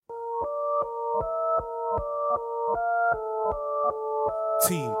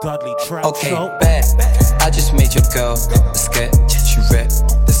Team Dudley Trap Okay, Show. bet. I just made your girl a sketch. She rep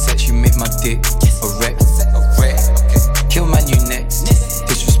the set. You make my dick a wreck. Kill my new next.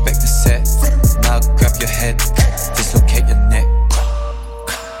 Disrespect the set. Now grab your head. Dislocate your neck.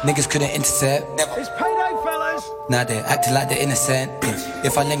 Niggas couldn't intercept. It's payday, fellas. Now they're acting like they're innocent.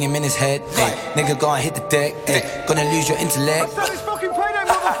 If I ling him in his head, nigga go and hit the deck. Gonna lose your intellect. So it's fucking payday,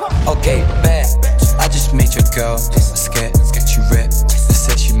 motherfucker. Okay, bet. I just made your girl a sketch. You rep the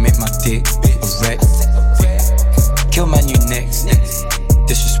set. She make my dick a wreck. Kill my new next.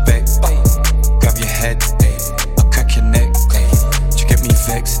 Disrespect. Grab your head. I'll crack your neck. You get me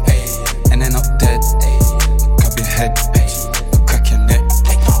vexed. And then I'm dead. Grab your head. I'll crack your neck.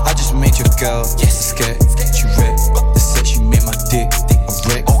 I just made your girl a sketch. You rep the set. She made my dick a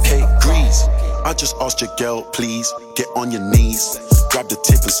wreck. Okay, Grease. I just asked your girl, please get on your knees. Grab the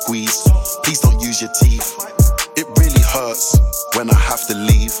tip and squeeze. Please don't use your teeth. It really hurts when I have to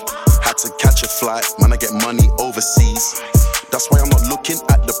leave. Had to catch a flight, man, I get money overseas. That's why I'm not looking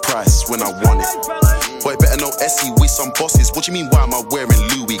at the price when I want it. Boy, better know Essie, we some bosses. What you mean, why am I wearing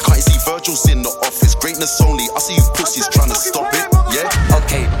Louis? Can't you see Virgil's in the office? Greatness only, I see you pussies trying to stop it, yeah?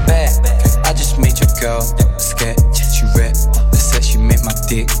 Okay, bet. I just made your girl a sketch. She rep the set. She make my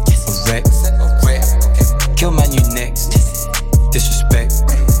dick a wreck. Kill my new next. Disrespect.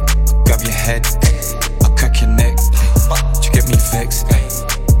 Grab your head. I'll crack your neck. You get me vexed.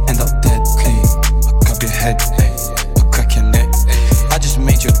 End up dead. I'll grab your head. I'll crack your neck. I just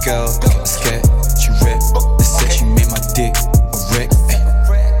made your girl a sketch. She rep the set. She made my dick a wreck.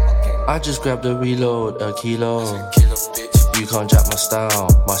 I just grabbed a reload, a kilo. You can't jack my style,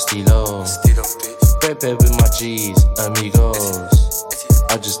 my stilo. Pepe with my G's, amigos.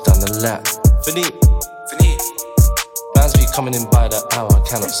 I just done a lap. Finite. Bands be coming in by the hour, I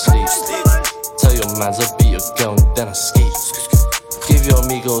cannot sleep. Tell your mans I beat your girl and then I ski. Give your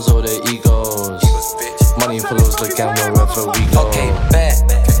amigos all their egos. Money follows the gang wherever we go. Okay, bet.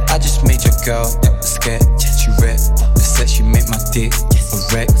 I just made your girl a sketch. She rep the set. She make my dick a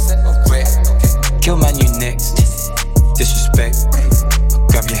wreck. Kill my new next. Disrespect.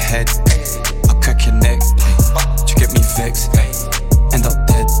 Grab your head. I'll crack your neck. You get me vexed. End up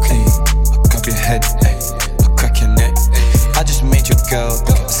dead. I'll grab your head. I'll crack your neck. I just made your girl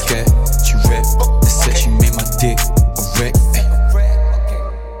a sketch. She rep the set. She made my dick a wreck.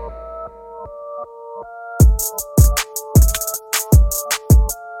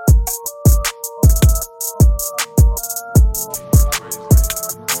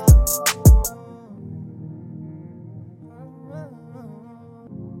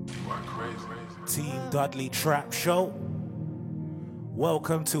 Team Dudley Trap Show.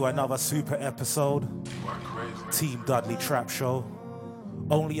 Welcome to another super episode. Team Dudley Trap Show.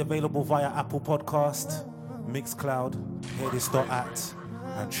 Only available via Apple Podcast, Mixcloud, Headis.at,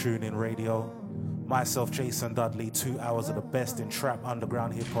 and TuneIn Radio. Myself, Jason Dudley, 2 hours of the best in trap,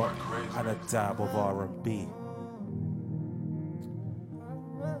 underground hip hop, and a dab of R&B.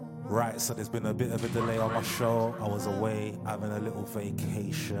 Right, so there's been a bit of a delay on my show. I was away having a little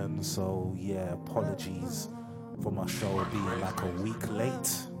vacation, so yeah, apologies for my show being like a week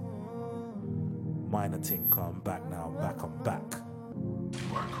late. Minor thing, I'm back now, I'm back.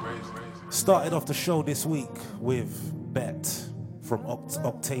 Started off the show this week with Bet from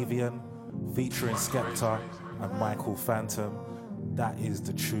Octavian, featuring Skepta and Michael Phantom. That is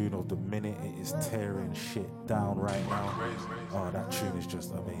the tune of the minute. It is tearing shit down right now. Oh, that tune is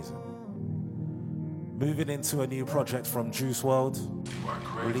just amazing. Moving into a new project from Juice WRLD.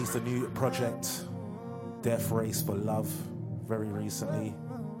 Released a new project, Death Race for Love, very recently.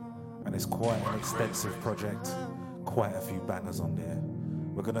 And it's quite an extensive project. Quite a few bangers on there.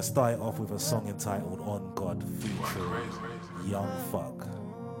 We're going to start it off with a song entitled On God featuring Young Fuck.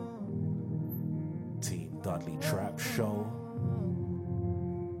 Team Dudley Trap Show.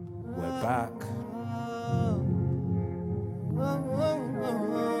 We're back.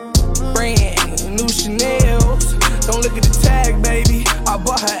 Brand new Chanel's. Don't look at the tag, baby. I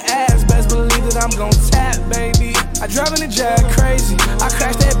bought her ass, best believe that I'm gon' tap, baby. I drive in the Jag crazy. I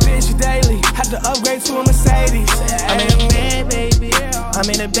crash that bitch daily. Had to upgrade to a Mercedes. I'm in a bag, baby. I'm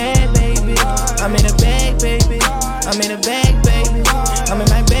in a bag, baby. I'm in a bag, baby. I'm in a bag, baby. I'm in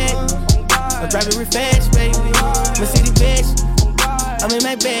my bag. I drive it real fast, baby. Mercedes bitch. I'm in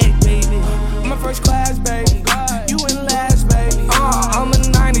my bag, baby. I'm a first class, baby. You in last, baby. I'm a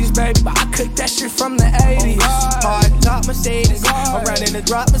 90s, baby, but I cooked that shit from the 80s. Hard top Mercedes, around in the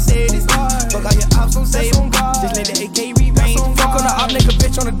drop Mercedes. Fuck all your ops on save them. Just let the AK re-range. Fuck on the op nigga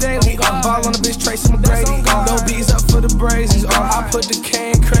bitch on the daily. Ball on the bitch Tracy McGrady. No beats up for the brazies. I put the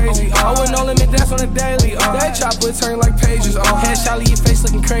K in crazy. With no limit, that's on the daily. That chopper turn like pages. Headshot leave your face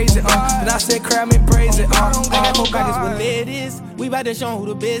looking crazy. Then I said, crab me braise it. I got 4 pockets with ladies. We bout to show who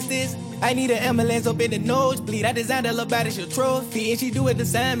the best is. I need an ambulance up in the nosebleed. I designed a little body, she a trophy. And she do it the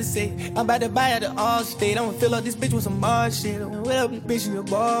same say. I'm about to buy her the Allstate. I'ma fill up this bitch with some more shit. What up, bitch, you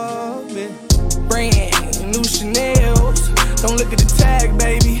above it. Brand new Chanel's. Don't look at the tag,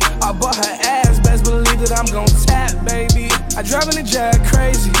 baby. I bought her ass, best believe that I'm gon' tap, baby. I drive in the Jag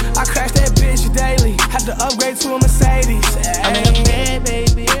crazy. I crash that bitch daily. Had to upgrade to a Mercedes. I'm in a bag,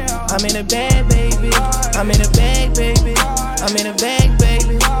 baby. I'm in a bag, baby. I'm in a bag, baby. I'm in a bag,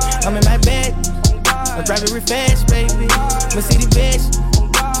 baby. I'm in my bag. I drive it real fast, baby. Mercedes bitch.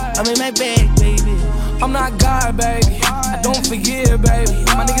 I'm in my bag, baby. I'm not God, baby. I don't forgive, baby.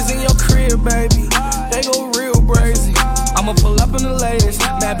 My niggas in your crib, baby. They go real brazy. I'ma pull up in the latest.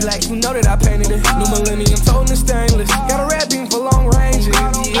 Matte black, you know that I painted it. New millennium, toting stainless. Got a red beam for long ranges.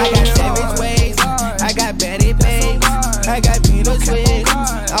 Yeah. I got savage ways. I got baddie babes. I got Venus wigs.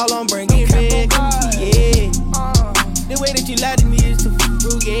 All I'm bringing big. Yeah. The way that you lie to me is too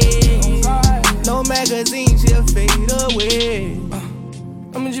frugal. No magazine, she'll fade away.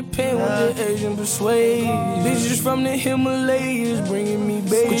 I'm in Japan with the Asian persuade. Bitches from the Himalayas bringing me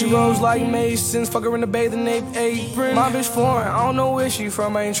baby. Gucci rolls like Masons, fuck her in the bathing ape apron. My bitch foreign, I don't know where she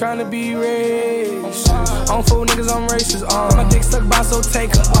from, I ain't tryna be racist. I don't fool niggas, I'm racist. My dick stuck by, so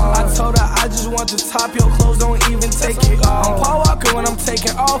take her off. I told her I just want the top, your clothes don't even take it off. I'm Paul Walker when I'm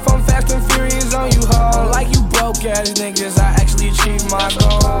taking off, I'm fast and furious on you, ho. Like you broke ass niggas, I actually achieved my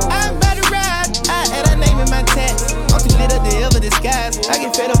goal. I'm about to ride, I had her name in my text. I'm too lit up to ever disguise. I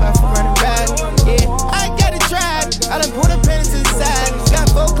get fed up after running ride. Yeah, I gotta try. I done put a pen to the side. Got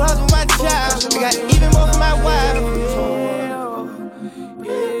 4 claws with my child. I got even more for my wife.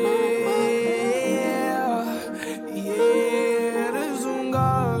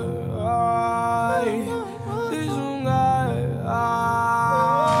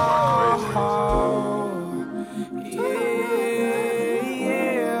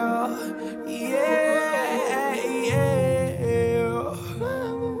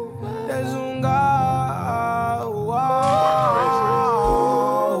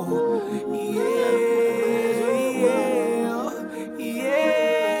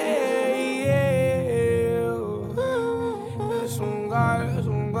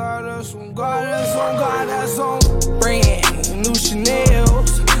 Brand new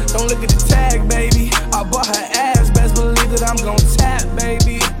Chanel's. Don't look at the tag, baby. I bought her ass, best believe that I'm gon' tap,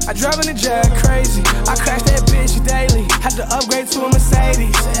 baby. I drive in the Jag crazy. I crash that bitch daily. Had to upgrade to a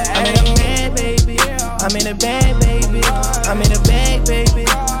Mercedes. I'm in a bag, baby. I'm in a bag, baby. I'm in a bag, baby.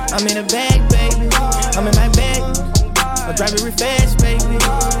 I'm in a bag, baby. I'm in my bag. I drive it real fast, baby.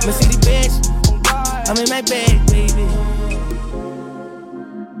 Mercedes bitch. I'm in my bag, baby.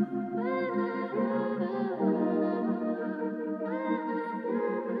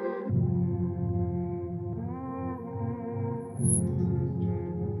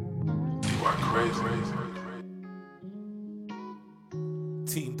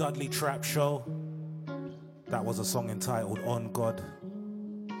 Team Dudley Trap Show. That was a song entitled On God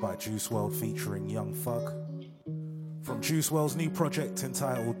by Juice WRLD featuring Young Thug. From Juice WRLD's new project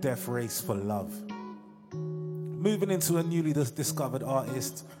entitled Death Race for Love. Moving into a newly discovered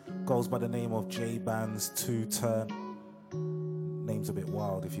artist, goes by the name of J Band's 2 Turn. Name's a bit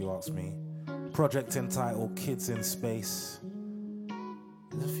wild if you ask me. Project entitled Kids in Space.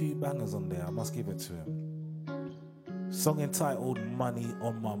 There's a few bangers on there, I must give it to him. Song entitled Money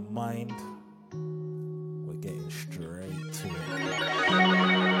on My Mind. We're getting straight to it.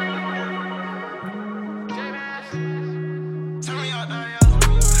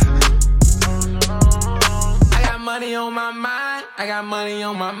 I got money on my mind. I got money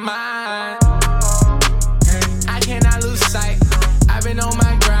on my mind. I cannot lose sight. I've been on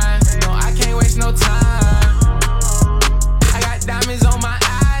my grind. No, I can't waste no time. I got diamonds on my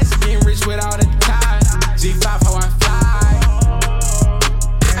eyes. Getting rich with all the ties. G5 how I fly.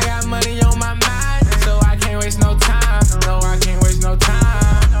 I got money on my mind, so I can't waste no time. No, I can't waste no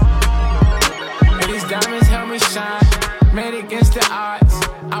time. And these diamonds help me shine. Made it against the odds.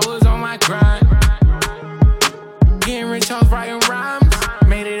 I was on my grind. Getting rich off writing rhymes.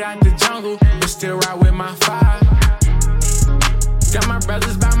 Made it out the jungle, but still ride with my fire. Got my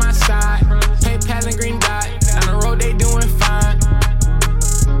brothers by my side. PayPal and green dot. On the road they doing fine.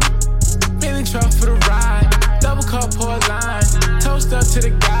 Feeling truck for the ride. Double cup, pour a line. Toast up to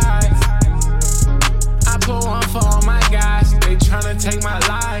the guys. I put one for all my guys. They tryna take my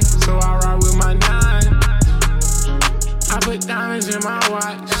life, so I ride with my 9. I put diamonds in my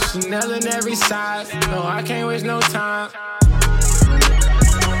watch. Chanel in every size. No, I can't waste no time.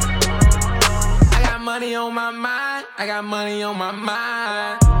 money on my mind. I got money on my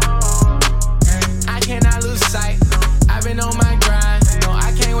mind. I cannot lose sight. I've been on my grind. No,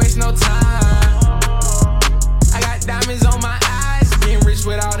 I can't waste no time. I got diamonds on my eyes. Getting rich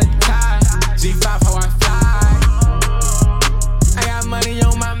with all the ties. G5 how I fly. I got money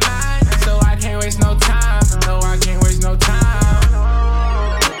on my mind, so I can't waste no time. No, I can't waste no time.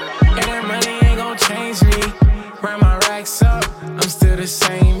 And that money ain't gon' change me. Run my racks up, I'm still the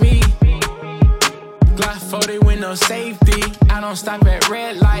same me. Glock 40 with no safety. I don't stop at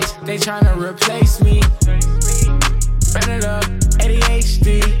red lights, they tryna replace me. Burn it up,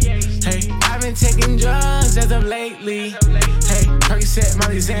 ADHD. Hey, I've been taking drugs as of lately. Hey, Percocet,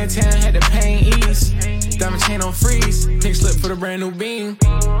 Molly Zantan, had the pain ease. Diamond chain on freeze, pink slip for the brand new beam.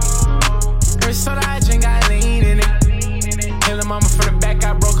 Every soda I drink, I lean in it. Hit the mama from the back,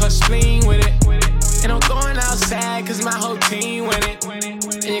 I broke her spleen with it. And I'm going outside, cause my whole team win it.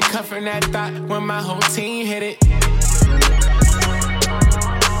 And you're cuffing that thought when my whole team hit it.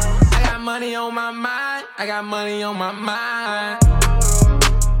 I got money on my mind, I got money on my mind.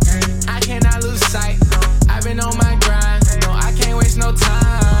 I cannot lose sight, I've been on my grind. No, I can't waste no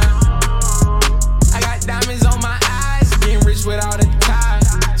time. I got diamonds on my eyes, getting rich with all the ties.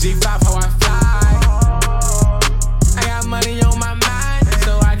 G5 how I fly. I got money on my mind,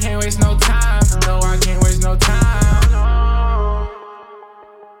 so I can't waste no time. No, I can't waste no time.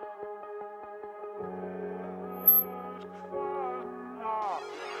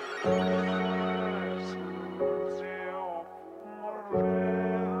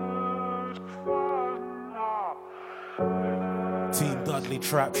 Team Dudley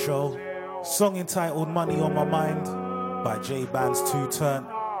Trap Show. Song entitled Money on My Mind by J Band's 2 Turn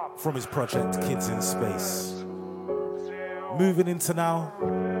from his project Kids in Space. Moving into now,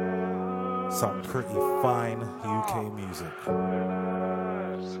 some pretty fine UK music.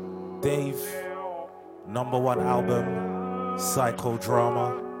 Dave, #1 album,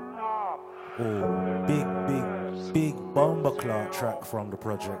 Psychodrama. Oh, big Bomber Clark track from the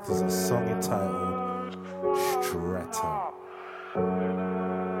project is a song entitled Stretta.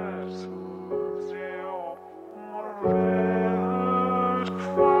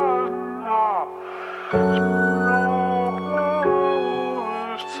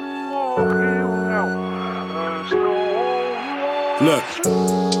 Look,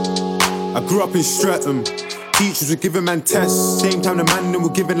 I grew up in Streatham. Teachers were giving man tests. Same time the man them were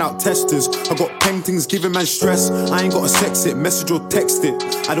giving out testers. I got paintings giving man stress. I ain't gotta sex it, message or text it.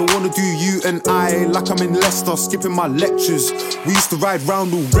 I don't wanna do you and I like I'm in Leicester, skipping my lectures. We used to ride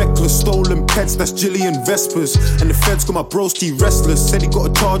round all reckless, stolen pets, that's Gillian Vespers. And the feds got my broski restless. Said he got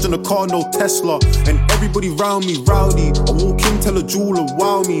a charge on the car, no Tesla. And everybody round me rowdy. I walk in, tell a jeweler,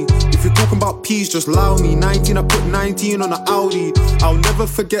 wow me. If you're talking about peas, just allow me. 19, I put 19 on an Audi. I'll never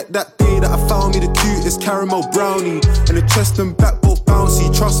forget that day that I found me the cutest caramel brownie. And the chest and back both bouncy.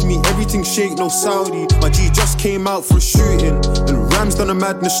 Trust me, everything shake, no Saudi. My G just came out for a shooting. And Rams done a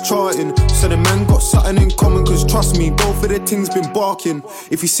madness charting. So the man got something in common, cause trust me, both of their things been barking.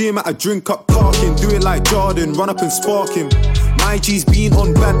 If you see him at a drink up parking, do it like Jordan, run up and spark him. My G's been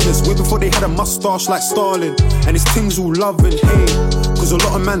on badness way before they had a mustache like Stalin. And his things all love and hate, cause a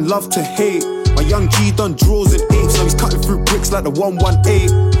lot of men love to hate. My young G done draws and apes, now he's cutting through bricks like the 118.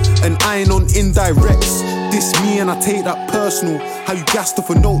 And I ain't on indirects. This me and I take that personal. How you gassed off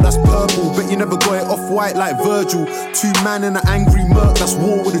a note that's purple, but you never got it off white like Virgil. 2 man in an angry murk, that's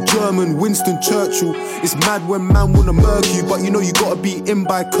war with a German, Winston Churchill. It's mad when man wanna murk you, but you know you gotta be in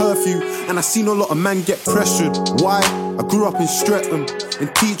by curfew. And I seen a lot of man get pressured. Why? I grew up in Streatham,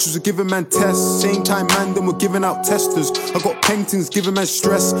 and teachers were giving man tests. Same time man them were giving out testers. I got paintings giving man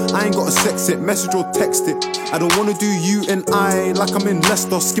stress. I ain't gotta sex it, message or text it. I don't wanna do you and I like I'm in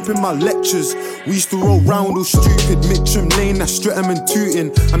Leicester, skipping my lectures. We used to roll round all stupid, Mitcham Lane, that's Streatham and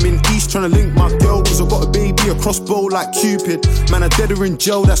Tooting. I'm in East trying to link my girl, cause I got a baby, a crossbow like Cupid. Man, I dead her in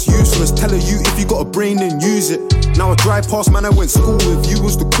jail, that's useless. Tell her you, if you got a brain, then use it. Now I drive past, man, I went school with. You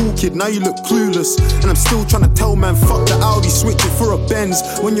was the cool kid, now you look clueless. And I'm still trying to tell man, fuck the Audi, switch it for a Benz.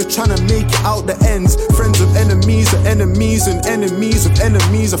 When you're trying to make it out the ends. Friends of enemies are enemies, and enemies of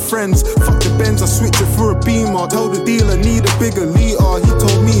enemies are friends. Fuck the Benz, I switch it for a Beamer. Tell the dealer, need a bigger liter. He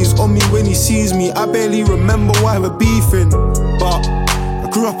told me he's on me when he sees me. I barely remember why we're beefing, but I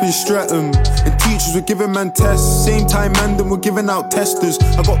grew up in Streatham, and teachers were giving man tests. Same time man them were giving out testers.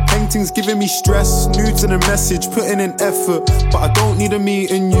 I got paintings giving me stress. Nudes and a message, putting in effort. But I don't need a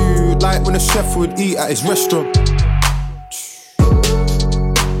meeting you, like when a chef would eat at his restaurant.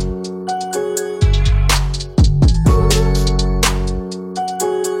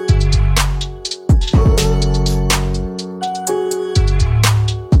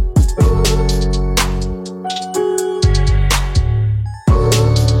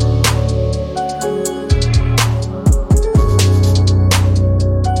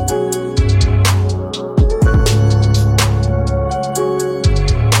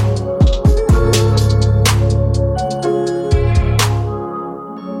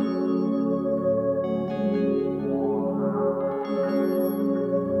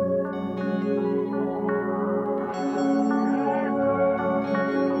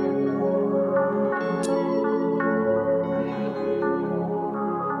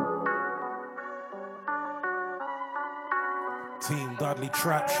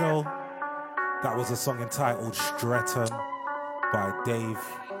 Trap Show. That was a song entitled Streatham by Dave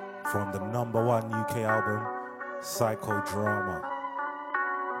from the #1 UK album, Psychodrama.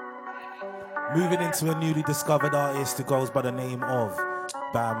 Moving into a newly discovered artist who goes by the name of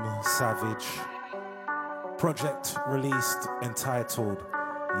Bam Savage. Project released entitled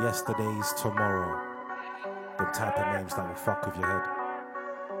Yesterday's Tomorrow. The type of names that will fuck with your head.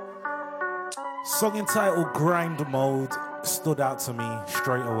 Song entitled Grind Mode stood out to me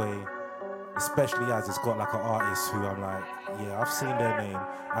straight away, especially as it's got like an artist who I'm like, yeah, I've seen their name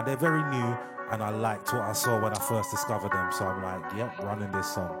and they're very new and I liked what I saw when I first discovered them, so I'm like, yep, running this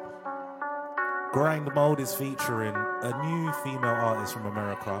song. Grind Mode is featuring a new female artist from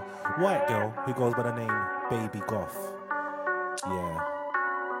America, white girl who goes by the name Baby Goth. Yeah,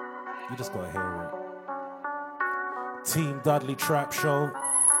 you just gotta hear it. Team Dudley Trap Show,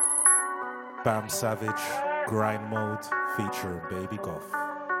 Bam Savage, Grind Mode, featuring Baby Goth.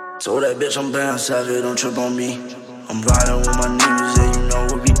 So that bitch, I'm Bam Savage, don't trip on me. I'm riding with my niggas, yeah, you know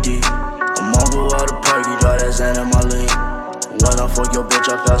what we did. I'm on the water park, you draw that Zan in my lane. When I fuck your bitch,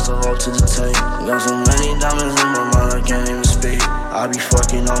 I pass her all to the tank. Got so many diamonds in my mind, I can't even speak. I be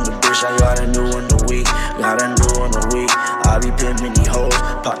fucking on the bitch, I got a new in the week. Got a new in the week. I be pimping these hoes,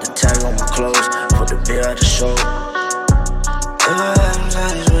 pop the tag on my clothes, put the beer at the show. If I had them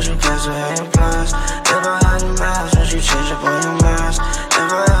Z's, would you cancel all your plans? If I had them mask, would you change up on your mask? If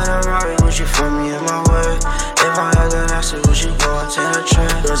I had a Rari, would you fuck me in my way? If I had that acid, would you go and take a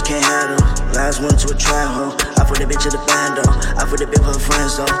train? Girls can't handle, last one to a trap hoe. I put the bitch in the bando, I put the bitch for her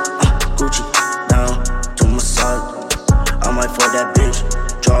friends though. Gucci, down, to my side. I might fuck that bitch,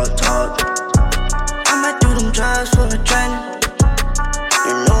 draw a talk. I might do them drugs for a training.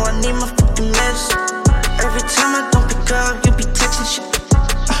 You know I need my fucking medicine. Every time I don't pick up, you be texting shit.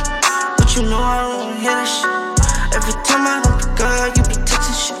 But you know I don't hear that shit. Every time I don't pick up, you be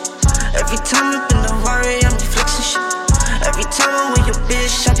texting shit. Every time I'm in the Rari, I'm be flexing shit. Every time I'm with your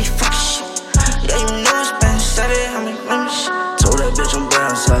bitch, I be fucking shit. Yeah, you know it's Bam Savage, I'm be running shit. Told that bitch I'm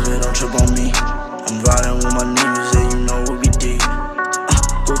Bam Savage, don't trip on me. I'm riding with my niggas, yeah, you know what we did.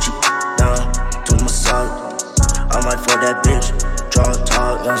 Gucci, down, to my side. I might fuck that bitch, draw a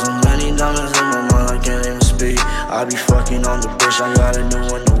talk. Got so many diamonds in my mind, I can't even speak. I be fucking on the bitch, I got a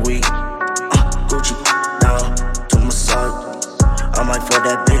new in the week. Gucci, down, to my side. I might fuck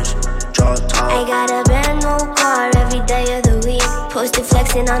that bitch, draw a talk. I got a brand new car every day of the week. Posted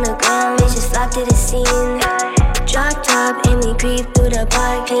flexing on the ground, bitches flock to the scene. Drop top and we creep through the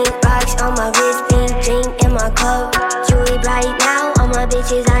park. Pink rocks on my wrist, pink drink in my cup. Jewelry bright now, all my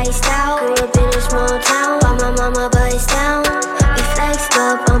bitches iced out. Grew up in a small town, while my mama buzzed down. We flexed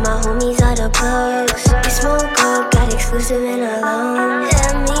up, all my homies are the plugs. We smoke up, got exclusive in our lungs.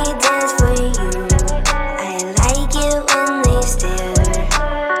 Let me dance for you, I like it when they stare.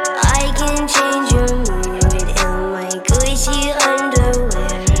 I can change your mood in my Gucci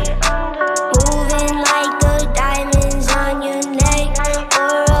underwear. Moving like the diamonds on your neck,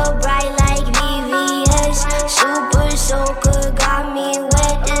 aura bright like VVS. Super soaker got me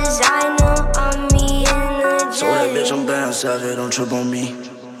wet, designer on me in the jet. So that bitch, I'm Bam Savage, don't trip on me.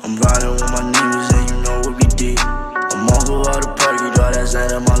 I'm riding with my niggas, and you know what we did. I'm on the water park, you draw that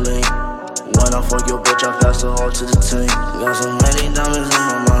Zan in my lane. When I fuck your bitch, I pass her all to the tank. Got so many diamonds in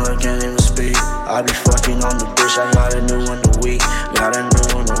my mind, I can't even speak. I be fucking on the bitch, I got a new in the week. Got a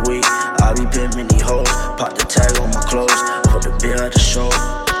new in the week. I be pimping these hoes, pop the tag on my clothes, put the beer at the show.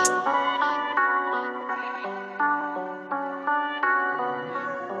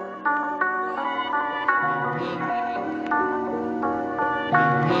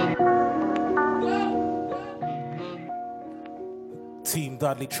 Team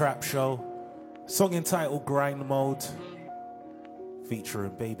Dudley Trap Show, song entitled Grind Mode,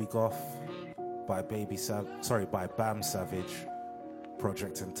 featuring Baby Goth by Bam Savage,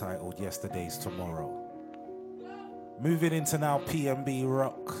 project entitled Yesterday's Tomorrow. Moving into now PNB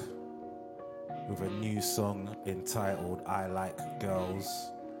Rock with a new song entitled I Like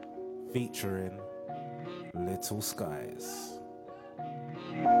Girls, featuring Little Skies.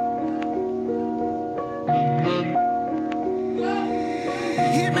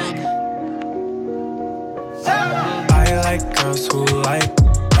 I like girls who like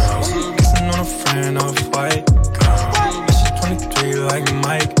girls. Kissing on a friend of white girl. But she's 23 like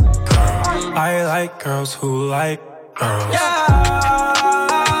Mike girl. I like girls who like girls. Yeah,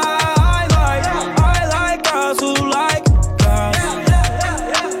 I like girls who like girls.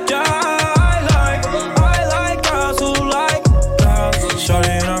 Yeah, I like girls who like girls. Shorty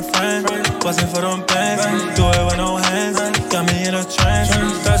and her friends, bustin' for them bands. Do it with no hands, got me in a trance.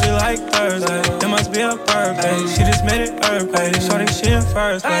 Thursday like Thursday, it must be a birthday. She just made it her pay. Shorty, she in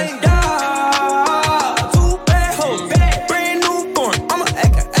first place. I ain't got too bad hoes, brand new foreign. I'ma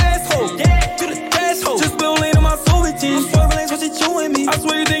act an asshole, to the dash hole. Just spill lean in my soul with you. I'm swerving lanes, what she chewing me. I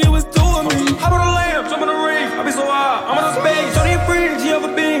swear you think it was two of me. Hop on the lamp, jump on the ring. I be so high, I'm on the space. Shorty free, she have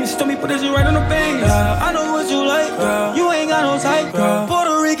a beam. She told me put this shit right on the face. Yeah, I know what you like, girl. You ain't got no type, girl.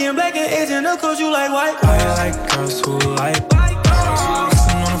 Puerto Rican, black and Asian, of course you like white. I like girls who like girls.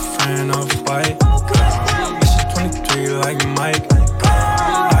 Listen on a friend of white. Bitch, 23 like Mike. I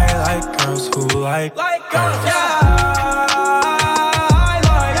like girls who like girls. Yeah, I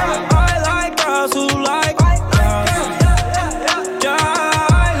like girls who like girls. Yeah,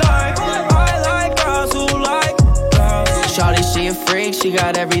 I like girls who like girls. Shawty, she a freak, she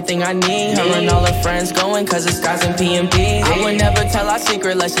got everything I need. Her and all her friends going cause it's guys in PMB. I would never tell our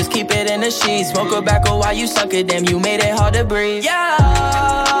secret, let's just keep it in the sheets. Smoke a back while you suck it, damn, you made it hard to breathe.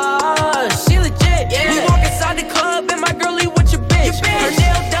 Yeah, she legit. Yeah. We walk inside the club and my girlie with your bitch. Her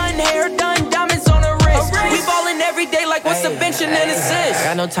nail done, hair done, diamonds on her wrist. We ballin' every day like what's the bench and an assist.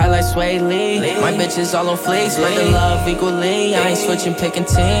 Got no tie like Sway Lee. My bitches all on fleek, spread the love equally. I ain't switching, picking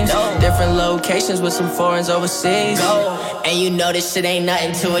teams. Different locations with some foreigns overseas. And you know this shit ain't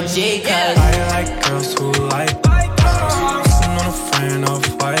nothing to a G, cause I like girls who like girls. Listen on a friend of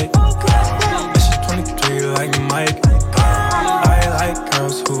white. Bitch, 23 like Mike. I like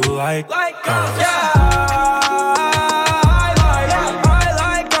girls who like girls. Yeah, I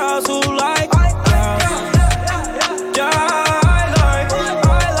like girls who like girls. Yeah, I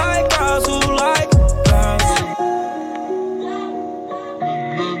like girls who like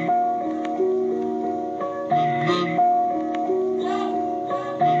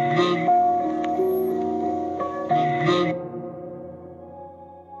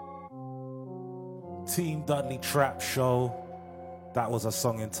Team Dudley Trap Show. That was a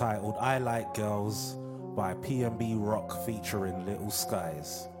song entitled I Like Girls by PNB Rock featuring Little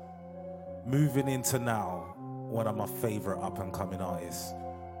Skies. Moving into now, one of my favorite up and coming artists,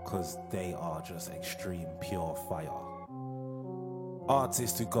 because they are just extreme pure fire.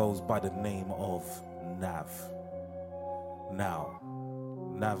 Artist who goes by the name of Nav. Now,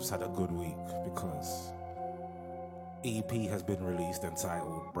 Nav's had a good week because EP has been released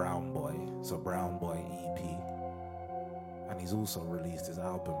entitled Brown Boy. So Brown Boy EP. And he's also released his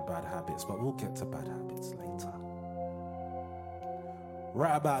album Bad Habits, but we'll get to Bad Habits later.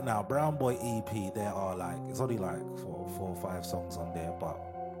 Right about now, Brown Boy EP, there are it's only four or five songs on there, but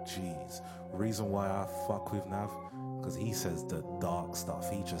jeez. Reason why I fuck with Nav, because he says the dark stuff.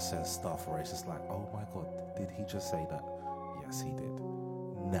 He just says stuff where it's just like, oh my God, did he just say that? Yes, he did.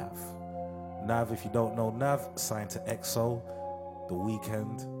 Nav. Nav, if you don't know Nav, signed to EXO, The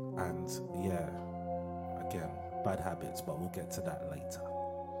Weeknd, and yeah, again, Bad Habits, but we'll get to that later.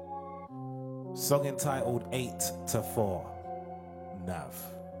 Song entitled 8 to 4, Nav.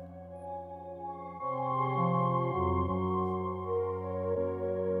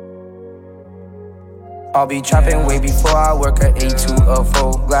 I'll be trapping way before I work at 8 to a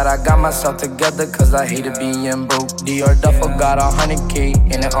 4. Glad I got myself together cause I hated being broke. Dior Duffel got 100K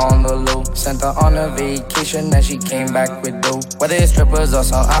in it on the low. Sent her on a vacation and she came back with dope. Whether it's strippers or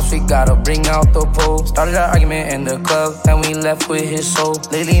some ops, we gotta bring out the pole. Started an argument in the club and we left with his soul.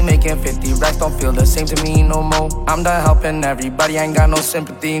 Lately making 50 racks don't feel the same to me no more. I'm done helping everybody, I ain't got no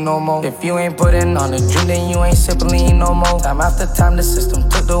sympathy no more. If you ain't putting on the dream then you ain't simply no more. Time after time the system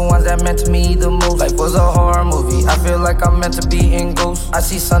took the ones that meant to me the most. Life was a horror movie, I feel like I'm meant to be in Ghosts. I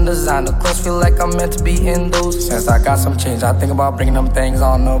see sun designer clothes, feel like I'm meant to be in those. Since I got some change, I think about bringing them things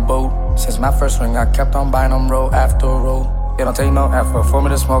on the boat. Since my first ring, I kept on buying them roll after roll. It don't take no effort for me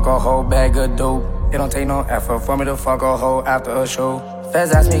to smoke a whole bag of dope. It don't take no effort for me to fuck a hoe after a show.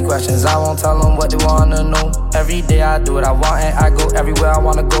 Feds ask me questions, I won't tell them what they wanna know. Every day I do what I want and I go everywhere I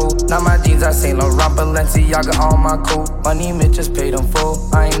wanna go. Now my jeans are Saint Laurent, Balenciaga on my coat. Money bitches paid them full,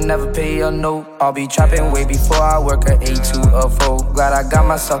 I ain't never pay a note. I'll be trapping way before I work at 8 to a 4. Glad I got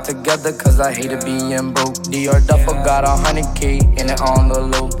myself together cause I hated being broke. Dior Duffel got 100K in it on the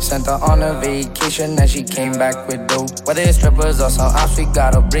low. Sent her on a vacation and she came back with dope. Whether it's strippers or some ops, we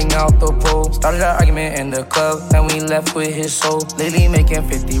gotta bring out the pole. Started an argument in the club and we left with his soul. Lately making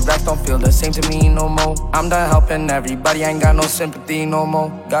 50 racks don't feel the same to me no more. I'm done helping everybody, I ain't got no sympathy no more.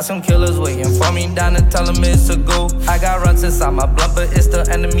 Got some killers waiting for me down and tell them it's a go. I got runs inside my blunt, but it's the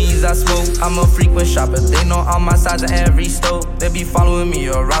enemies I smoke. I'm a frequent shopper, they know all my sides of every store. They be following me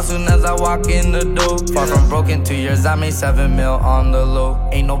around soon as I walk in the door. Far from broken 2 years, I made 7 mil on the low.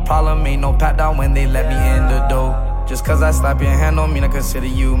 Ain't no problem, ain't no pat down when they let me in the door. Just cause I slap your hand don't mean I consider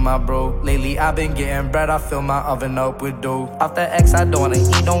you my bro. Lately I've been getting bread, I fill my oven up with dough. Off the X I don't wanna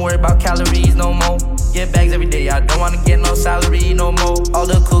eat, don't worry about calories no more. Get bags every day, I don't wanna get no salary no more. All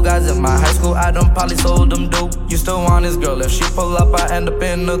the cool guys in my high school, I done probably sold them dope. Used to want this girl, if she pull up, I end up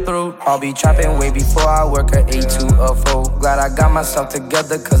in the throat. I'll be trapping way before I work a 8 to a 4. Glad I got myself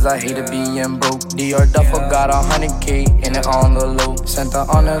together, cause I hated being broke. Dior duffel got 100K in it on the low. Sent her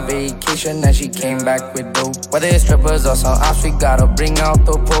on a vacation and she came back with dope. Whether it's strippers or some ops, we gotta bring out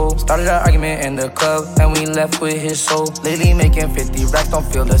the pole. Started an argument in the club and we left with his soul. Lately making 50 racks don't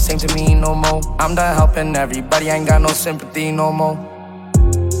feel the same to me no more. I'm done helping everybody, I ain't got no sympathy no more.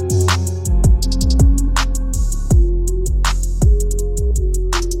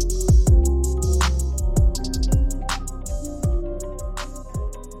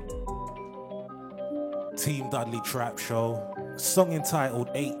 Team Dudley Trap Show, song entitled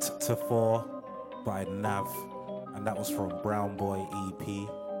 8 to 4 by Nav, and that was from Brown Boy EP.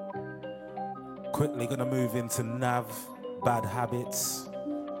 Quickly gonna move into Nav, Bad Habits,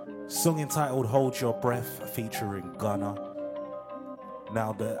 song entitled Hold Your Breath featuring Gunna.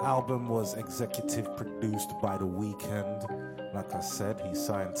 Now the album was executive produced by The Weeknd. Like I said, he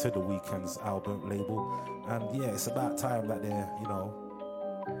signed to The Weeknd's album label, and yeah, it's about time that they're, you know,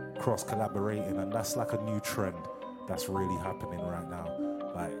 cross collaborating, and that's like a new trend that's really happening right now.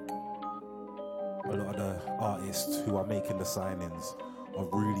 Like a lot of the artists who are making the signings are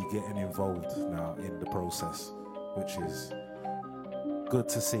really getting involved now in the process, which is good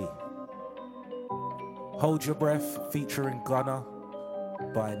to see. Hold Your Breath featuring Gunna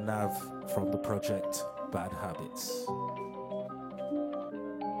by Nav from the project Bad Habits.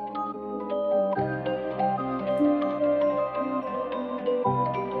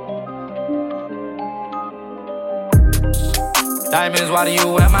 Diamonds, why do you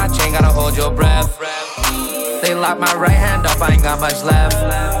wear my chain? Gotta hold your breath. They lock my right hand up, I ain't got much left.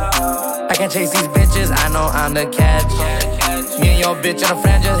 I can't chase these bitches, I know I'm the catch. Me and your bitch and a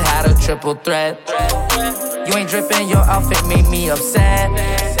friend just had a triple threat. You ain't dripping, your outfit made me upset.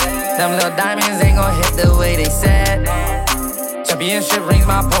 Them little diamonds ain't gon' hit the way they said. Championship rings,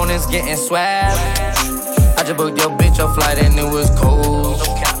 my opponents getting swag. I just booked your bitch a flight and it was cold.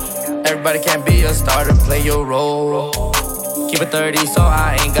 Everybody can't be a starter, play your role. Keep it 30 so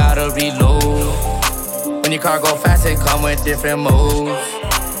I ain't gotta reload. When your car go fast, it come with different modes.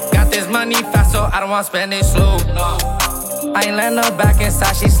 Got this money fast, so I don't wanna spend it slow. I ain't letting her back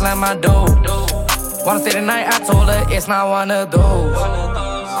inside, she slammed my door. Wanna stay the night, I told her it's not one of those.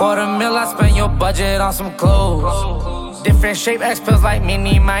 $250,000, I spent your budget on some clothes. Different shape, X pills like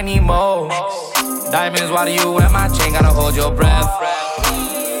mini, miny, mo. Diamonds, why do you wear my chain? Gotta hold your breath.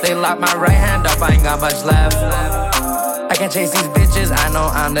 They lock my right hand up, I ain't got much left. I can't chase these bitches, I know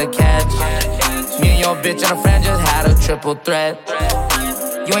I'm the catch. Me and your bitch and a friend just had a triple threat.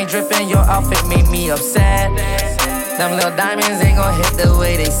 You ain't dripping, your outfit made me upset. Them little diamonds ain't gon' hit the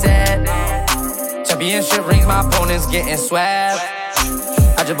way they said. Championship rings, my opponents getting swag.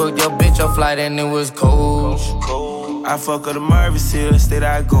 I just booked your bitch a flight and it was cold. I fuck up the Marvin, see the state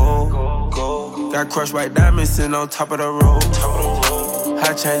I go. Got crushed white diamonds sitting on top of the road.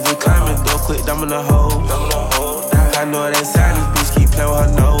 I changed the climate, though, quick, dumb in the hole. I know that side, this bitch keep playing with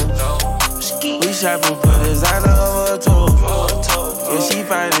her nose. We shopping, put designer over her toes. When she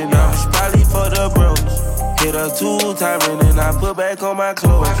finding out, she probably for the bros. Hit her 2 times and then I put back on my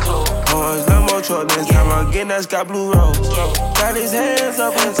clothes. Orange limo truck, next time I'm getting that sky blue rose. Got his hands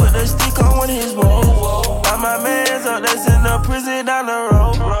up and put the stick on one of his woes. Got my mans up, that's in the prison down the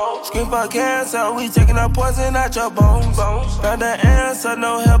road. Scream for cancer, we taking the poison out your bones. Found the answer,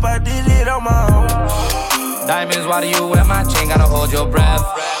 no help, I did it on my own. Diamonds, why do you wear my chain? Gotta hold your breath.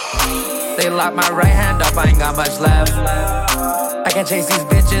 They lock my right hand up, I ain't got much left. I can't chase these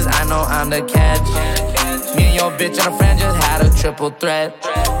bitches, I know I'm the catch. Me and your bitch and a friend just had a triple threat.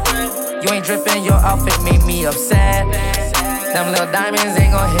 You ain't dripping, your outfit made me upset. Them little diamonds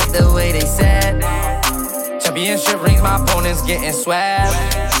ain't gon' hit the way they said. Championship rings, my opponents getting swag.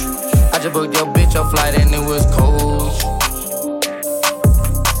 I just booked your bitch a flight and it was cold.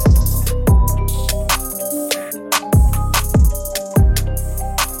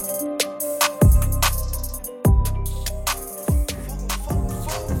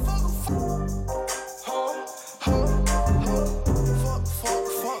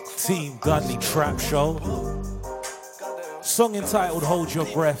 Team Dudley Trap Show, song entitled Hold Your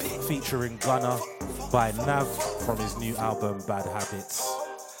Breath featuring Gunna by Nav from his new album Bad Habits.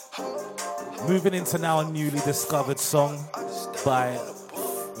 Moving into now a newly discovered song by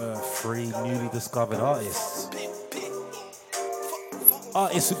 3 newly discovered artists.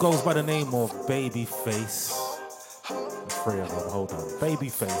 Artist who goes by the name of Babyface. 3 of them, hold on.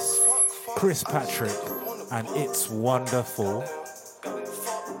 Babyface, Chris Patrick, and It's Wonderful.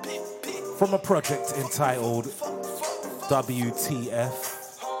 From a project entitled WTF,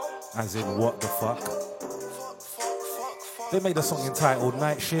 as in what the fuck. They made a song entitled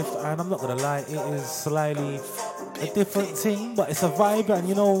Night Shift, and I'm not gonna lie, it is slightly a different thing, but it's a vibe, and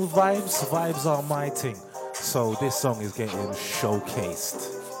you know, vibes are my thing. So this song is getting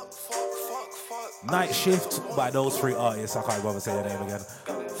showcased. Night Shift by those three artists, I can't bother say their name again.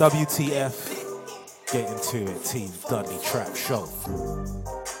 WTF, get into it, Team Dudley Trap Show.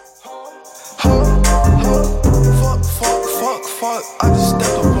 Fuck, I just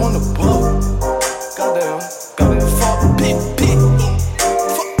stepped up on the book. Goddamn, fuck, big.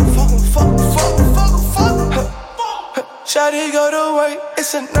 Fuck. Shawty go to work,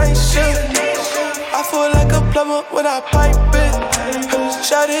 it's a night shift. I feel like a plumber when I pipe it.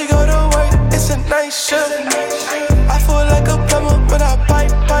 Shawty go to work, it's a night shift. I feel like a plumber when I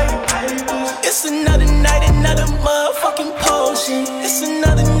pipe. It's another night, another motherfucking potion. It's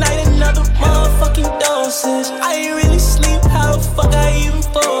another night, another motherfucking dosage. I ain't really sleep, how the fuck I even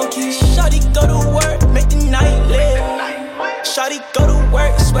focus? Shawty go to work, make the night live. Shawty go to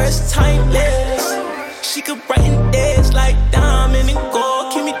work, swear it's timeless. She could brighten days like diamond and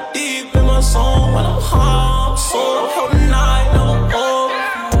gold. Keep me deep in my soul when I'm home. So whole night, no more.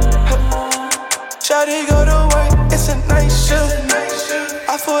 Shawty go to work, it's a night shift.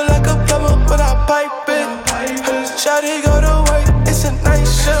 I feel like a plumber when I pipe it. Shawty go to work, it's a night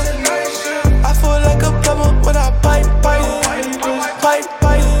shift. I feel like a plumber when I pipe.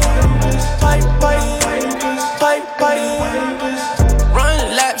 Run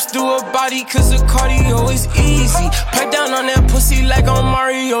laps through a body cause the cardio is easy. Pipe down on that pussy like I'm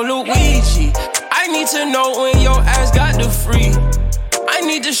Mario Luigi. I need to know when your ass got the free. I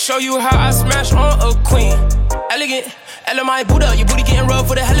need to show you how I smash on a queen. Elegant, LMI boot up. Your booty getting rubbed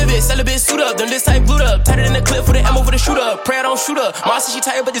for the hell of it. Celibate suit up, them this type glued up. Tighter than the clip for the ammo for the shoot up. Pray I don't shoot up. Ma said she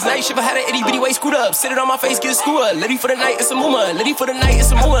tired but this night shift I had an itty bitty way screwed up. Sit it on my face, get screwed up. Lady for the night, it's a movement. Lady for the night,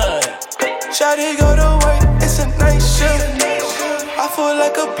 it's a movement. Shawty go to work, it's a night shift. I feel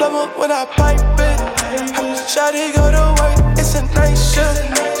like a plumber when I pipe it. Shawty go to work, it's a night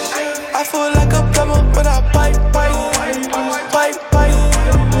shift. I feel like a plumber when I pipe.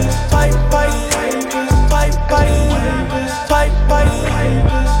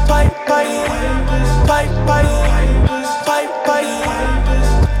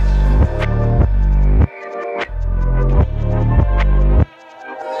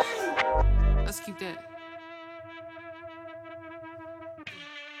 Let's keep that.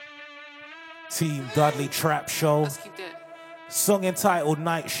 Team Dudley Trap Show. Let's keep that. Song entitled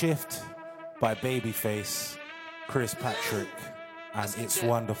Night Shift by Babyface, Chris Patrick, and It's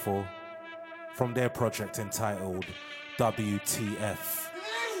Wonderful from their project entitled WTF.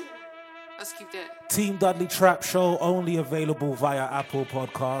 Let's keep that. Team Dudley Trap Show only available via Apple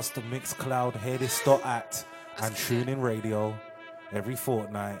Podcast, Mixcloud, Headis.at, and TuneIn Radio every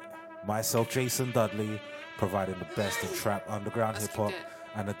fortnight. Myself, Jason Dudley, providing the best in trap, underground hip-hop,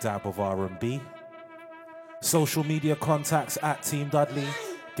 and a dab of R&B. Social media contacts at Team Dudley.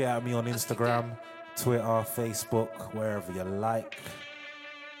 Get at me on Instagram, Twitter, Facebook, wherever you like.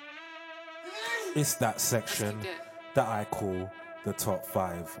 It's that section that I call the top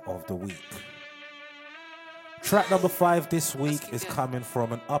 5 of the week. Track number 5 this week is coming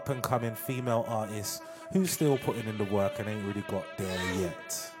from an up-and-coming female artist who's still putting in the work and ain't really got there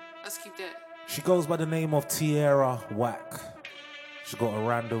yet. Let's keep that. She goes by the name of Tierra Whack. She's got a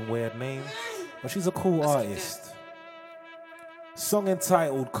random weird name, but she's a cool artist. Song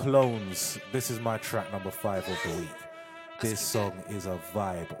entitled Clones. This is my track number 5 of the week. This song is a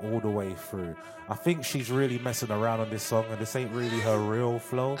vibe all the way through. I think she's really messing around on this song, and this ain't really her real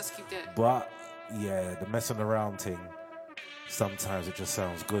flow. But yeah, the messing around thing, sometimes it just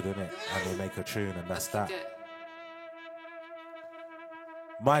sounds good, innit? And they make a tune, and that's that.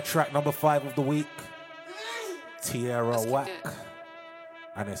 My track number 5 of the week, Tierra Whack,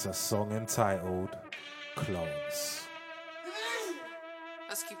 and it's a song entitled Clones.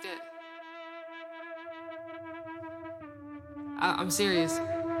 Let's keep that. I'm serious.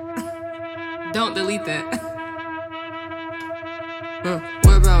 Don't delete that.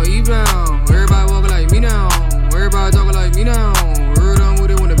 What about E-bound? Everybody walking like me now. Everybody talking like me now. Word on who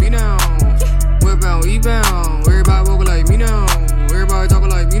they wanna be now. What about E-bound? Everybody walking like me now. Everybody talking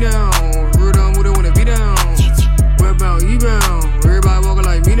like me now. Word on who they wanna be now. What about E-bound? Everybody walking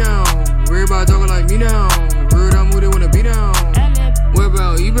like me now. Everybody talking like me now. Word on who they wanna be now. What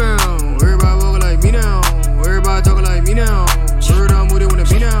about E-bound? Everybody walking like me now. Everybody talking like me now. Word on who they wanna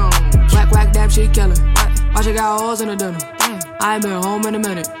be now. Whack, dab, shit killer. Watch it got holes in the dinner. I ain't been home in a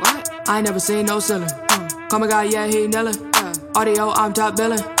minute. I ain't never seen no ceiling. Call my guy, yeah, he nailin'. Audio, I'm top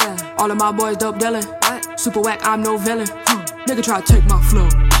billin'. All of my boys dope dealing. Super whack, I'm no villain. Nigga try to take my flow.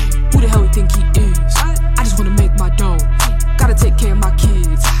 Who the hell you think he is? I just wanna make my dough. Gotta take care of my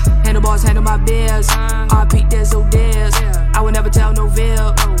kids. Handlebars, handle my beers. RP, there's no dares. I would never tell no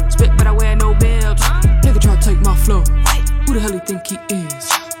veil. Spit, but I wear no bibs. Nigga try to take my flow. Who the hell you think he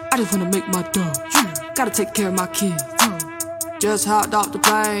is? I just wanna make my dough. Gotta take care of my kids. Just hopped off the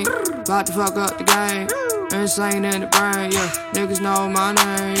plane. About to fuck up the game. Insane in the brain, yeah. Niggas know my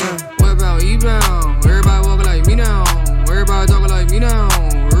name, yeah. Westbound, eastbound. Everybody walking like me now. Everybody talking like me now.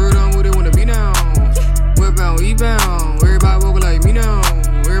 Heard on what they wanna be now. Westbound, eastbound. Everybody walking like me now.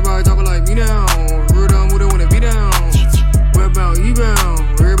 Everybody talking like me now. Heard on what they wanna be now. Westbound,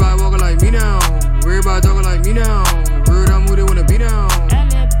 eastbound. Everybody walking like me now. Everybody talking like me now. Heard on what they wanna be now.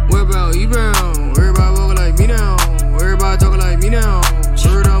 Westbound, eastbound. Everybody walking like me now. Everybody talking like me now.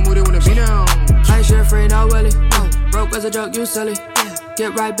 Heard on what they wanna be now. I ain't shit free, not Willie. No. Broke as a joke, you silly.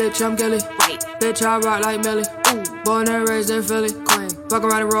 Get right, bitch, I'm Gilly. Bitch, I rock like Millie. Born and raised in Philly. Fuck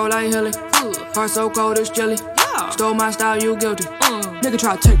around and roll like Hilly. Heart so cold, it's chilly. Stole my style, you guilty. Nigga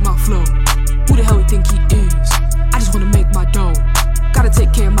try to take my flow. Who the hell you think he is? I just wanna make my dough. Gotta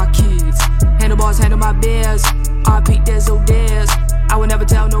take care of my kids. Handlebars, handle my beers. RP, there's no dares. I would never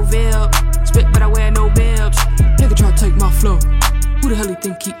tell no veil. Spit, but I wear no bibs. Nigga try to take my flow. Who the hell you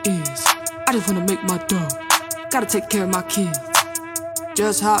think he is? I just wanna make my dough. Gotta take care of my kids.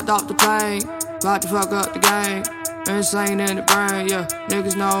 Just hopped off the plane. About to fuck up the game. Insane in the brain, yeah.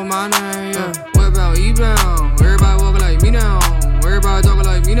 Niggas know my name, yeah. Westbound, eastbound. Everybody walking like me now. Everybody talking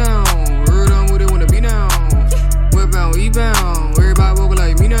like me now. Heard on what they wanna be now. Westbound, eastbound. Everybody walking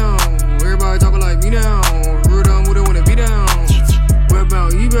like me now. Everybody talking like me now. Heard on what they wanna be now.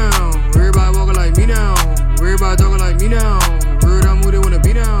 Westbound, eastbound. Everybody walking like me now. Everybody talking like me now. Heard on what they wanna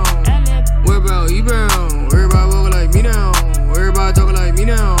be now. Westbound, eastbound. Everybody walking like me now. Everybody talking like me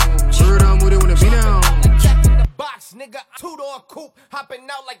now. Heard on what they wanna be now. Jack in the box, nigga. Two-door coupe, hopping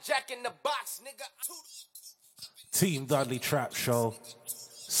out like Jack in the box, nigga. Team Dudley Trap Show.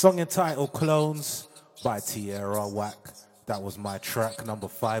 Song entitled Clones by Tierra Whack. That was my track number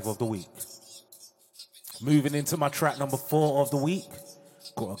 5 of the week. Moving into my track number 4 of the week.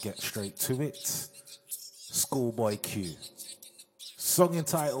 Gotta get straight to it. Schoolboy Q. Song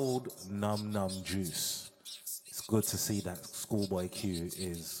entitled Num Num Juice. It's good to see that Schoolboy Q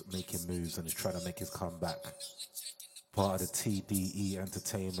is making moves and is trying to make his comeback. Part of the TDE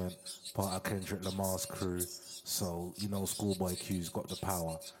Entertainment, part of Kendrick Lamar's crew. So, you know, Schoolboy Q's got the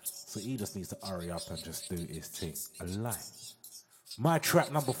power. So he just needs to hurry up and just do his thing. A lie. My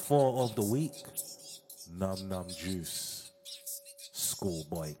track number 4 of the week. Num Num Juice.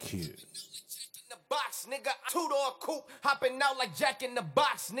 Schoolboy Q. Box, nigga. Two-door coupe, hopping out like Jack in the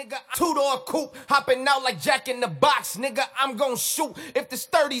box, nigga. Two-door coupe, hopping out like Jack in the box, nigga. I'm gon' shoot if this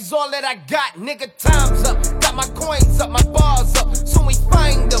 30's all that I got, nigga. Time's up, got my coins up, my bars up. Soon we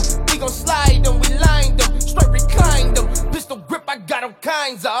find them, we gon' slide them, we lined them, straight reclined them. Pistol grip, I got all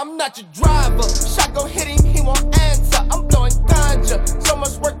kinds of. I'm not your driver. Shot gon' hit him, he won't answer. I'm blowing ganja, so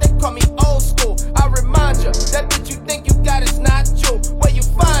much work they call me old school. I remind you, that bitch you think you got is not you. Where you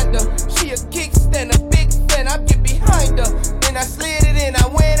find her? She a kickstand. A big fan, I get behind her. Then I slid it in, I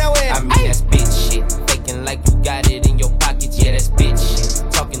win. I mean, that's bitch shit. Faking like you got it in your pocket, yeah, that's bitch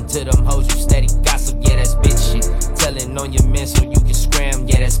shit. Talking to them hoes, you steady gossip, yeah, that's bitch shit. Telling on your men so you can scram,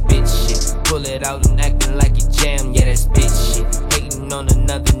 yeah, that's bitch shit. Pull it out and acting like you jam, yeah, that's bitch shit. Hating on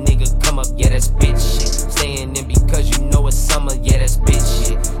another nigga, come up, yeah, that's bitch shit. Staying in because you know it's summer, yeah, that's bitch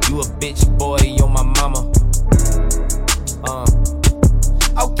shit. You a bitch boy, you're my mama.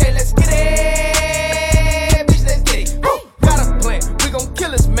 Okay, let's get it. Bitch, let's get it. Got a plan, we gon' kill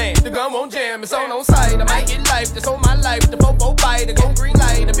this man. The gun won't jam, it's on site. I might get life, that's on my life. The fofo bite, the go green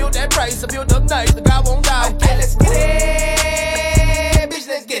light. I built that price, I built up nice. The guy won't die. Okay, let's get it. Bitch,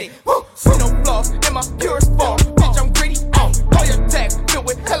 let's get it. See no flaws in my purest form. Bitch, I'm greedy. All your tax, filled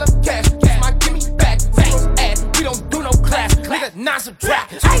with hella cash. Get my gimme back. Zero's ad, we don't do no class. Nigga,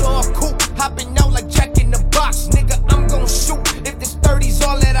 non-subtract. Two-door coupe, hopping out like Jack in the box. Nigga, I'm gon' shoot if this 30's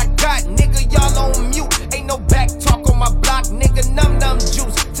all that I got. Nigga, y'all on mute. Ain't no back talk on my block. Nigga, num num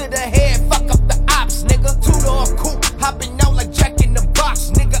juice to the head. Fuck up the ops. Nigga, two-door coupe, hopping out like Jack in the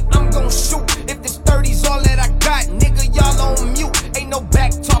box. Nigga, I'm gon' shoot if this 30's all that I got. Nigga, y'all on mute. Ain't no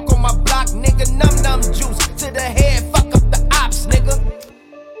back talk on my block. Nigga, num num juice to the head. Fuck up the ops, nigga.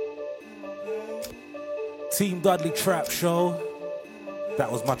 Team Dudley Trap Show.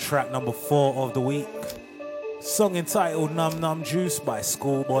 That was my track number 4 of the week. Song entitled Num Num Juice by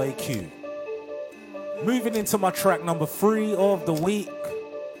Schoolboy Q. Moving into my track number 3 of the week.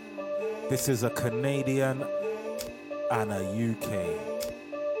 This is a Canadian and a UK.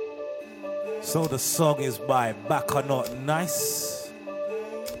 So the song is by Back or Not Nice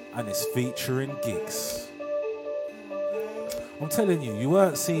and it's featuring Giggs. I'm telling you, you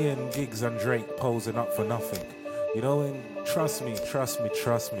weren't seeing Giggs and Drake posing up for nothing. You know, and trust me.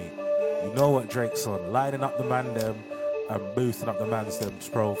 You know what Drake's on, lining up the man them and boosting up the man's them's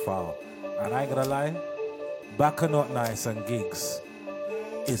profile. And I ain't gonna lie, Back or Not Nice and Giggs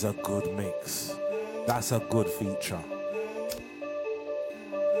is a good mix. That's a good feature.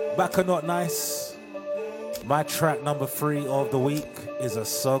 Back or Not Nice, my track number 3 of the week is a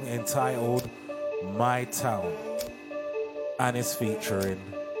song entitled My Town, and it's featuring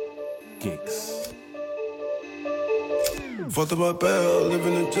Giggs. Fucked up my bell,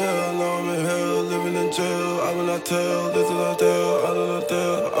 living in jail, now I'm in hell, living in jail. I will not tell, this is not tell, I do not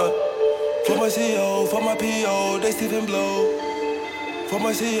tell. For my CEO, for my PO, they stiff and blow. For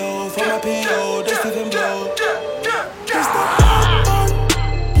my CEO, for my PO, they stiff and blow. Mr. Badman,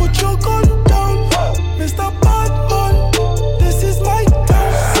 put your gun down. Mr. Badman, this is my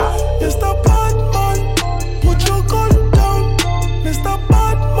town. Mr. Badman, put your gun down. Mr.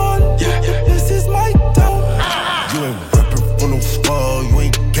 Badman, this is my town. You ain't reppin' for no squad, you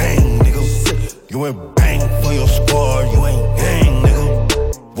ain't gang, nigga. You ain't bang for your squad, you ain't gang,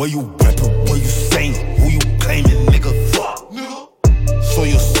 nigga. Where you reppin', where you say, who you claimin', nigga. So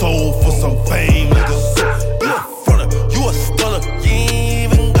you sold for some fame, nigga. You a fronter, you a stunner. You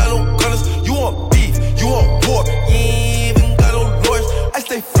ain't even got no gunners. You want beef, you want war. You ain't even got no lawyers. I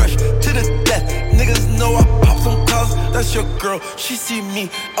stay fresh to the death. Niggas know I pop some collars. That's your girl, she see me.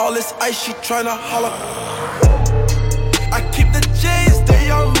 All this ice, she tryna holler. I keep the J's, they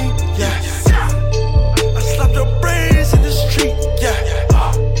on me, yeah. I slap your brains in the street, yeah.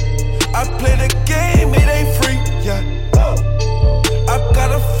 I play the game, it ain't free, yeah. I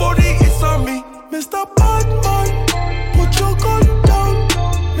got a 40, it's on me. Mr. Badman, put your gun down.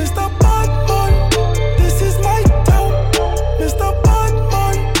 Mr. Badman, this is my town. Mr.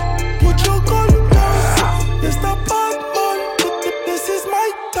 Badman, put your gun down. Mr. Badman, this is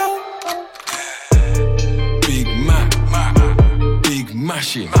my town. Big Mac, big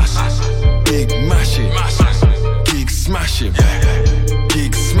mashing, big mashing, gig smashing,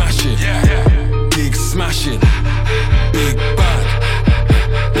 gig smashing, gig smashing, big bad,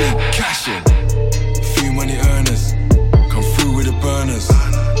 big cashing. Few money earners, come through with the burners.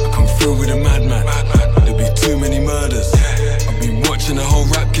 I come through with a madman. There'll be too many murders. I've been watching the whole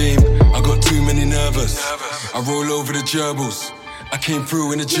rap game. I got too many nervous. I roll over the gerbils. I came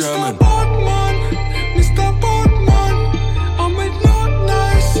through in a German. Mr. Badman, I'm with Not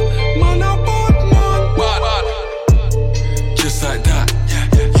Nice. Man, I'm Badman. Bad. Just like that.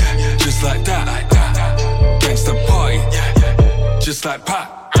 Just like that. Gangsta party. Just like Pat.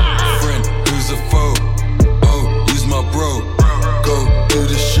 Friend, who's a foe? Oh, use my bro. Go do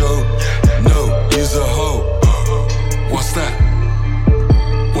the show. No, use a hoe. What's that?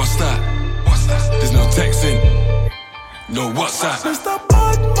 What's that? There's no texting. No WhatsApp. Mr.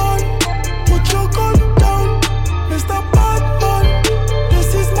 Badman, put your gun down. Mr. Badman,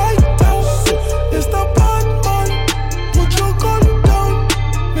 this is my town. Mr. Badman, put your gun down.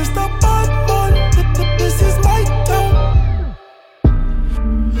 Mr. Badman, this is my town.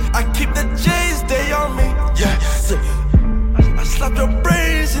 I keep the J's, they on me, yeah. I slap your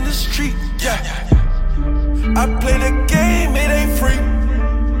brains in the street, yeah. I play the game, it ain't free.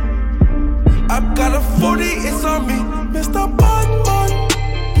 I got a 40, it's on me. Mr. Badman,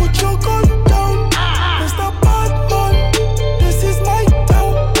 put your gun down. Mr. Badman, this is my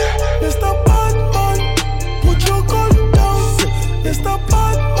town. Mr. Badman, put your gun down. Mr.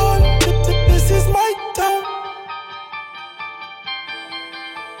 Badman, this is my town.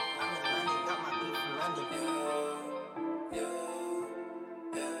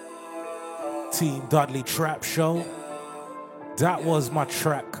 Team Dudley Trap Show. That was my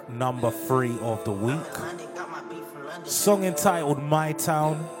track number 3 of the week. Song entitled My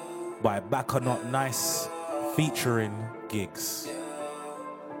Town by Back or Not Nice featuring Giggs.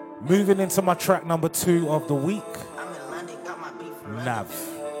 Moving into my track number 2 of the week, Nav,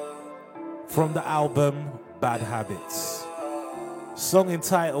 from the album Bad Habits. Song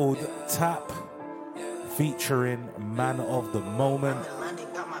entitled Tap featuring Man of the Moment,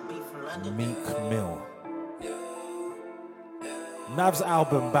 Meek Mill. Nav's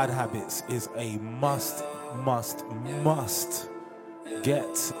album Bad Habits is a must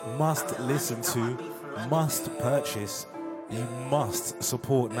get, must listen to, must purchase. You must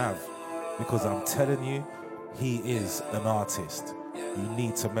support Nav because I'm telling you, he is an artist. You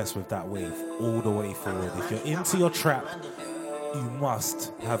need to mess with that wave all the way forward. If you're into your trap, you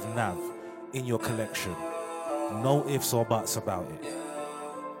must have Nav in your collection. No ifs or buts about it.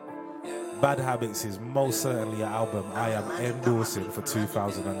 Bad Habits is most certainly an album I am endorsing for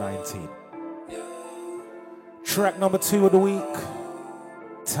 2019. Track number 2 of the week,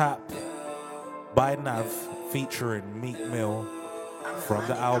 Tap by Nav featuring Meek Mill from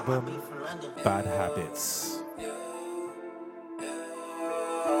the album Bad Habits.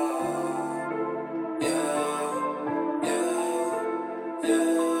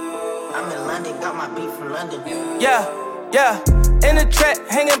 I'm in London, got my beef from London. Yeah, in the trap,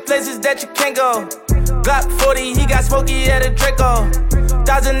 hanging places that you can't go. Glock 40, he got smoky at a Draco.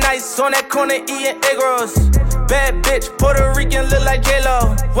 Thousand nights on that corner eating egg rolls. Bad bitch, Puerto Rican, look like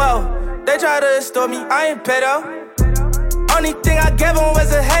J-Lo. Whoa, they try to extort me, I ain't pedo. Only thing I gave him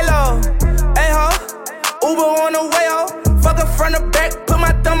was a halo. Hey ho, Uber on the way ho. Fuck her front or back, put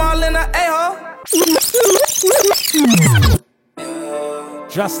my thumb all in the A-hole.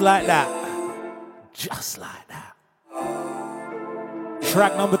 Just like that. Just like that.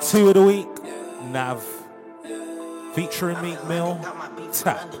 Track number 2 of the week, Nav featuring Meek Mill,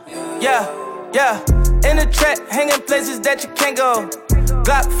 Tap. Yeah, in the trap, hanging places that you can't go.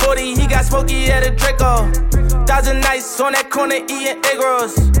 Glock 40, he got smoky at a Draco. Thousand nights on that corner eating egg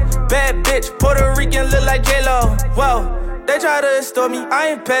rolls. Bad bitch, Puerto Rican, look like J-Lo. Whoa, they try to extort me,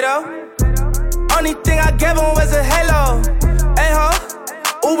 I ain't pedo. Only thing I gave him was a halo. Hey ho,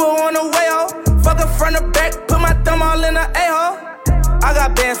 Uber on the way ho. Fuck her front or back, put my thumb all in the A-hole. I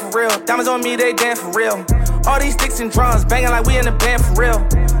got bands for real, diamonds on me, they dance for real. All these sticks and drums, banging like we in the band for real.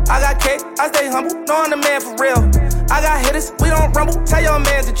 I got cake, I stay humble, know I'm the man for real. I got hitters, we don't rumble, tell your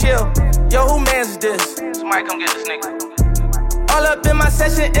mans to chill. Yo, who mans is this? Somebody come get this nigga. All up in my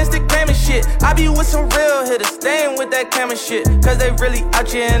session, Instagram and shit. I be with some real hitters, staying with that camera shit. Cause they really out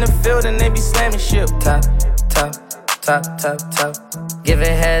here in the field and they be slamming shit. Tap, tap, tap, tap, tap. Giving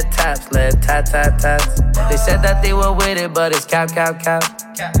head taps, left tap, tap, taps. They said that they were with it, but it's cap, cap, cap.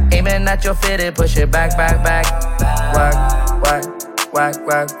 Aiming at your fitted, push it back, back, back. Whack, whack, whack,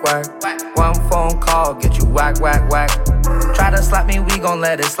 whack, whack. One phone call, get you whack, whack, whack. Try to slap me, we gon'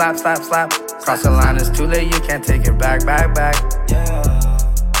 let it slap, slap, slap. Cross the line, it's too late, you can't take it back, back, back.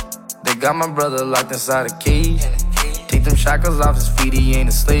 They got my brother locked inside a cage. Take them shackles off his feet, he ain't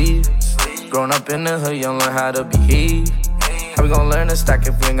a slave. Grown up in the hood, young, learn how to behave. How we gon' learn to stack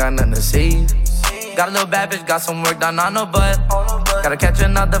if we ain't got nothing to save? Got a little bad bitch, got some work done on her butt. Gotta catch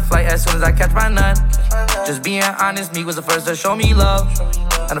another flight as soon as I catch my nut. Just being honest, me was the first to show me love.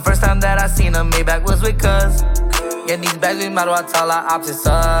 And the first time that I seen her, Maybach was with cuz. Getting these bags, we might as well tell our opposites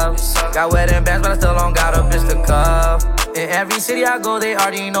up. Got wedding bands, but I still don't got a bitch to cuff. In every city I go, they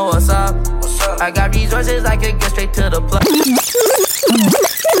already know what's up. I got resources, I can get straight to the plug.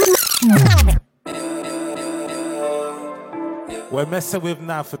 We're messing with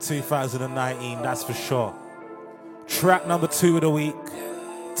Nav for 2019, that's for sure. Track number 2 of the week,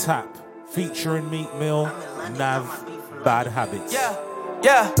 Tap, featuring Meek Mill, Nav, Bad Habits.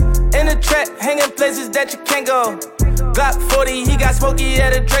 Yeah, in the trap, hanging places that you can't go. Glock 40, he got smoky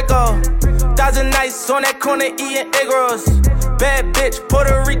at a Draco. Thousand nights on that corner eating egg rolls. Bad bitch,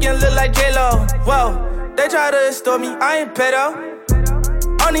 Puerto Rican, look like J-Lo. Whoa, they try to extort me, I ain't pedo.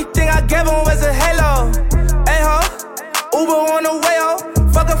 Only thing I gave him was a halo. Hey ho, Uber on the way ho.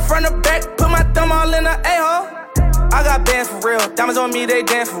 Fuck her front or back, put my thumb all in the A-hole. I got bands for real, diamonds on me, they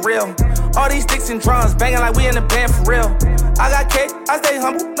dance for real. All these sticks and drums, banging like we in the band for real. I got cake, I stay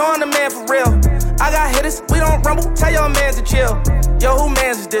humble, know I'm the man for real. I got hitters, we don't rumble, tell your mans to chill. Yo, who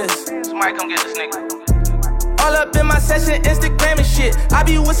mans is this? Somebody come get this nigga. All up in my session, Instagram and shit. I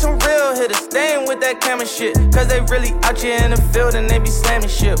be with some real hitters, staying with that camera shit. Cause they really out here in the field and they be slamming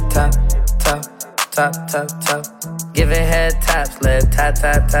shit. Tap, tap, tap, tap, tap. Giving head taps, left tap,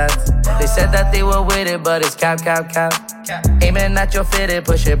 tap, taps. They said that they were with it, but it's cap, cap, cap. Aiming at your fitted,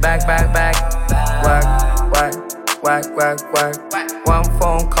 push it back, back, back. Whack, whack, whack, whack, whack. One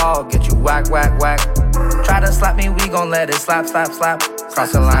phone call, get you whack, whack, whack. Try to slap me, we gon' let it slap, slap, slap.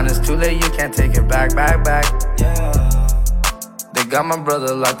 Cross the line, it's too late, you can't take it back, back, back. They got my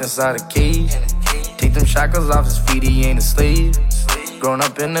brother locked inside a cage. Take them shackles off his feet, he ain't a slave. Grown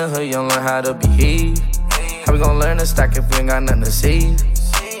up in the hood, young, learn how to behave. How we gon' learn to stack if we ain't got nothing to save?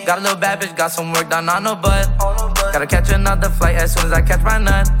 Got a little bad bitch, got some work done on her butt. Gotta catch another flight as soon as I catch my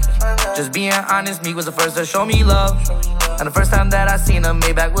nut. Just being honest, me was the first to show me love. And the first time that I seen her,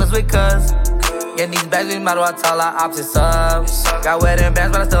 Maybach was with cuz. Getting these bags, we might as well tell our opposites up. Got wedding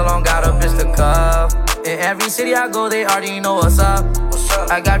bands, but I still don't got a bitch to cuff. In every city I go, they already know what's up.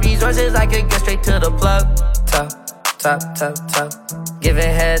 I got resources, I can get straight to the plug. Tap, tap, tap, tap. Giving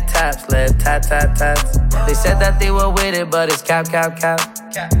head taps, left tap, tap, taps. They said that they were with it, but it's cap, cap, cap.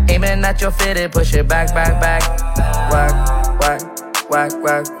 Aiming at your fitted, push it back, back, back. Whack, whack, whack,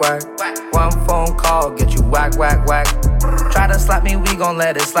 whack, whack. One phone call, get you whack, whack, whack. Try to slap me, we gon'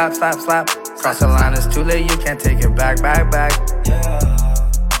 let it slap, slap, slap. Cross the line, it's too late, you can't take it back, back, back. Yeah.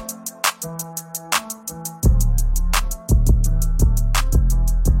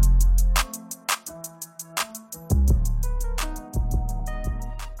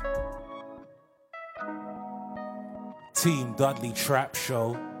 Team Dudley Trap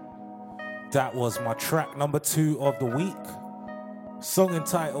Show. That was my track number 2 of the week. Song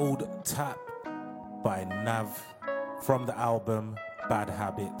entitled Tap by Nav from the album Bad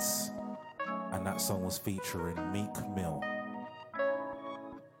Habits. And that song was featuring Meek Mill.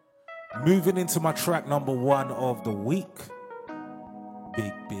 Moving into my track number 1 of the week.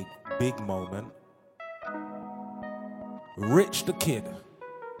 Big, big, big moment. Rich the Kid.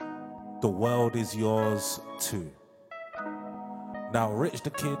 The World Is Yours Too. Now, Rich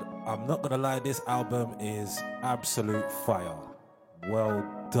the Kid, I'm not gonna lie, this album is absolute fire. Well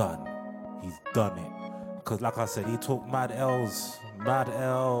done. He's done it. Because like I said, he took mad L's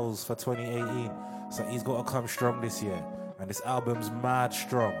for 2018. So he's got to come strong this year. And this album's mad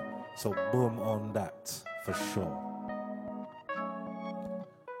strong. So boom on that, for sure.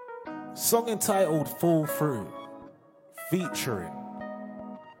 Song entitled Fall Through, featuring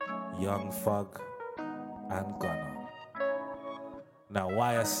Young Thug and Gunna. Now,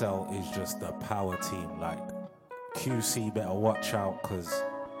 YSL is just a power team. Like, QC better watch out, because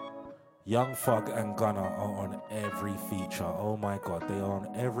Young Thug and Gunna are on every feature. Oh my God, they are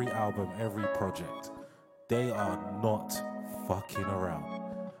on every album, every project. They are not fucking around.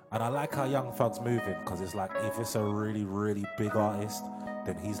 And I like how Young Thug's moving, because it's like, if it's a really, really big artist,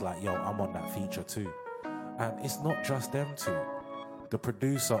 then he's like, yo, I'm on that feature too. And it's not just them two. The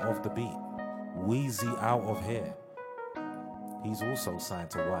producer of the beat, Weezy Out of Here, he's also signed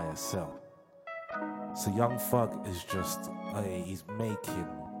to YSL. So Young Thug is just, he's making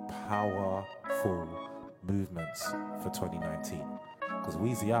powerful movements for 2019. Because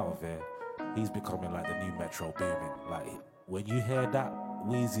Weezy Out of Here, he's becoming like the new Metro Boomin. Like, when you hear that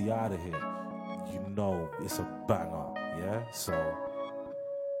Weezy Out of Here, you know it's a banger, yeah? So,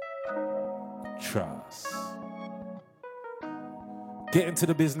 trust. Get into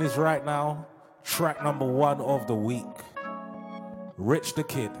the business right now. Track number 1 of the week. Rich the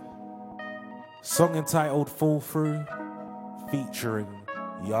Kid, song entitled Fall Through, featuring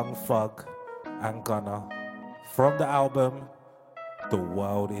Young Thug and Gunna from the album The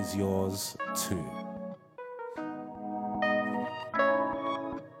World Is Yours Too.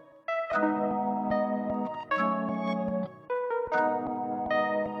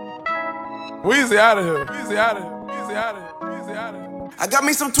 Weezy out of here. Weezy out of here. Weezy out of here. Weezy out of here. I got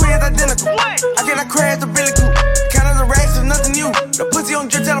me some twins identical. I cannot crash the Billy Coop. Count of the racks is nothing new. The pussy on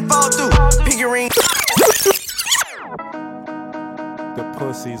drip till I fall through. Pinky ring. The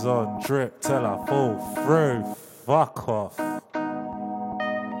pussy's on drip till I fall through. Fuck off.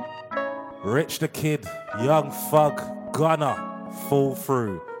 Rich the Kid, Young Thug, Gunna, Fall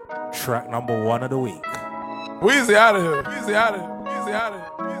Through. Track number 1 of the week. Weezy out of here. Weezy out of here. Weezy out of here.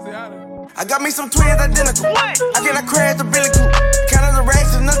 Weezy out of here. I got me some twins identical. I cannot crash the Billy Coop. Count of the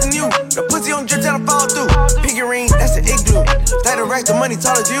racks is nothing new. The pussy on drip till I fall through. Pinky ring, that's the igloo. Stack the racks, the money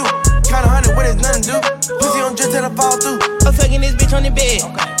tall as you. Count 100 when it's nothing to do. Pussy on drip till I fall through. I'm fucking this bitch on the bed.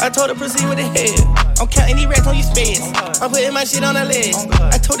 I told her proceed with the head. I'm counting these racks on your space. I'm putting my shit on her legs.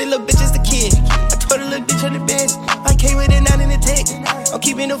 I told the little bitch it's the kid. I told the little bitch on the bed. I came with it 9 in the text. I'm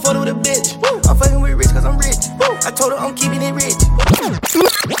keeping the photo with a bitch. I'm fucking with rich cause I'm rich. I told her I'm keeping it rich.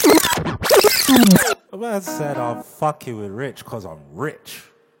 The man said I'm fucking with Rich cause I'm rich.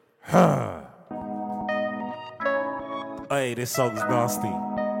 Hey, this song's nasty.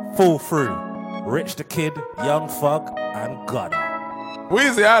 Fall Through. Rich the Kid, Young Thug, and Gunna.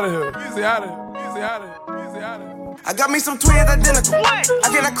 Weezy out of here. Weezy out of here. Weezy out of here. Weezy out of here. I got me some twins identical. I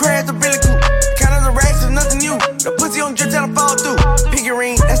cannot crash the Billy Coop. Count of the racks is nothing new. The pussy on drip till I fall through. Pinky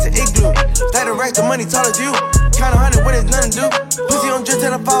ring, that's the igloo. Stack the racks, the money tall as you. Count 100 when it's nothing to do. Pussy on drip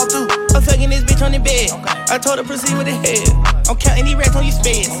till I fall through. I'm fucking this bitch on the bed. I told her proceed with the head. I'm counting these racks on your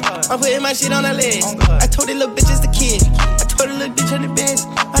space. I'm putting my shit on her legs. I told the little bitch it's the kid. I told the little bitch on the bed.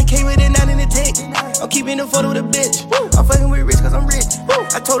 I came with it 9 in the text. I'm keeping the photo with a bitch. I'm fucking with rich cause I'm rich.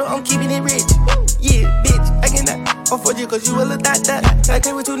 I told her I'm keeping it rich. Yeah, bitch, I cannot afford you cause you a little dot. I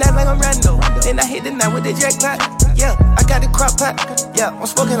came with 2 knives like I'm Rondo. Then I hit the night with the jackpot. Yeah, I got the crop pot. Yeah, I'm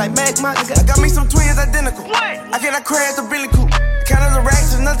smoking like Magma. I got me some twins identical. I cannot crash the Billy Coop. Count of the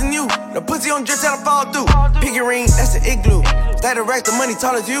racks is nothing new. The pussy on drip till I fall through. Pinky ring, that's the igloo. Stack the racks, the money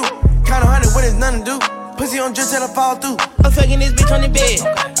tall as you. Count 100 when it's nothing to do. Pussy on drip till I fall through. I'm fucking this bitch on the bed.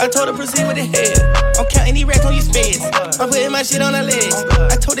 I told her proceed with the head. I'm counting these racks on your spades. I'm putting my shit on her legs.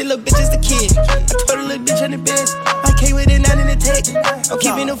 I told that little bitch it's the kid. I told her little bitch on the bed. I came with it, not in the tech. I'm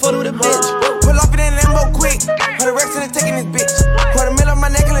keeping the photo with a bitch. Pull off in that Lambo quick. 100 racks in the taking this bitch. $250,000 on my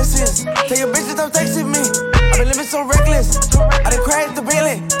necklaces. Tell your bitch to stop texting me. I been living so reckless. I done crashed the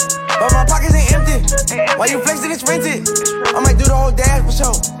Bentley, but my pockets ain't empty. Why you flexing? It's rented. I might do the whole dash for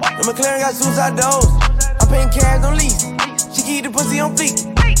sure. The McLaren got suicide doors. I'm paying cash on lease. She keep the pussy on feet.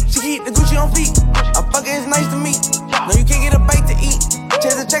 She keep the Gucci on feet. I fuck her, it's nice to meet. No, you can't get a bite to eat.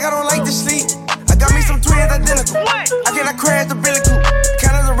 Chase a check, I don't like to sleep. I got me some twins identical. I cannot crash the Billy Coupe.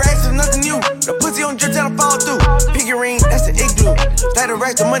 Count of the racks is nothing new. The pussy on drip till I fall through. Piggy ring, that's the igloo. Stack the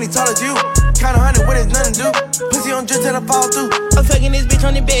racks, the money tall as you. Count 100 when it's nothing to do. Pussy on drip till I fall through. I'm fucking this bitch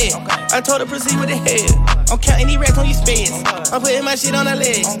on the bed. I told her proceed with the head. I'm counting these racks on your spades. I'm putting my shit on her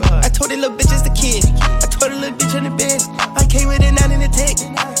legs. I told that little bitch it's the kid. I told the little bitch on the bed. I came with it, not in the tech.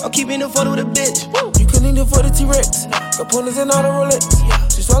 I'm keeping the photo with a bitch. You couldn't even afford the T-Rex. Components and all the Rolex.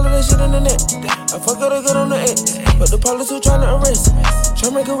 She swallowed that shit in the net. I fuck her to get on the X. But the police who tryna arrest.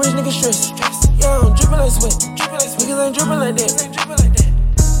 Tryna make a rich nigga stress. Yeah, I'm drippin' like sweat. Niggas ain't drippin' like that.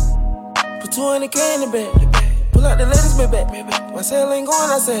 Put 200K in the bag. Pull out the latest Maybach. My sale ain't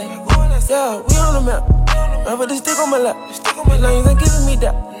going outside. Yeah, we on the map. I put the stick on my lap. The lanes ain't giving me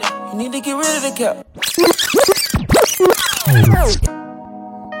that. You need to get rid of the cap.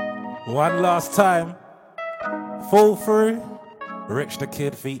 One last time. Fall Through. Rich the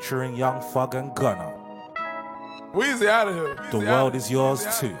Kid featuring Young Thug and Gunna. Weezy out of here. The world is yours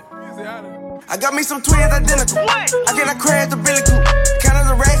too. I got me some twins identical. I cannot crash the Billy Coupe. Count of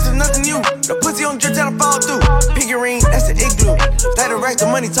the racks is nothing new. The pussy on drip till I fall through. Piggy ring, that's the igloo. Stack the racks, the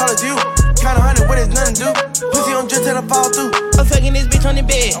money tall as you. Count 100 when it's nothing to do. Pussy on drip till I fall through. I'm fucking this bitch on the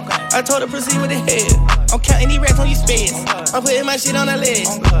bed. I told her proceed with the head. I'm counting these racks on your spades. I'm putting my shit on her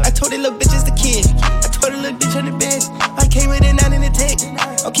legs. I told that little bitch it's the kid. I told the little bitch on the bed. I came with it, not in the tech.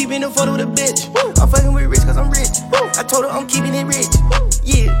 I'm keeping the photo with a bitch. I'm fucking with rich cause I'm rich. I told her I'm keeping it rich.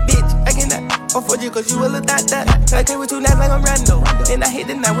 Yeah, bitch, I cannot afford you cause you a little dot. I came with 2 knives like I'm Rondo. Then I hit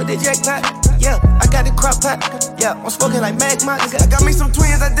the night with the jackpot. Yeah, I got the crop pot. Yeah, I'm smoking like Magma. I got me some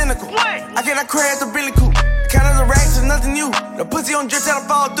twins identical. I cannot crash the Billy Coupe. Count of the racks is nothing new. The pussy on drip till I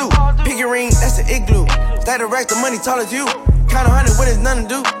fall through. Piggy ring, that's the igloo. Stack the racks, the money tall as you. Count 100 when it's nothing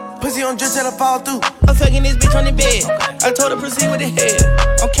to do. Pussy on drip till I fall through. I'm fucking this bitch on the bed. I told her proceed with the head.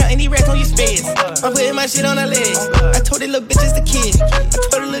 I'm counting these racks on your spades. I'm putting my shit on her legs. I told that little bitch it's the kid. I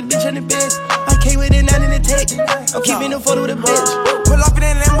told the little bitch on the bed. I came with it, not in the tech. I'm keeping the photo with a bitch. Pull off in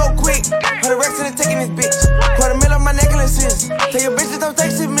that Lambo quick. 100 racks in the taking this bitch. $250,000 on my necklaces. Tell your bitch to stop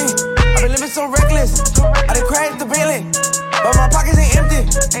texting me. I been living so reckless. I done crashed the Bentley, but my pockets ain't empty.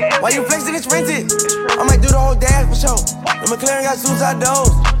 Why you flexing? It's rented. I might do the whole dash for sure. The McLaren got suicide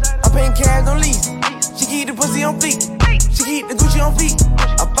doors. I'm paying cash on lease. She keep the pussy on feet. She keep the Gucci on feet.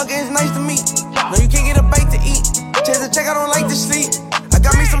 I fuck her, it's nice to meet. No, you can't get a bite to eat. Chase a check, I don't like to sleep. I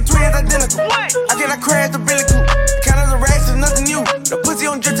got me some twins identical. I cannot crash the Billy Coupe. Count of the racks is nothing new. The pussy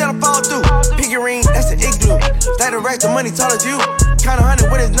on drip till I fall through. Piggy ring, that's the igloo. Stack the racks, the money tall as you. Count 100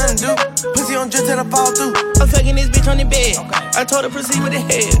 when it's nothing to do. Pussy on drip till I fall through. I'm fucking this bitch on the bed. I told her proceed with the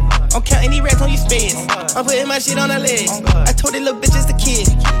head. I'm counting these racks on your spades. I'm putting my shit on her legs. I told that little bitch it's the kid.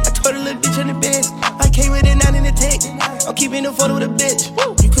 I told the little bitch on the bed. I came with it, not in the tech. I'm keeping the photo with a bitch.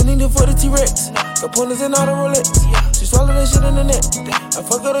 You couldn't even afford the T-Rex. Components and all the Rolex. She swallowed that shit in the net. I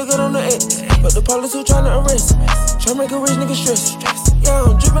fuck her to get on the X. But the police who tryna arrest. Tryna make a rich nigga stress. Yeah,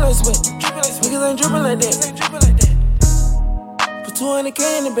 I'm drippin' like sweat. Niggas ain't drippin' like that. Put 200K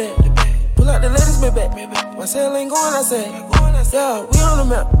in the bag. Pull out the latest Maybach. My sale ain't going outside. Yeah, we on the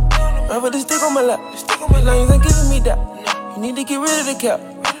map. I put the stick on my lap. The lanes ain't giving me that. You need to get rid of the cap.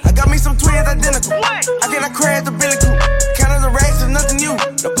 I got me some twins identical. I cannot crash the Billy Coupe. Count of the racks is nothing new.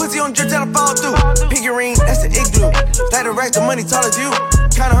 The pussy on drip till I fall through. Piggy ring, that's the igloo. Stack the racks, the money tall as you.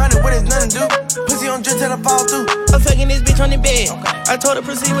 Count 100 when it's nothing to do. Pussy on drip till I fall through. I'm fucking this bitch on the bed. I told her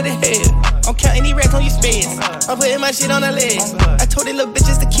proceed with the head. I'm counting these racks on your spades. I'm putting my shit on her legs. I told that little bitch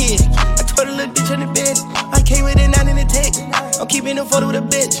it's the kid. I told the little bitch on the bed. I came with it, not in the tech. I'm keeping the photo with a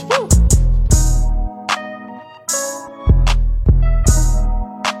bitch.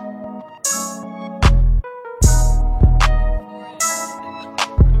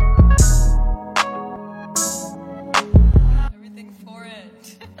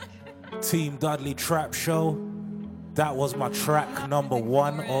 Team Dudley Trap Show. That was my track number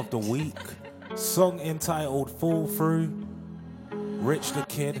 1 of the week. Song entitled Fall Through. Rich the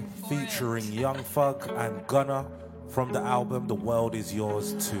Kid featuring Young Thug and Gunna from the album The World Is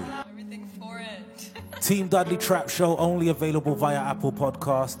Yours Too. Team Dudley Trap Show only available via Apple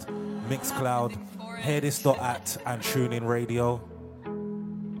Podcast, Mixcloud, HearThis.at and TuneIn Radio.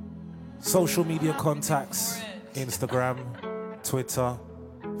 Social media contacts, Instagram, Twitter,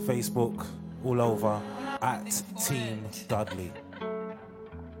 Facebook, all over at Team Dudley.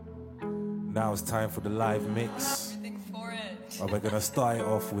 Now it's time for the live mix. And we're gonna start it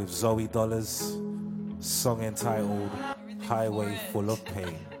off with Zoe Dollars, song entitled Highway Full of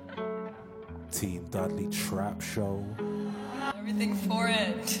Pain. Team Dudley Trap Show. Everything for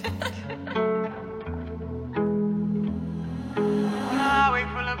it. Highway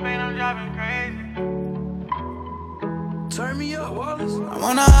full of pain, I'm driving crazy. Turn me up, Wallace. I'm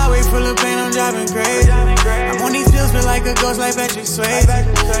on a highway full of pain, I'm driving crazy. I'm on these pills, feel like a ghost, like Patrick Swayze.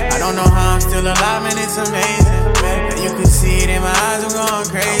 I don't know how I'm still alive, and it's amazing. And you can see it in my eyes, I'm going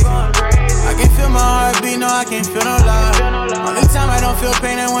crazy. I can feel my heartbeat, no, I can't feel no love. Only time I don't feel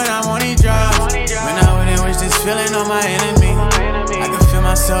pain is when I'm on these drugs. When I wouldn't wish this feeling on my enemy. I can feel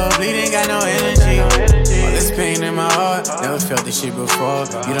my soul bleeding, got no energy. All this pain in my heart, never felt this shit before.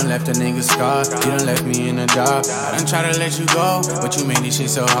 You done left a nigga scarred, you done left me in the dark. I done try to let you go, but you made this shit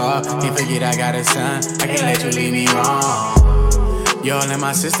so hard. Can't forget I got a son, I can't let you leave me wrong. You all in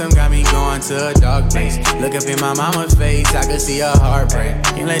my system got me going to a dark place. Look up in my mama's face, I could see her heartbreak.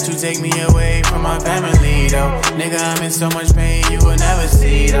 Can't let you take me away from my family though. Nigga, I'm in so much pain you will never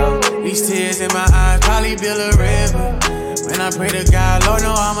see though. These tears in my eyes probably build a river. When I pray to God, Lord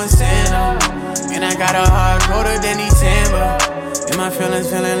know I'm a sinner. And I got a heart colder than these timber. And my feelings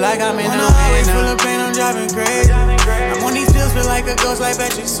feeling like I'm in a highway full of pain, I'm driving crazy. I'm on these pills, feel like a ghost, like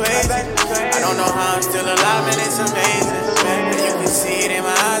Patrick Swayze. I don't know how I'm still alive, and it's amazing. You can see it in my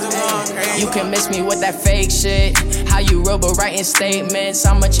eyes, I'm going crazy. You can miss me with that fake shit. How you robo writing statements.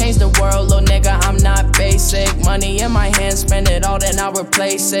 I'ma change the world, little nigga, I'm not basic. Money in my hand, spend it all, then I'll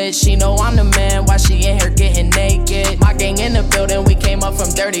replace it. She know I'm the man, why she in here getting naked? My gang in the building, we came up from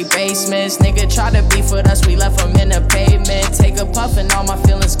dirty basements. Nigga tried to beef with us, we left him in the pavement. Take a puff and all my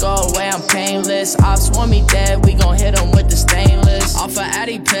feelings go away, I'm painless. Ops want me dead, we gon' hit him with the stainless. Off a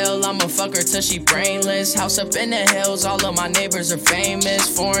Addy pill, I'ma fuck her till she brainless. House up in the hills, all of my neighbors are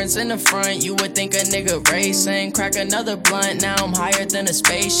famous. Foreigns in the front, you would think a nigga racing. Crack another blunt, now I'm higher than a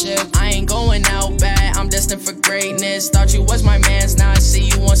spaceship. I ain't going out bad, I'm destined for greatness. Thought you was my mans, now I see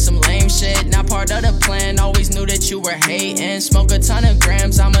you on some lame shit. Not part of the plan, always knew that you were hating. Smoke a ton of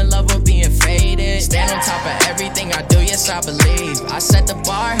grams, I'm in love with being faded. Stand on top of everything I do, yes I believe. I set the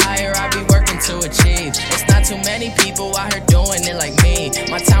bar higher, I be working to achieve. It's not too many people out here doing it like me.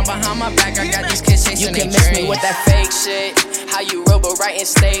 My town behind my back, I got these kids chasing their dreams. You can miss me with that fake shit. How you robo writing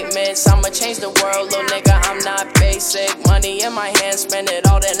statements. I'ma change the world, little nigga, I'm not basic. Money in my hand, spend it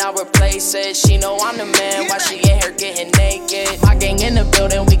all, then I'll replace it. She know I'm the man, why she in here getting naked? My gang in the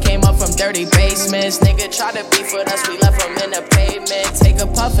building, we came up from dirty basements. Nigga tried to beef with us, we left him in the pavement. Take a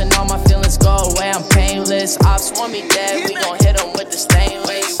puff and all my feelings go away, I'm painless. Ops want me dead, we gon' hit him with the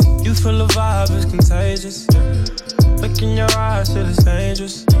stainless. You feel the vibe, it's contagious. Look in your eyes, shit is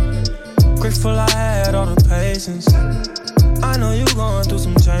dangerous. Grateful I had all the patience. I know you going through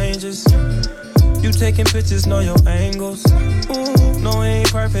some changes. You taking pictures, know your angles. Ooh, no, we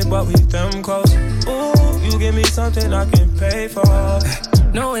ain't perfect, but we them close. Ooh, you give me something I can pay for.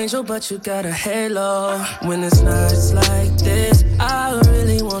 No angel, but you got a halo. When it's nights like this, I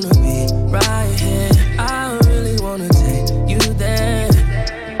really wanna be right here. I really wanna take you there.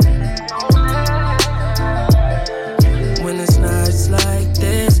 When it's nights like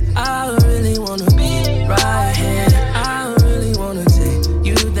this, I really wanna be right here. I really wanna take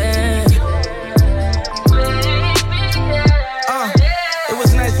you there. It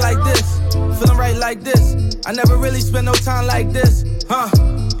was nights like this, feeling right like this. I never really spent no time like this,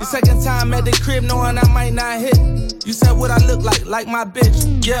 The second time at the crib, knowing I might not hit. You said what I look like my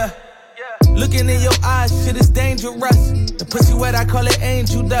bitch, yeah. Looking in your eyes, shit is dangerous. The pussy wet, I call it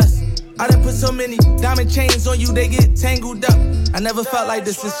angel dust. I done put so many diamond chains on you, they get tangled up. I never felt like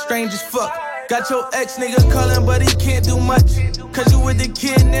this, it's strange as fuck. Got your ex nigga calling, but he can't do much. Cause you with the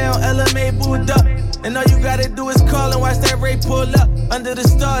kid now, LMA booed up. And all you gotta do is call and watch that Ray pull up. Under the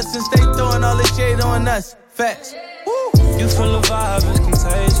stars since they throwing all the shade on us. Facts. Woo. You feel the vibe, it's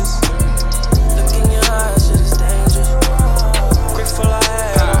contagious. Look in your eyes, shit is dangerous. Grateful I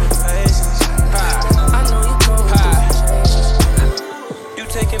had all the patience. I know you going through some changes. You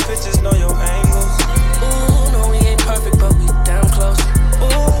taking pictures, know your angles. Ooh, no, we ain't perfect, but we damn close.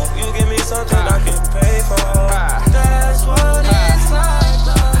 Ooh, you give me something I can pay for. That's what it's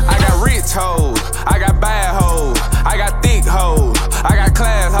like. I got rich hoes, I got bad hoes, I got thick hoes, I got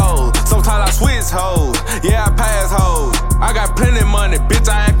class hoes. Sometimes I switch hoes, yeah I pass hoes. I got plenty money, bitch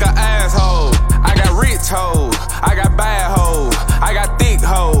I act a asshole. I got rich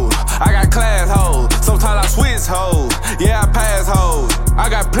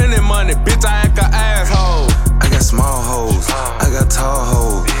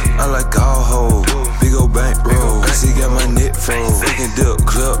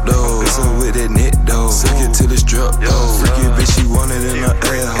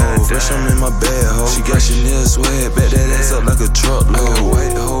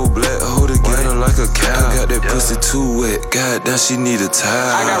Goddamn, she need a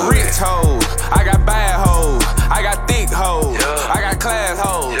towel. I got rich hoes, I got bad hoes, I got thick hoes, I got class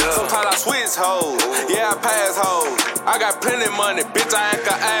hoes. Sometimes I switch hoes, yeah I pass hoes. I got plenty money, bitch I act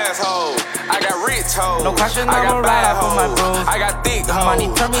a asshole. I got rich hoes, no question, I got I'ma bad ride out for my hoes, bros. I got thick hoes, money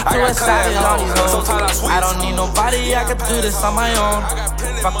turn me I to a got savage class on these hoes. Sometimes I switch I don't need nobody, I can do this on my own.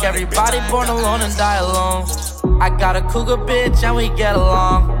 Fuck everybody born alone and die alone. I got a cougar bitch and we get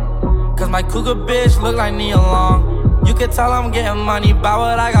along. Cause my cougar bitch look like Nia Long. You can tell I'm getting money by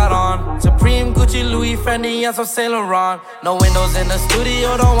what I got on. Supreme, Gucci, Louis, Fendi, and some Saint Laurent. No windows in the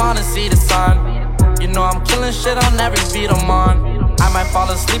studio, don't wanna see the sun. You know I'm killing shit on every beat I'm on. I might fall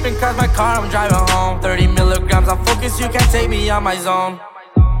asleep and crash my car, I'm driving home. 30 milligrams, I'm focused, you can't take me out my zone.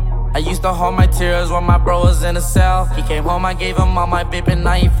 I used to hold my tears when my bro was in the cell. He came home, I gave him all my babe, and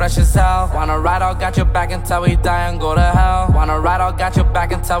now he fresh as hell. Wanna ride out, got your back until we die and go to hell. Wanna ride out, got your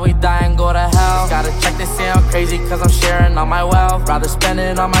back until we die and go to hell. Gotta check this, say I'm crazy cause I'm sharing all my wealth. Rather spend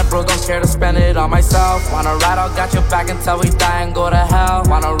it on my bros, don't care to spend it on myself. Wanna ride out, got your back until we die and go to hell.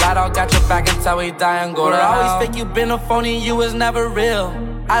 Wanna ride out, got your back until we die and go to hell. Always think you been a phony, you was never real.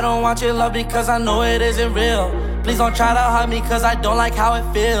 I don't want your love because I know it isn't real. Please don't try to hug me cause I don't like how it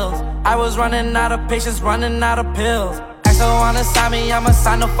feels. I was running out of patience, running out of pills. Exo wanna sign me, I'ma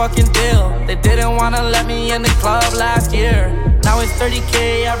sign the fucking deal. They didn't wanna let me in the club last year. Now it's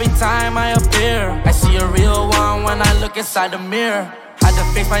 30K every time I appear. I see a real one when I look inside the mirror. Had to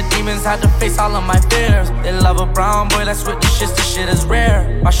face my demons, had to face all of my fears. They love a brown boy, that's with the shits, the shit is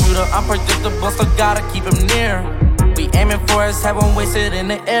rare. My shooter unpredictable, so gotta keep him near. We aiming for his head, won't waste it in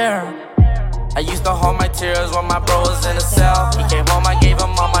the air. I used to hold my tears when my bro was in the cell. He came home, I gave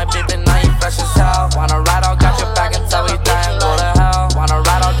him all my babe, and now he fresh as hell. Wanna ride out, got your back until we die and go to hell. Wanna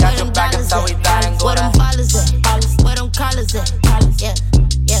ride out, got your back until we die and go to hell. Where them ballers at? Where them collars at? Yeah,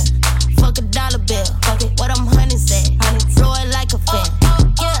 yeah. Fuck a dollar bill. Fuck it. Where them honeys at? Throw it like a fan.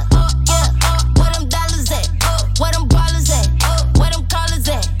 Yeah, yeah. Where them dollars at? Where them ballers at? Where them collars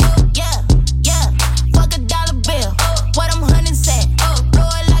at? Yeah, yeah. Fuck a dollar bill. Where them honeys at? Throw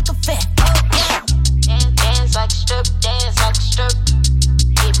it like a fan. Dance like a strip, dance like a strip.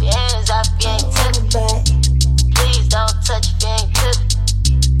 Keep your hands off, you ain't tippin'. Please don't touch if you ain't tippin'.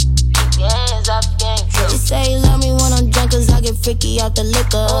 Keep your hands off, you ain't tippin'. You say you love me when I'm drunk cause I get freaky out the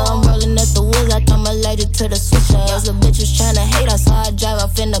liquor. I'm rolling at the woods like I'm allergic to the switchers. The bitch was tryna hate us, so I drive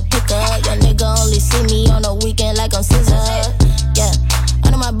off in the pickup. Your nigga only see me on the weekend like I'm scissor. Yeah,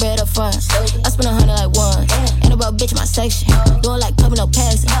 I know my bread up front. I spend 100 like one. Ain't about bitch my section. Doing like coming no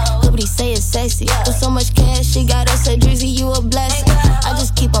passing. Nobody say it's sexy. With so much cash, she got us say Drizzy, you a blessing. I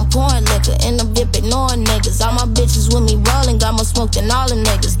just keep on pouring liquor in the VIP, ignoring niggas. All my bitches with me rolling, got more smoke than all the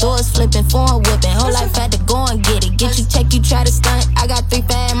niggas. Doors flipping, foreign whipping. Whole life had to go and get it. Get you check, you try to stunt. I got 3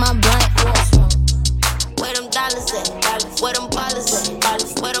 fat in my blunt. Where them dollars at? Where them ballers at?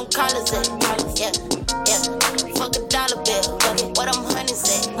 Where them collars at? Yeah, yeah. Fuck a dollar bill. Where them honeys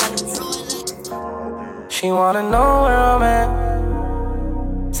at? She wanna know where I'm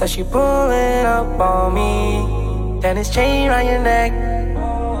at. Said she pulling up on me. Then it's chain round your neck.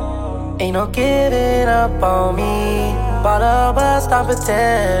 Ain't no giving up on me. Bought a bus stop for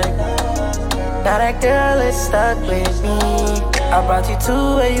tech. Now that girl is stuck with me. I brought you to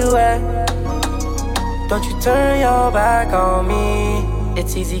where you at. Don't you turn your back on me.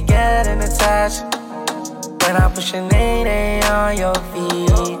 It's easy getting attached when I push your name on your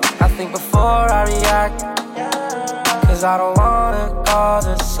feet. I think before I react, cause I don't wanna cause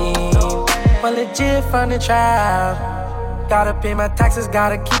a scene. But legit from the trap, gotta pay my taxes,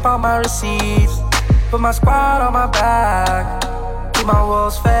 gotta keep all my receipts. Put my squad on my back, keep my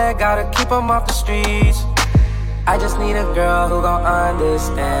wolves fed, gotta keep them off the streets. I just need a girl who gon'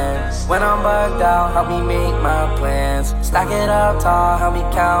 understand. When I'm bugged out, help me make my plans. Stack it up tall, help me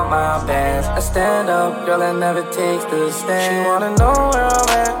count my bands. A stand-up girl that never takes the stand. She wanna know where I'm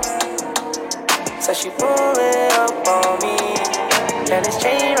at. Said she pullin' up on me. Then it's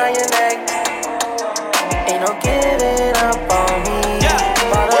chain round your neck. Ain't no giving up on me.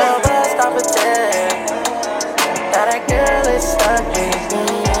 Bought a bus stop for 10. Now that girl is stuck with me.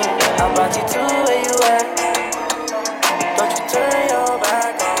 I brought you to where you at. Don't you turn your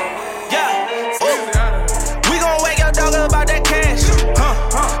back on me. Yeah, we gon' wake your dog up about that cash.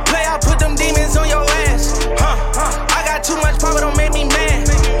 Play out, put them demons on your ass. I got too much power, don't make me mad.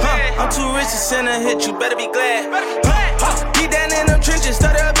 I'm too rich to send a hit, you better be glad. Be down in them trenches,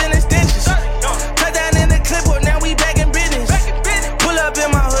 started up in extensions. Cut down in the clipboard, now we back in business. Pull up in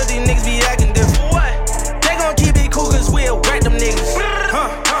my hood, these niggas be acting different. They gon' keep it cool, cause we'll wreck them niggas.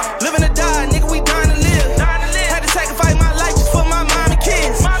 Living or die, nigga, we dying to live. Had to sacrifice my life just for my mom and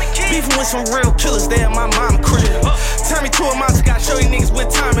kids. Beefing with some real killers, they at my mama crib. Turn me to a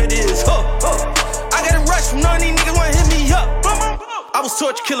it is. I got a rush from none of these niggas wanna hit me up. I was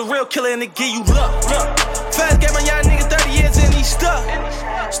torture killer, real killer, and they give you luck. Fast gave my young nigga 30 years and he stuck.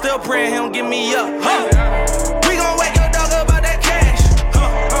 Still praying he don't give me up. We gon' wake your dog up about that cash.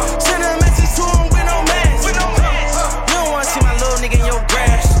 Send a message to him with no mask. You don't wanna see my little nigga in your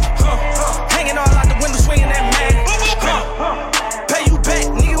grass. Hanging all out the window, swinging that mask. Pay you back,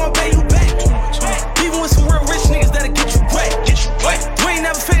 nigga gon' pay you back. Even with some real rich niggas that'll get you wet. We ain't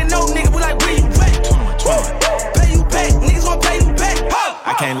never fit no nigga, we like where you at. Pay you back, niggas gon' pay you back.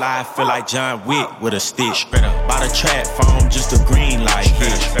 I can't lie, I feel like John Wick with a stick. Bought a trap phone, just a green light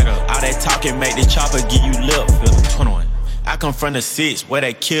hit. All that talking make the chopper give you lip filler. 21. I come from the 6 where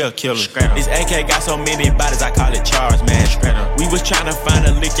they kill killers. This AK got so many bodies, I call it Charles, man. We was tryna find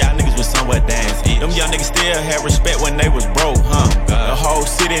a lick, y'all niggas was somewhere dancing. Them young niggas still had respect when they was broke, huh? The whole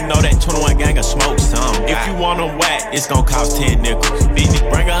city know that 21 gang of smoke some. If you want them whack, it's gon' cost 10 nickels.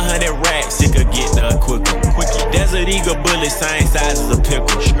 Bring 100 racks, it could get done quicker. Desert Eagle bullet, same size as a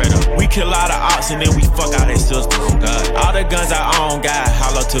pickle. We kill all the ops and then we fuck all their sisters. All the guns I own got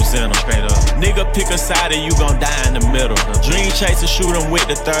hollow tips in them. Nigga pick a side and you gon' die in the middle. Dream chaser, shoot him with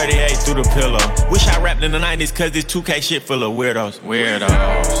the 38 through the pillow. Wish I rapped in the 90s cause this 2K shit full of weirdos. We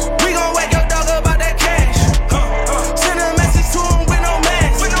gon' wake your dog up about that cash. Send a message to him with no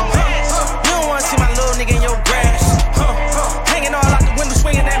mask. You don't wanna see my little nigga in your grass. Hanging all out the window,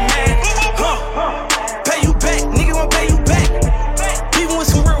 swinging that mask. Pay you back, nigga gon' pay you back. Even with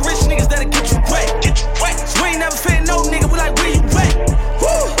some real rich niggas that'll get you wet. So we ain't never fit no nigga, we like where you at.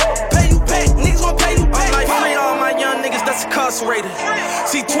 Pay you back, niggas gon' pay you back. I'm like free all my young niggas that's incarcerated.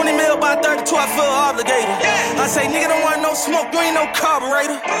 See 20 mil by 32, I feel obligated. I say nigga don't want no smoke, you ain't no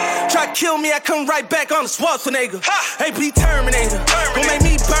carburetor. Try to kill me, I come right back on the Schwarzenegger. AP Terminator, gon' make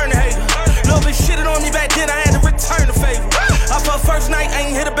me burn a hater. Little bitch shitted on me back then, I had to return the favor. I felt first night, I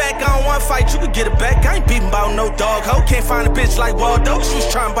ain't hit her back, I don't wanna fight, you could get it back. I ain't beating about no dog hoe, can't find a bitch like Waldo. She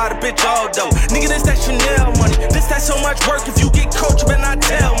was trying to buy the bitch all dough. Nigga, this that Chanel money, this that so much work. If you get coach, you better not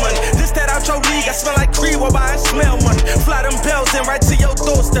tell money. This that out your league, I smell like Creed while buying smell money. Fly them bells in right to your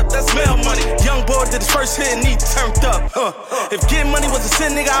doorstep, that smell money. Young boy did his first hit and he turned up, If getting money was a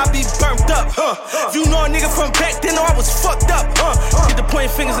sin, nigga, I'd be burnt up, If you know a nigga from back then, know I was fucked up, Get the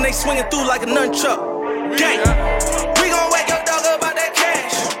pointing fingers and they swinging through like a nunchuck. Gang, we gon' wake your dog up about that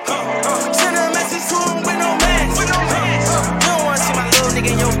cash. Send a message to him with no mask. You don't wanna see my little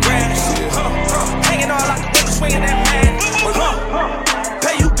nigga in your grass. Hanging all out the window, swinging that mask.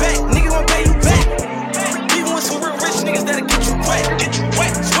 Pay you back, nigga gon' pay you back. Even with some real rich niggas that'll get you wet.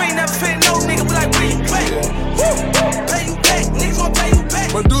 So we ain't never fit no nigga, we like where you at. Pay you back, niggas gon' pay you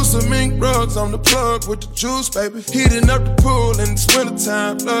back. Medusa mink rugs on the plug with the juice, baby. Heating up the pool in this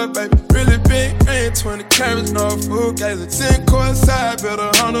wintertime flood, baby. Really big, ain't 20 carats, no food gazer. 10 court side, built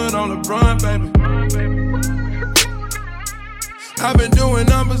 100 on the front, baby. I've been doing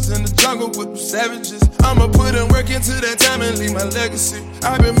numbers in the jungle with them savages. I'ma put in work into that time and leave my legacy.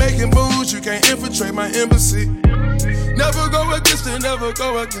 I've been making moves, you can't infiltrate my embassy. Never go against it, never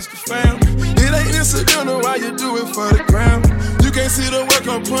go against the family. It ain't incidental why you do it for the ground. You can't see the work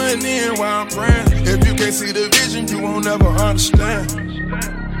I'm putting in while I'm praying. If you can't see the vision, you won't never understand.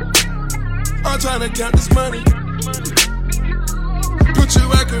 I'm trying to count this money. Put you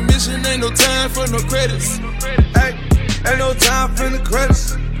out commission, ain't no time for no credits. Hey, ain't no time for the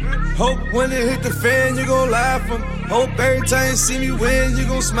credits. Hope when it hit the fan, you gon' laugh for me. Hope every time you see me win, you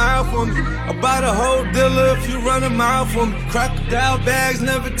gon' smile for me. About a whole dealer if you run a mile for me. Crocodile bags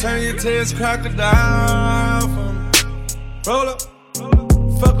never turn your tears crocodile for me. Roll up.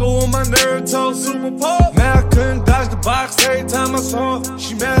 Fucker with my nerve toe, Super Pop. Man, I couldn't dodge the box every time I saw her.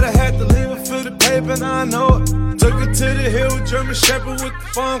 She mad I had to leave her for the paper, now I know it. Took her to the hill, German Shepherd with the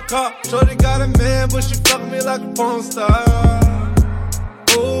phone call. Shorty got a man, but she fuck me like a porn star.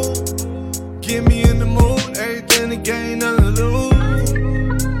 Oh, get me in the mood, everything to gain, nothing to lose.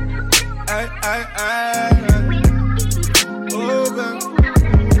 Ay. Oh, baby.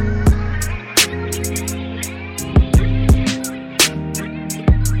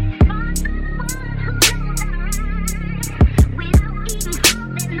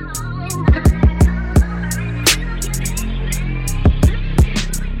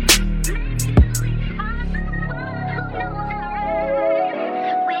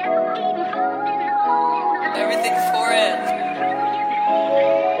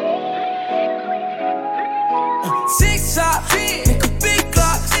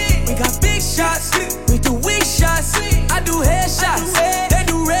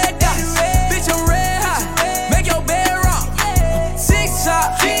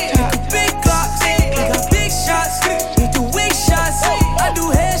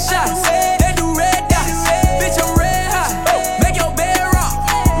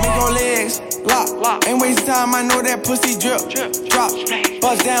 I might know that pussy drip. Drop,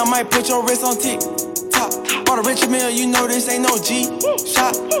 bust down, might put your wrist on tick. Top, bought a rich meal, you know this ain't no G.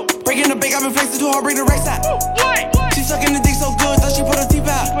 Shot, breaking the bank, I've been flexing too hard, break the race out. She sucking the dick so good, thought she put her teeth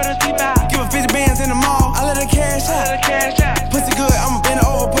out. Give her 50 bands in the mall, I let her cash out. Pussy good, I'ma bend it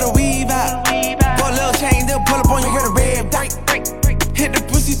over, put a weave out. For a little chain, they'll pull up on you, get a red break. Hit the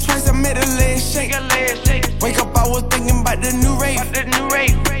pussy twice, I made her leg shake. Wake up, I was thinking about the new rate.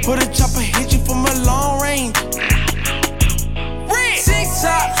 Put a chopper, hit you from a long range. Six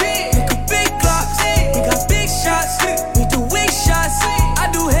top, make a big clock. We got big shots, we do weak shots. I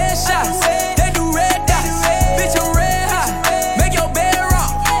do headshots, they do red dots. Bitch, I'm red hot, make your bed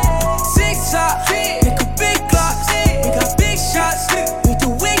rock. Six top, make a big clock. We got big shots, we do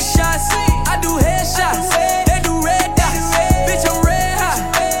weak shots. I do headshots, they do red dots. Bitch, I'm red hot,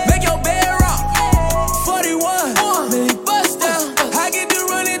 make your bed rock. 41, really bust down. I get to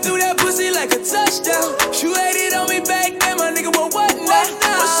running through that pussy like a touchdown. She waited on me back then, my nigga, but what now?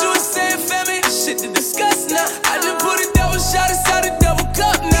 What she was saying, family, shit to discuss now. I just put a double shot inside a double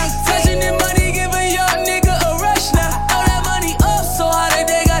cup now. Touching that money, give a young nigga a rush now. Throw that money up so hard that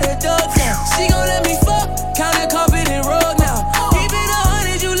they got a dog down. She gon' let me fuck, count that carpet and roll now. Keep it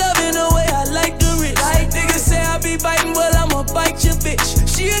 100, you loving the way I like the rich. Like niggas say I be biting, well I'ma bite your bitch.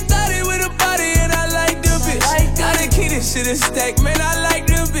 She a thotty with a body and I like the bitch. Gotta keep this shit a stack, man, I like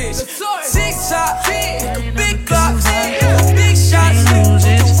the bitch. Six top, big clock, big shots,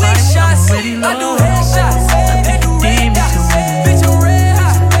 weak shots. I do headshots, they do red dots. Bitch, I'm red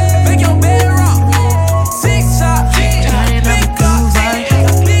hot, make your bed rock. Six top, big clock,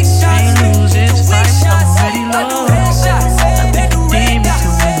 big shots, weak shots. I do headshots, they do red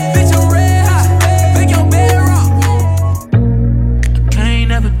dots. Bitch, I'm red hot, make your bed rock. I can't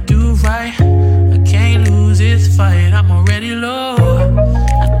never do right, I can't lose this fight. I'm already low.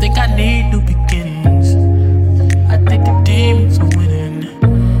 I think I need new beginnings. I think the demons are winning.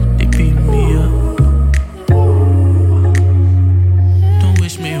 They beat me up. Don't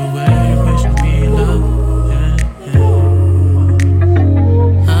wish me away, wish me love. Yeah, yeah.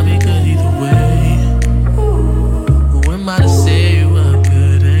 I'll be good either way. Who am I to say what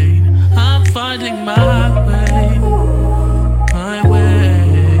good ain't? I'm finding my way. My way.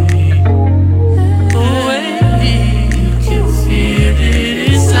 Oh, wait. You can feel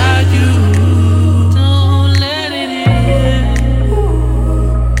it inside you. Don't let it in.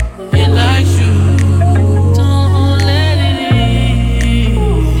 It likes you. Don't let it in.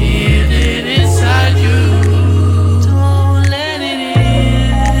 Feel it inside you. Don't let it in.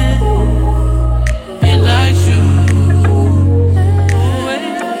 It likes you.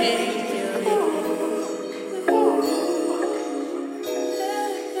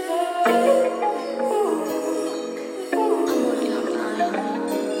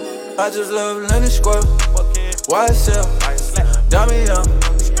 I just love Lenny Square. YSL, Dummy Young.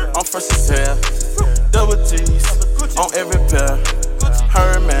 I'm first as hell. Double T's on every pair.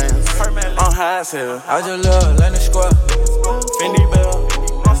 Herman's, I'm high as hell. I just love Lenny Square. Fendi Bell,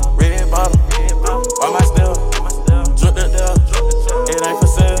 red bottle. Why my still? Drip the Dell. It ain't for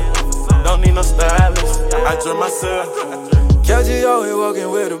sale. Don't need no stylist. I drip myself. Catch you always walking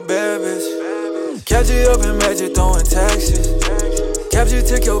with a bad bitch. Catch you up in magic throwing taxes. Catch you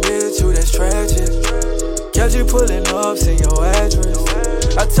take your bitch, you that's tragic. Catch you pulling up, see your address.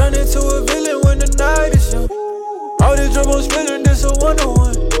 I turn into a villain when the night is young. All this drip I'm spilling, this a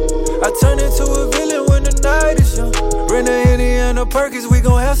one-on-one. I turn into a villain when the night is young. Bring the Henny and the Perkins, we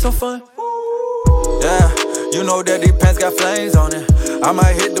gon' have some fun. Yeah, you know that these pants got flames on it. I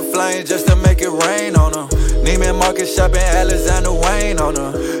might hit the flames just to make it rain on them. Neiman Marcus shopping, Alexander Wayne on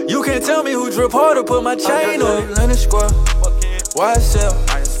them. You can't tell me who drip harder, put my chain on. Lenny Square, YSL,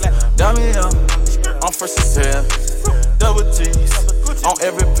 Dummy Young. I'm first as hell. Double T's on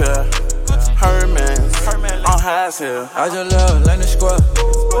every pair. Herman's, I'm high as hell. I just love Lenny Square.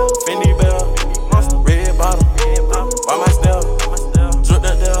 Fendi Bell, red bottle. Why my step? Drip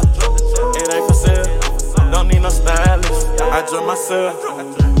the Dell. It ain't for sale. Don't need no stylist. I drip myself.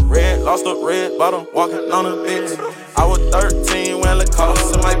 Red, lost up red bottom, walking on a bitch. I was 13 when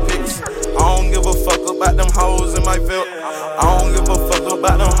Lacoste in my pics. I don't give a fuck about them hoes in my belt. I don't give a fuck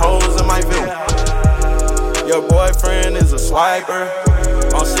about them hoes in my belt. Your boyfriend is a swiper.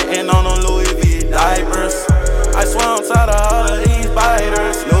 I'm sitting on them Louis V diapers. I swear I'm tired of all of these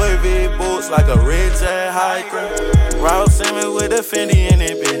biters. Louis V boots like a rich ass hiker. Ralph Simmons with a Fendi in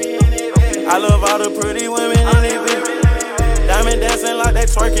it, bitch. I love all the pretty women in it, bitch. Diamond dancing like they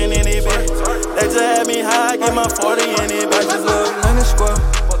twerking in it, bitch. They just had me high, get my 40 in it, bitch. I just love Lenny Square,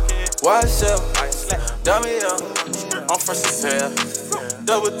 YSL, Dummy Young. I'm first as hell.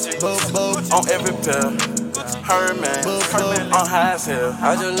 Double T on every pair. Herman, on high as hell.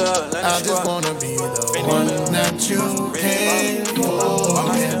 I just wanna be the one that you came for.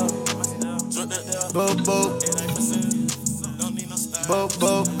 Boop, boop. Boop,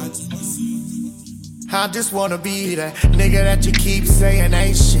 boop. I just wanna be that nigga that you keep saying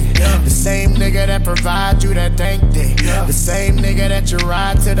ain't shit. The same nigga that provide you that dank dick. The same nigga that you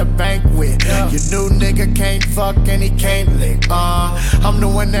ride to the bank with. Your new nigga can't fuck and he can't lick. I'm the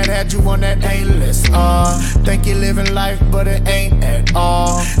one that had you on that A-list. Think you living life, but it ain't at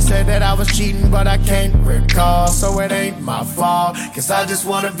all. Said that I was cheating, but I can't recall. So it ain't my fault, cause I just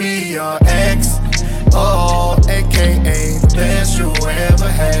wanna be your ex. Oh, aka the best you ever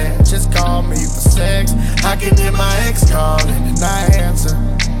had. Just call me for sex. I can hear my ex calling and I answer.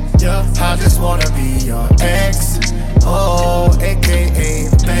 Yeah, I just wanna be your ex. Oh, aka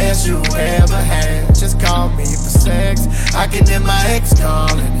the best you ever had. Just call me for sex. I can hear my ex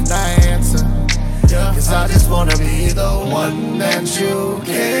calling and I answer. Yeah, cause I just wanna be the one that you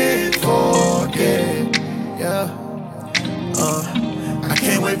can't forget. Yeah. I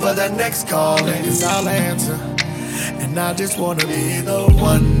can't wait for that next call, cause I'll answer. And I just wanna be the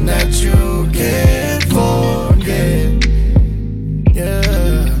one that you can't forget.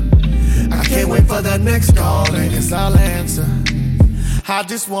 Yeah. I can't wait for that next call, cause I'll answer. I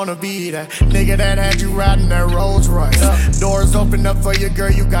just wanna be that nigga that had you riding that Rolls Royce. Doors open up for your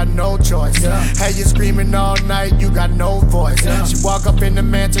girl, you got no choice. Had you screaming all night, you got no voice. She walk up in the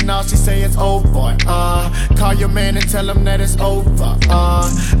mansion, all she say is, oh boy. Call your man and tell him that it's over.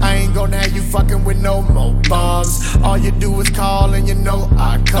 I ain't gonna have you fucking with no more bums. All you do is call and you know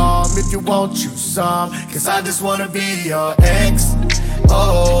I come if you want you some. Cause I just wanna be your ex.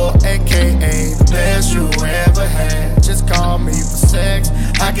 Oh, aka the best you ever had. Just call me for sex.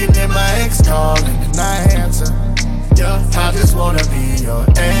 I can hear my ex calling and I answer. Yeah, I just wanna be your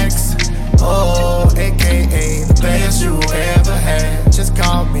ex. Oh, aka the best you ever had. Just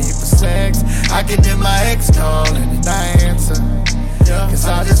call me for sex. I can hear my ex calling and I answer. Yeah, cause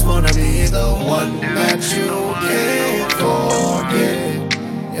I just wanna be the one that you can't forget.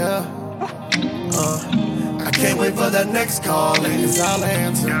 Yeah. I can't wait for that next call, cause I'll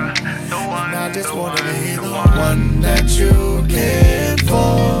answer. And I just wanna be the one that you can't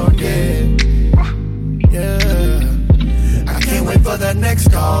forget. Yeah. I can't wait for that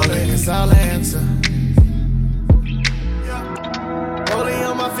next call, cause I'll answer. Rolling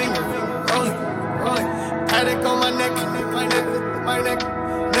on my finger, rolling, rolling. Paddock on my neck, my neck.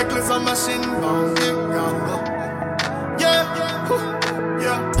 Necklace on my shin bone, yeah,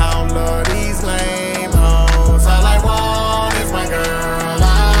 yeah. I don't love these lame hoes. All I want is my girl.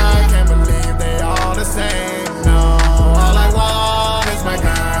 I can't believe they all the same. No, all I want is my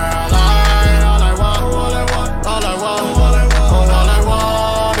girl. All I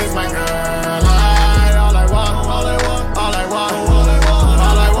want is my girl.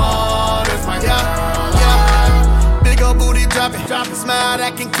 All I want is my girl. Yeah. Big ol' booty dropping, smile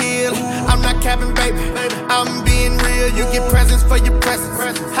that can kill. I'm not capping, baby. I'm being real. You get presents for your presence.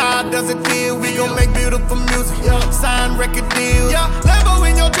 How does it feel? We gon' make beautiful music. Sign record deals. Lambo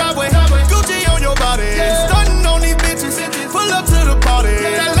in your driveway. Gucci on your body. Stunting on these bitches. Pull up to the party.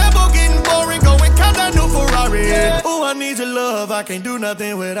 That Lambo getting boring. Go and count that new Ferrari. Ooh, I need your love. I can't do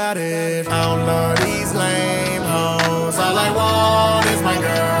nothing without it. I don't love these lame hoes. All I want is my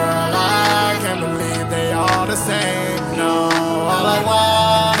girl. I can't believe they all the same. No, all I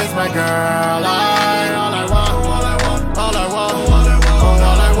want is my girl. All I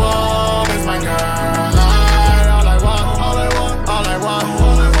want is my girl.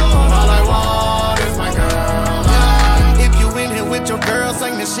 All I want is my girl. If you in here with your girl,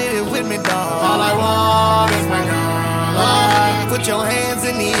 sing the shit with me, dog. All I want is my girl. Put your hands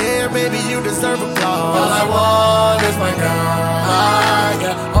in the air, baby, you deserve applause. All I want is my girl.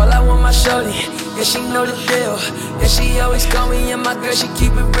 Yeah. All I want, my shorty. Yeah, she know the deal. Yeah, she always call me, and my girl, she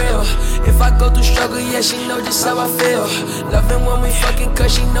keep it real. If I go through struggle, yeah, she know just how I feel. Loving when we fucking,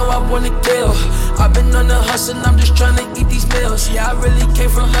 cause she know I wanna kill. I've been on the hustle, I'm just tryna eat these meals. Yeah, I really came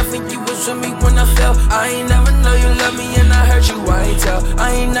from nothing, you was with me when I fell. I ain't never know you love me, and I hurt you, I ain't tell.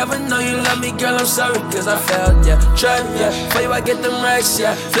 I ain't never know you love me, girl, I'm sorry, cause I failed, yeah. Trap, yeah, for you I get them racks,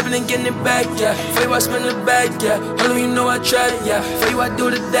 yeah. Flipping and getting it back, yeah. For you I spin it back, yeah. Hold on, you know I tried, yeah. For you I do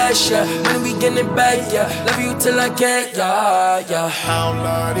the dash, yeah. When we getting it back, yeah. Love you till I can't, yeah, yeah. I don't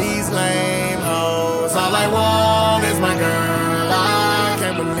love these lame hoes. All I want is my girl. I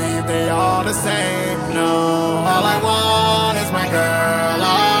can't believe they all the same. No, all I want is my girl.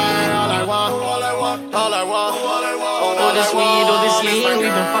 All I want. All this weed, all this lean,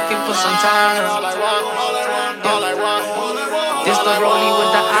 we've been fucking for some time. This the rollie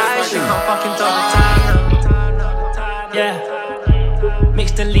with the eyes, she come fucking all the time. Yeah.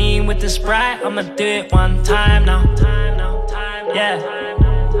 Mix the lean with the Sprite, I'ma do it one time now.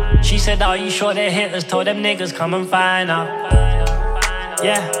 Yeah. She said, are you sure they're hitters? Told them niggas come and find out.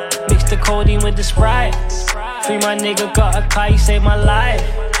 Yeah. Mix the codeine with the Sprite. Free my nigga, got a car, he saved my life.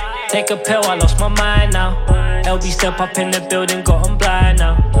 Take a pill, I lost my mind now. LB step up in the building, got 'em blind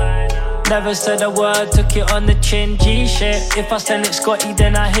now. Never said a word, took it on the chin, G shit. If I send it Scotty,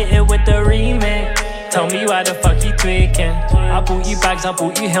 then I hit it with the remix. Tell me why the fuck you tweaking. I bought you bags, I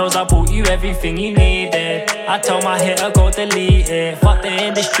bought you hills, I bought you everything you needed. I tell my hitter, go delete it. Fuck the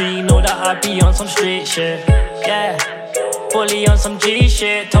industry, know that I be on some street shit. Yeah, fully on some G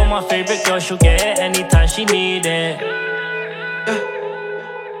shit. Told my favorite girl she'll get it anytime she need it. Yeah.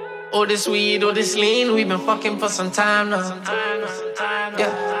 All this weed, all this lean, we've been fucking for some time now.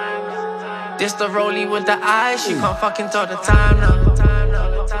 Yeah. This the rollie with the eyes, she can't fucking tell the time now.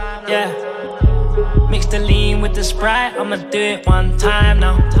 Yeah. Mix the lean with the Sprite, I'ma do it one time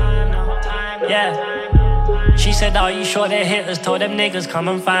now. Yeah. She said, are you sure they're hitters? Told them niggas come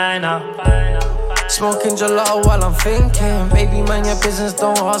and find out. Smoking gelato while I'm thinking. Baby, mind your business,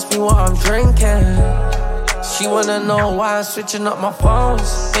 don't ask me what I'm drinking. She wanna know why I'm switching up my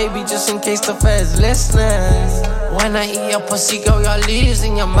phones. Baby, just in case the feds listening. When I eat your pussy, girl, you're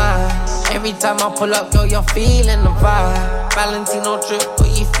losing your mind. Every time I pull up, girl, you're feeling the vibe. Valentino drip, but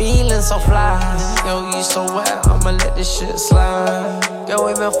you feeling so fly. Yo, you so wet, I'ma let this shit slide. Girl,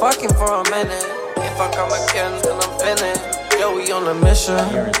 we been fucking for a minute. If I come again, then I'm finished. Yo, we on a mission.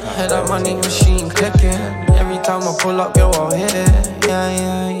 Head that money machine clicking. Every time I pull up, yo, I'll hit it.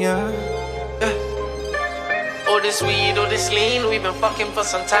 Yeah. All this weed, all this lean, we been fucking for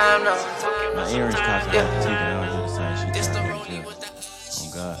some time now. My earrings cost me $2. This the rollie with that. Oh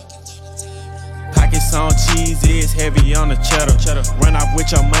God. Pockets on cheese, is heavy on the cheddar. Run off with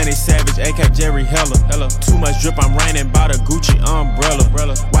your money, savage, AK Jerry Heller. Too much drip, I'm raining, bought a Gucci umbrella.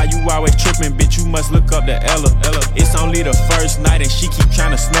 Why you always tripping, bitch? You must look up to Ella. It's only the first night and she keep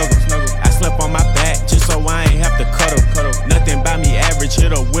tryna snuggle. I slept on my back just so I ain't have to cuddle. Nothing by me average,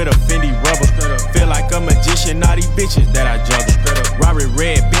 hit her with a Fendi rubber. Feel like a magician, all these bitches that I juggle. Robert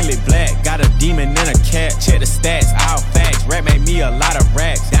red, Bentley black, got a demon and a cat. Check the stats, all facts. Rap made me a lot of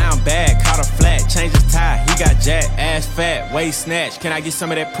racks. Down bad, caught a flat, change his tie, he got jack. Ass fat, waist snatch. Can I get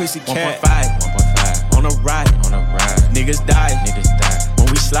some of that pussy cat? 1.5 on a ride. Niggas die. When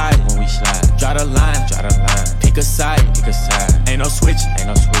we slide. Draw the line. Pick a side. Ain't no switching.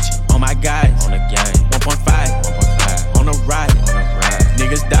 On my guys. On the game. 1.5 on a ride.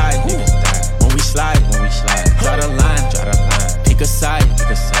 Niggas die. When we slide. Draw the line. Pick a side.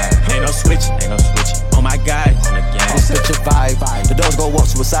 Ain't no switching. On my guys. On the game. It's such a vibe. The doors go up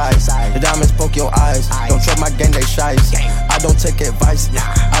to a size. The diamonds poke your eyes. Don't trust my gang, they shies. I don't take advice.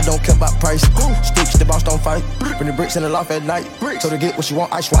 I don't care about price. Sticks, the boss don't fight. Bring the bricks in the loft at night. So to get what you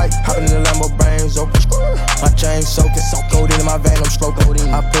want, ice white. Hopping in the Lambo, brains open. My chain soaking. Gold in my vein, I'm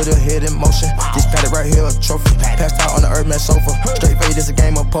stroking. I put her head in motion. This padded right here, a trophy. Passed out on the Earthman sofa. Straight fade, this a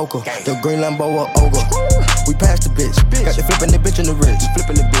game of poker. The green Lambo or ogre. We passed the bitch. Got the flipping the bitch in the wrist.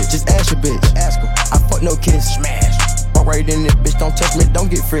 Just ask your bitch. I fuck no kids. Smash. Walk right in it, bitch. Don't touch me, don't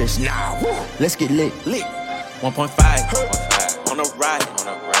get fresh. Let's get lit. 1.5 on a ride.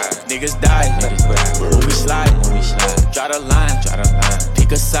 Niggas die. When we slide. Draw the line.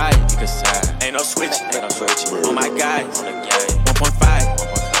 Pick a side. Ain't no switching. On my guys.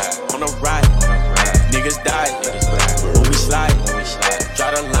 1.5 on a ride. Niggas die. When we slide.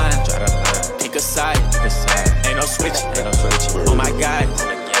 Draw the line. Pick a side. Ain't no switching. On my guys.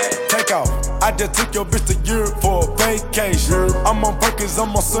 Take off. I just took your bitch to Europe for a vacation. I'm on Perkins,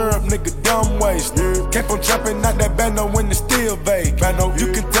 I'm on syrup, nigga, dumb waste. Came from trapping out that bando when it's still vague.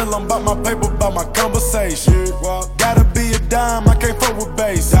 You can tell I'm about my paper, about my conversation. Gotta be a dime, I can't fuck with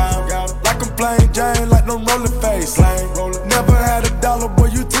bass. Like I'm playing Jane, like no rolling face. Never had a dollar, boy,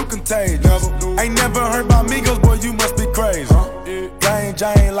 you too contagious. Ain't never heard about Migos, boy, you must be crazy. Plain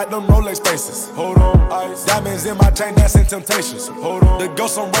Jane like them Rolex faces. Hold on, ice. Diamonds in my chain, dancing temptations. Hold on, the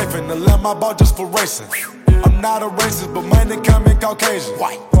ghost I'm raping, the lamb I bought just for racing. I'm not a racist, but money coming Caucasian.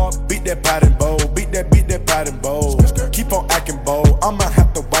 White. Beat that pot and bowl, beat that pot and bowl. Keep on acting bold, I'ma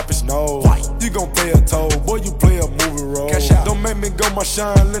have to wipe his nose. You gon' pay a toll, boy, you play a movie role. Don't make me go my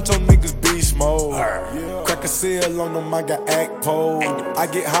shine, let your niggas beast mode. Crack a seal on them, I got act pole. I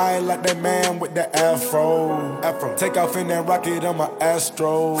get high like that man with that afro. Take off in that rocket, I'm an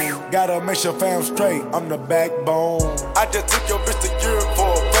astro. Gotta make sure fam straight, I'm the backbone. I just took your bitch to Europe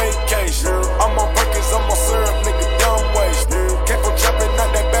for a vacation. I'm on Perkins, I'm on syrup, nigga, dumb waste. Came from trapping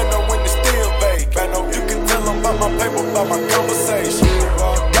out that bando when it's still vague. You can tell I'm about my paper, about my conversation.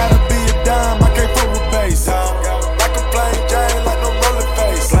 Gotta be a dime, I can't fuck with bass. Like I'm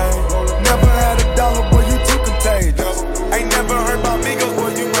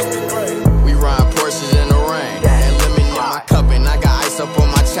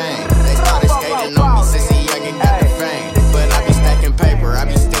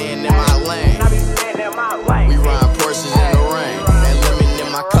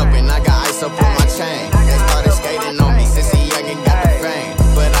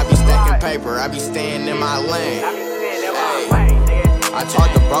my lane. I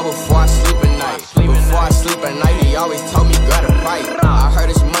talked to bro before I sleep at night. Before I sleep at night, he always told me grab a fight. I heard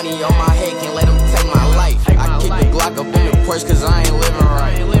his money on my head, can't let him take my life. I kick the Glock up in the Porsche cause I ain't living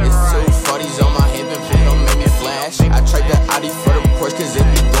right. It's 240s on my hip and please don't make me flash. I trade the Audi for the Porsche cause it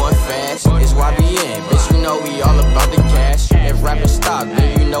be going fast. It's YBN, bitch, you know we all about the cash. If rapping stop,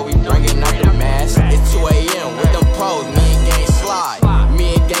 then you know we bringing out the mask. It's 2 a.m. with them pros, me and gang slide.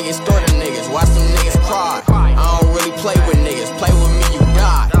 Me and gang extort the niggas, watch them niggas cry. I don't really play with niggas, play with me, you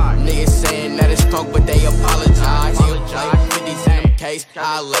die. Niggas saying that it's funk, but they apologize. He'll play 50s in them case,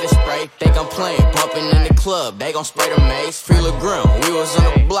 I let it spray. Think I'm playing, bumping in the club, they gon' spray the mace. Free LeGrim, we was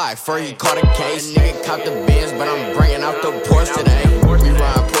on the block, before he caught a case. Nigga caught the Benz, but I'm bringing out the Porsche today. We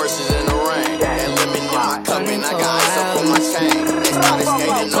ride Porsches in the rain, that lemon in my cup and I got ice up on my chain. They started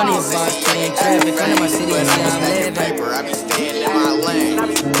skating on my city, playing traffic under my city, but I'm stacking paper, I be staying in my lane.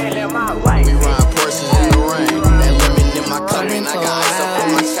 We ride Porsches in the rain, that lemon in my cup and I got ice up on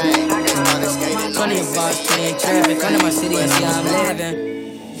my chain. They started skating on my city, playing traffic under my city, and see how I'm living.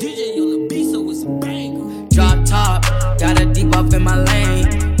 DJ on the beat, so it's a bang. Drop top, got a deep off in my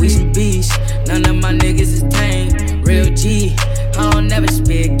lane. We some beasts, none of my niggas is tame. Real G, I don't never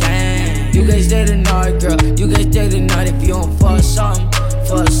spit gang. You guys stay the night, girl. You guys stay the night if you don't fuck something.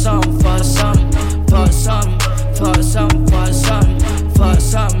 Fuck something, fuck something, fuck something, fuck something, fuck something, fuck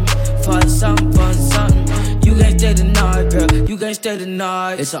something, fuck something, fuck something. You guys stay the night, girl. You guys stay the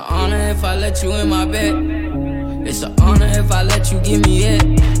night. It's an honor if I let you in my bed. It's an honor if I let you give me it.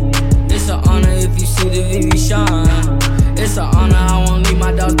 It's an honor if you see the VV shine. It's an honor I won't leave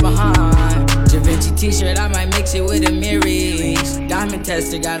my dogs behind. Givenchy t-shirt, I might mix it with a Miris. Diamond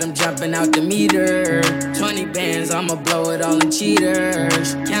tester, got them jumping out the meter. 20 bands, I'ma blow it all in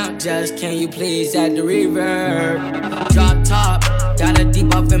cheaters. Count just, can you please add the reverb? Drop top, got a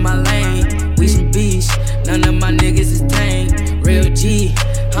deep off in my lane. We some beasts, none of my niggas is tame. Real G,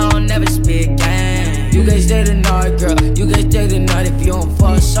 I don't never spit gang. You guys stay the night, girl. You guys stay the night if you don't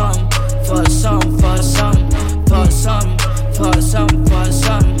fuck something. Fuck something, fuck something, fuck something, fuck something, fuck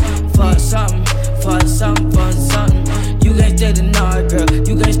something, fuck something, fuck something, fuck something. You guys stay the night, girl.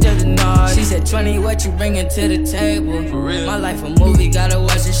 You guys stay the night. She said, 20, what you bringing to the table? For real? My life a movie, gotta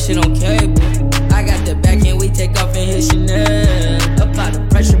watch this shit on cable. I got the back end, we take off and hit Chanel. Apply the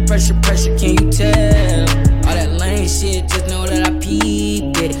pressure, pressure, pressure, can you tell? All that lame shit, just know that I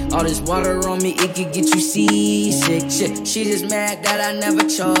peeped it. All this water on me, it could get you seasick. Shit, she just mad that I never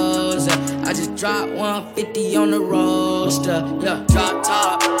chose her. I just dropped 150 on the roaster. Yeah, drop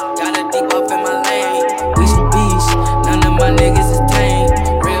top, got a deep off in my lane. We some beasts, none of my niggas is tame.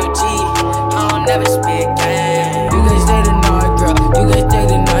 Real G, I don't never spit gang. You guys stay the night, girl. You guys stay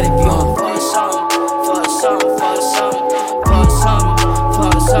the night if you don't fuck something, fuck something, fuck something, fuck something,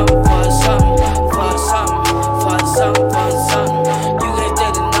 fuck something, fuck something, fuck something, fuck something, fuck something. You guys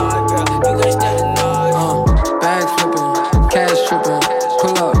stay the night, girl. You guys stay the night. Bag flipping, cash tripping,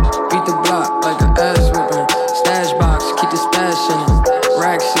 pull up, beat the block like an ass whipping. Stash box, keep the stash in it,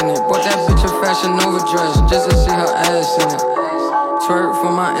 racks in it. Bought that bitch a Fashion Nova dress just to see her ass in it. Twerk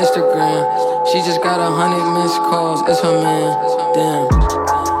for my Instagram, she just got 100 missed calls. It's her man, damn.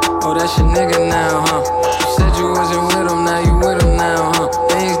 Oh, that's your nigga now, huh? You said you wasn't with him, now you with him now, huh?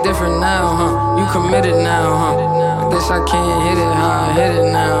 Things different now, huh? You committed now, huh? I guess I can't hit it how I hit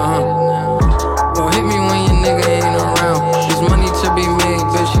it now, huh? Well, hit me when your nigga ain't around. There's money to be made,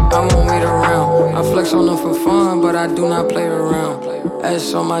 bitch, I won't wait around. I flex on them for fun, but I do not play around.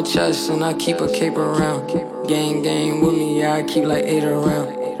 S on my chest and I keep a cape around. Gang, gang with me, yeah, I keep like 8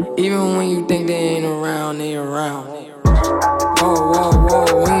 around. Even when you think they ain't around, they around. Whoa, whoa, whoa,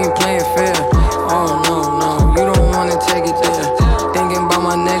 we ain't playing fair. Oh, no, no, you don't wanna take it there. Thinking about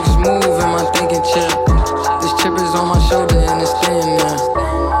my next move and my thinking chip. This chip is on my shoulder and it's staying there.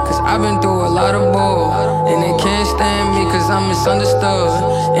 Cause I've been through a lot of bull, and they can't stand me cause I'm misunderstood.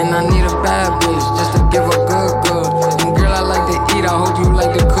 And I need a bad bitch just to give a good. And girl, I like to eat, I hope you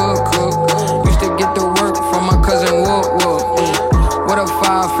like to cook. Used to get the work from my cousin Whoop. What if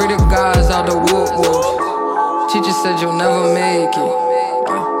I free the guys out the Whoop? Teacher said you'll never make it.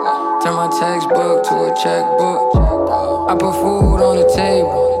 Turn my textbook to a checkbook. I put food on the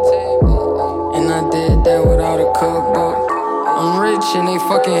table, and I did that without a cookbook. I'm rich and they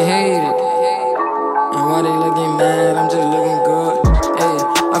fucking hate it. And while they looking mad, I'm just looking good. Hey,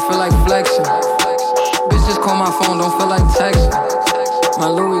 I feel like flexing. Bitch, just call my phone, don't feel like texting. My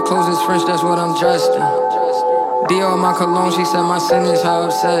Louis clothes is French, that's what I'm dressed in. Dior my cologne, she said my sin is her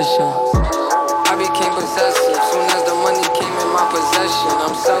obsession. I became possessive, soon as the money came in my possession.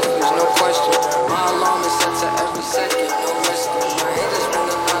 I'm selfish, no question. My alarm is set to every second, no risking. My haters spend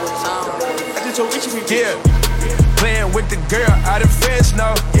a lot of time. I just so rich if we yeah. Playing with the girl out of French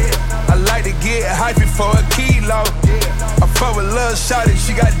now. I like to get hypey for a kilo. I fuck with lil' shawty,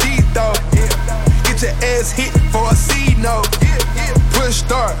 she got deep though. Get your ass hit for a C note. Push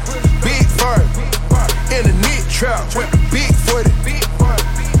start, big fur. In the knit trap with the big footy.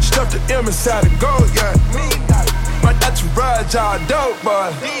 Stuff the M inside the gold, yeah. My Dutch ride, y'all dope,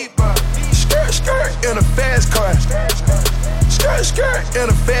 boy. Skirt, skirt in a fast car. Skirt, skirt in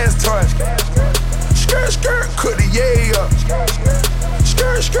a fast toy. Skirt, skirt, cook the yay up.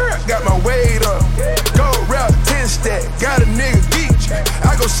 Skirt, skirt, got my weight up. Gold route, 10 stack, got a nigga geek.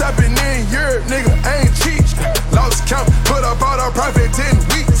 I go shopping in Europe, nigga, ain't cheap. Lost count, put up all our profit 10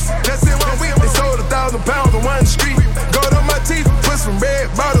 weeks. That's in 1 week, they sold 1,000 pounds on one street. Gold on my teeth, put some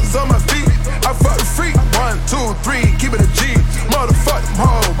red bottoms on my feet. I fuck the freak, 1, 2, 3, keep it a G. Motherfuck them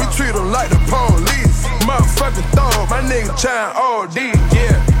hoes, we treat them like the police. Motherfucking thug, my nigga trying OD,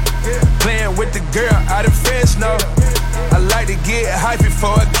 yeah. Playing with the girl out of French now. I like to get hypey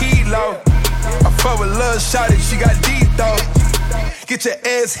for a kilo. I fuck with lil' shawty, she got deep though. Get your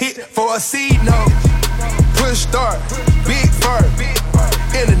ass hit for a C note. Push start, big fur.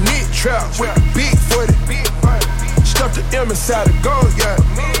 In the knit trap with the big footy. Stuff the M inside the gold, yeah.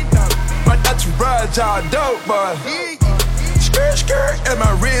 My Dutch ride, y'all dope, boy. Skirt, skirt, and my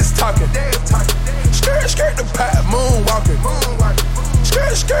wrist talking. Skirt, skirt, the pot moonwalking.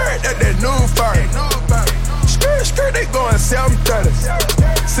 Skirt, skirt, that new fire. Skirt, skirt, they going 730.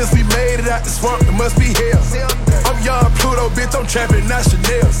 Since we made it out the swamp, it must be hell. I'm young Pluto, bitch, I'm trapping, not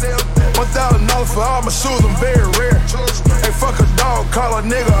Chanel. $1,000 for all my shoes, I'm very rare. Hey, fuck a dog, call a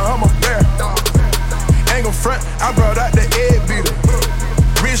nigga, I'm a bear. Ain't gon' front, I brought out the egg beater.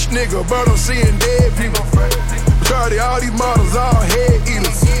 Rich nigga, but I'm seeing dead people. Majority, all these models, all head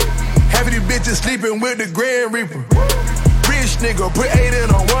eaters. Half of these bitches sleeping with the Grand Reaper. Rich nigga, put 8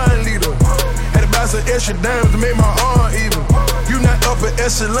 in on 1 liter. Had to buy some extra dimes to make my arm even. You not upper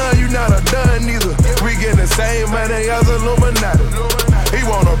echelon, you not a done neither. We get the same money as Illuminati. He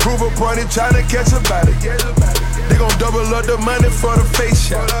want a proof a party, tryna catch a body. They gon' double up the money for the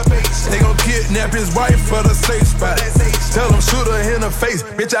face shot. They gon' kidnap his wife for the safe spot. Tell him shoot her in the face,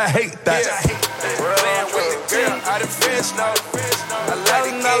 bitch, I hate that. Playing with the girl out of French now. I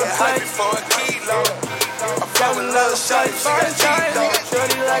like to get hypey for a kilo. I fuck with lil' shawty, she got deep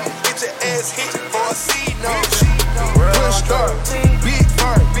though. Get your ass hit for a C note. Push start, big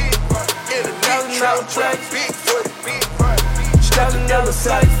fur. In the knit trap, big foot. Stuff the M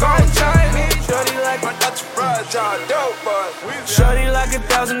inside the gold, yeah. Shorty like my Dutch ride, y'all dope, boy. Shorty like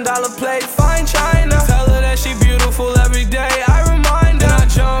 $1,000 plate, fine china. Tell her that she beautiful every day, I remind her. Then I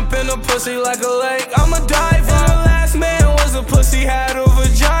jump in the pussy like a lake, I'm a diver. And her last man was a pussy, had a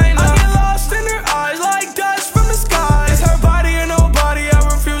vagina. I get lost in her eyes like dust from the sky. It's her body or nobody, I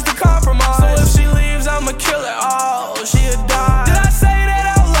refuse to compromise. So if she leaves, I'ma kill her, oh, she'll die. Did I say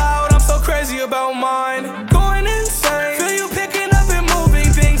that out loud? I'm so crazy about mine. Going insane, feel you picking up and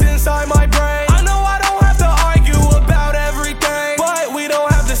moving things inside my brain. I know I don't have to argue about everything, but we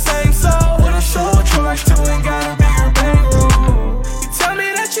don't have the same soul. With a show charge too and got a bigger bankroll. You tell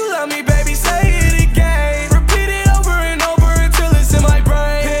me that you love me, baby, say it again. Repeat it over and over until it's in my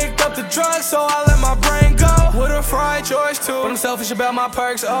brain. Picked up the drugs, so I let my brain go. With a fried choice too, but I'm selfish about my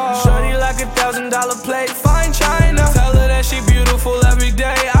perks, oh. Shorty like $1,000 plate, fine china. Tell her that she beautiful every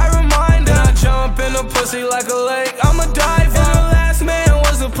day, I remind her. Then I jump in the pussy like a lake, I'm a diver. And her last man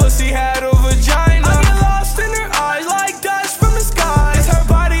was a pussy, had a vagina. I get lost in her eyes like dust from the sky. It's her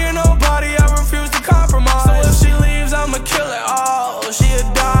body or nobody, I refuse to compromise. So if she leaves, I'ma kill her, oh, she'll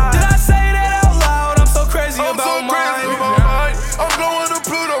die. Did I say that out loud? I'm so crazy about mine. I'm going to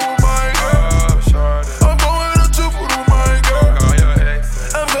Pluto with mine, girl. I'm going to Jupiter with mine, girl.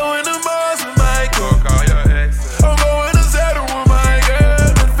 I'm going to Mars with mine, girl. I'm going to Saturn with mine,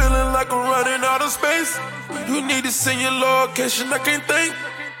 girl. I'm feeling like I'm running out of space. You need to send your location, I can't think.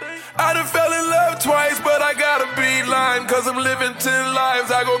 I done fell in love twice, but I gotta be lying, cause I'm living 10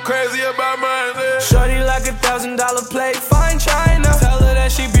 lives, I go crazy about mine, yeah. Shorty like $1,000 plate, fine china. Tell her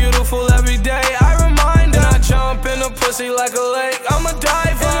that she beautiful every day, I remind her. Then I jump in the pussy like a lake, I'm a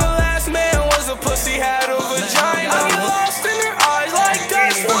diver. And her last man was a pussy, had a vagina. I get lost in her eyes like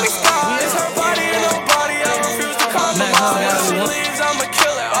dust from the sky. It's her body and nobody, I refuse to compromise. If she leaves, I'ma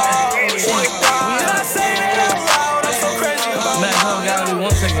kill her, oh, she'll die. Did I say that out loud? I'm so crazy about mine. Gotta do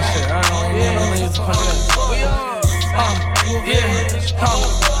one second shit, I don't know,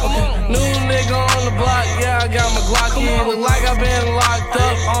 New nigga on the block, yeah, I got my Glock. Look like I been locked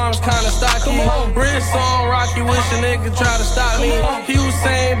up, arms kinda stocky. Wrist on rocky, wish a nigga try to stop me. He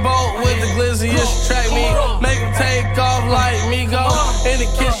Usain Bolt with the glizzy, you should track me. Make him take off like me go. In the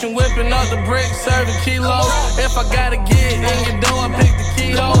kitchen station, whipping up the bricks, serving kilos. If I gotta get in your door, I pick the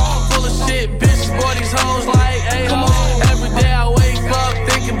keyhole. Full of shit, bitches, boy, these hoes like a-hoes. Every day I wake up,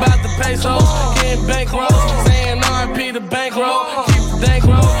 thinking about the pesos. Getting bankroll, saying R.I.P. the bankroll. Keep the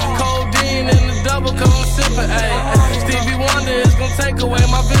bankroll, codeine in the double cup, I'm sipping, ayy. Stevie Wonder is gon' take away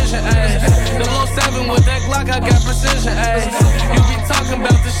my vision, ayy. The low 7 with that Glock, I got precision, ayy. You be talking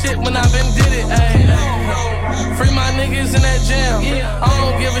about the shit when I been did it, ayy. Free my niggas in that jam. I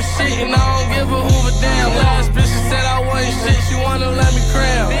don't give a shit and I don't give a hoover damn. Last bitch said I wasn't shit, she wanna let me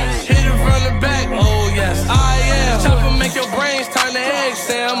cram. Hit it from the back, oh yes, I am. Chopper make your brains turn to eggs,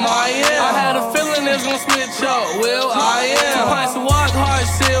 Sam, I am. I had a feeling it's gon' switch up, Will, I am. 2 pints of walk hard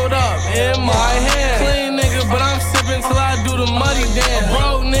sealed up in my hand. Clean nigga, but I'm sipping till I do the money dance.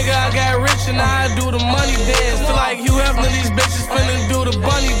 Broke nigga, I got rich and I do the money dance. Feel like Hugh Hefner, these bitches finna do the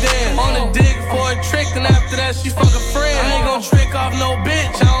bunny dance. On the dig for a trick, and after that she fuck a friend. I ain't gon' trick off no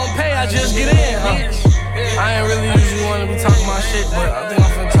bitch, I don't pay, I just get in. I ain't really usually wanna be talking my shit, but I think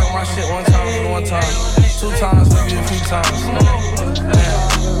I'm finna talk my shit one time for the one time. 2 times, maybe a few times.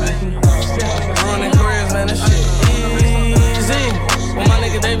 Ruining careers, man, this shit easy. When my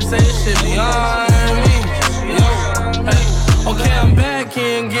nigga David say this shit beyond me. Okay, I'm back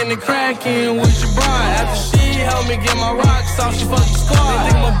in, getting it crackin' with your bride. After she helped me get my rocks off, she fucked the squad. They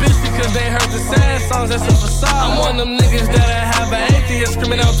think I'm a bitch because they heard the sad songs, that's a facade. I'm one of them niggas that'll have an atheist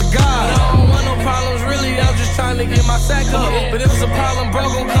screaming out to God. I don't want no problems, really, I'm just trying to get my sack up. But if it's a problem, bro,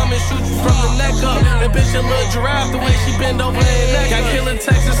 gon' come and shoot you from the neck up. That bitch a little giraffe, the way she bend over her neck. Got killin'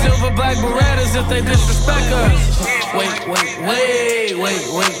 Texas silver black berettas if they disrespect us. Wait, out my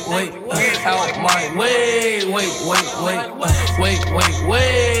way,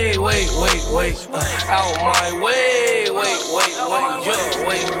 wait,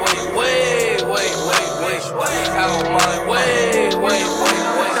 out my way, out my way,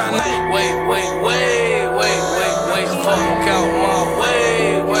 fuck out my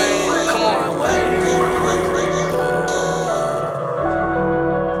way, come on.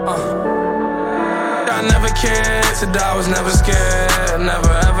 I never cared, said I was never scared, never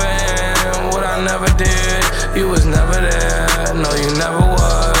ever am what I never did. You was never there, no you never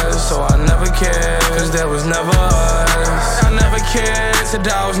was, so I never cared, cause there was never us. I never cared, said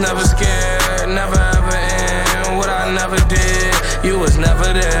I was never scared, never ever am what I never did. You was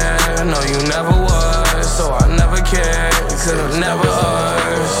never there, no you never was, so I never cared, cause it was never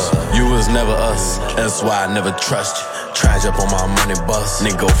us. You was never us, that's why I never trust you. Try to jump on my money bus,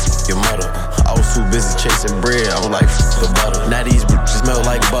 nigga go f your mother. I was too busy chasing bread, I was like f the butter. Now these bitches smell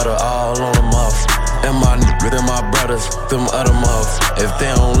like butter all on them off. And my niggas and my brothers, them other muff. If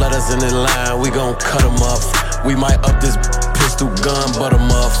they don't let us in this line, we gon' cut them off. We might up this pistol gun, butter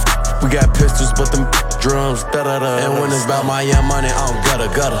muff. We got pistols, but them drums, da-da-da. And when it's about my young money, I'm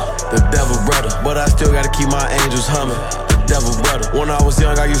gutter. The devil brother, but I still gotta keep my angels humming. Devil brother. When I was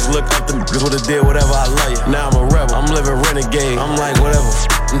young, I used to look up to niggas would've did whatever I love you. Now I'm a rebel, I'm living renegade. I'm like whatever.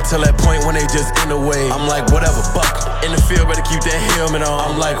 Until that point when they just in the way, I'm like whatever. Buck in the field, better keep that helmet on.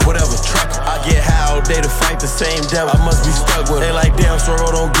 I'm like whatever. Truck. I get high all day to fight the same devil. I must be stuck with him. They like damn, Sorrow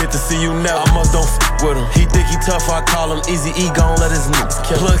don't get to see you never. I must don't f with him. He think he tough, I call him Easy E. Gon' let his niggas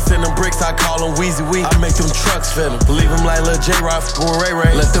kill him. Plugs in them bricks, I call him Weezy Wee. I make them trucks fit him. Leave him like Lil J-Rock with Ray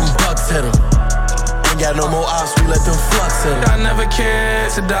Ray. Let them bucks hit him. Got no more ops, we let them flux in. I never cared,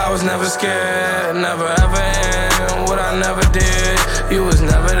 said I was never scared, never ever am what I never did. You was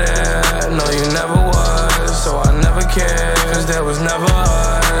never there, no you never was, so I never cared, cause there was never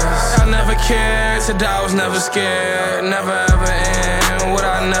us. I never cared, said I was never scared, never ever am what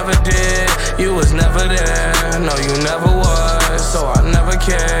I never did. You was never there, no you never was, so I never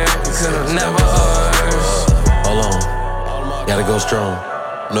cared, cause it was never us. Hold on, gotta go strong.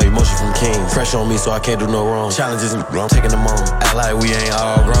 No emotion from King. Pressure on me so I can't do no wrong. Challenges, I'm taking them on. Act like we ain't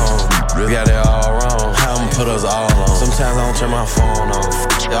all grown. We got it all wrong. How I'ma put us all on? Sometimes I don't turn my phone on.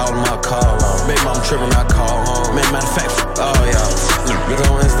 All of my call on. Baby, I'm tripping, I call home. Man, matter of fact, oh yeah. Look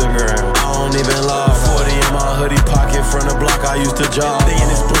on Instagram. I don't even log. 40 in my hoodie pocket from the block I used to jog. They in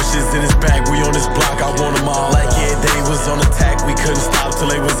his bushes, in his bag, we on this block. I want them all. Like yeah, they was on attack. We couldn't stop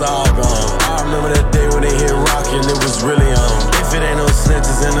till they was all gone. I remember that day when they hit rockin', it was really on. If it ain't no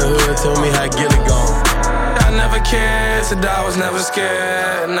snitches in the hood, tell me how get it gone. I never cared, said I was never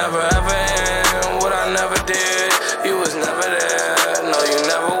scared, never ever am what I never did. You was never there, no you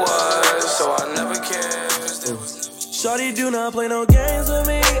never was, so I never cared, cause there was never. Shorty do not play no games with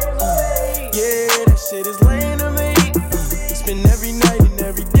me. Yeah, that shit is lame to me. Spend every night and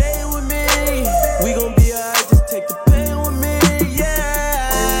every day with me. We gon' be alright, just take the pain with me.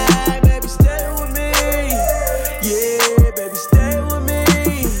 Yeah, baby, stay with me. Yeah, baby, stay with me.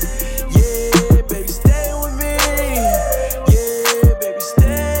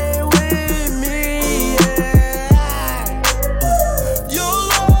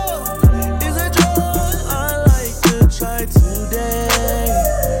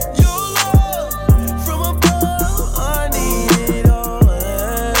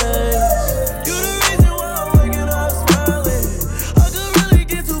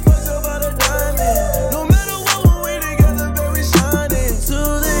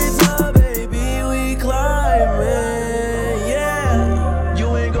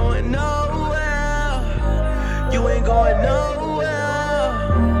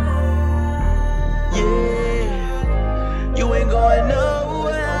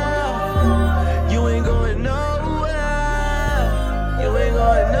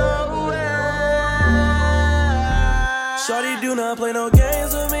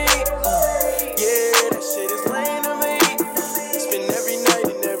 games with me. Yeah, that shit is lame to me. Spend every night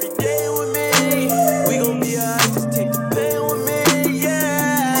and every day with me. We gon' be alright, just take the pain with me.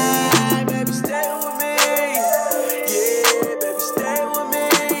 Yeah, baby, stay with me. Yeah, baby, stay with me.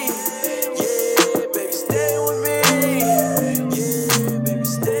 Yeah, baby, stay with me. Yeah, baby,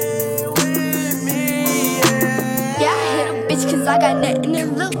 stay with me. Yeah, I hit a bitch cause I got nothing to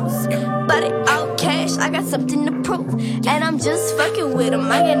lose. But it all cash, I got something to prove. And I'm just fucking with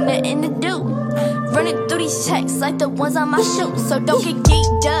them, I got nothing to do. Running through these checks like the ones on my shoes. So don't get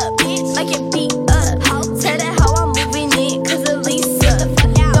geeked up, like it beat up. Tell that how I'm moving in, cause Elisa.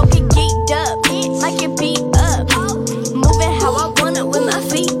 Don't get geeked up, like it beat up. Moving how I want it with my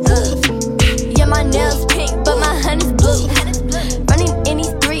feet up. Yeah, my nails pink, but my honey's blue. Running in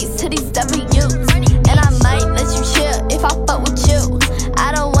these streets to these W's. And I might let you chill if I fuck with you.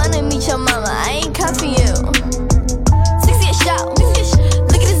 I don't wanna meet your mama, I ain't come for you. 60 a shot, look at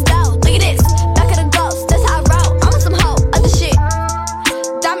this dog, look at this. Back of the ghost, that's how I roll. I'm on some hoe, other shit.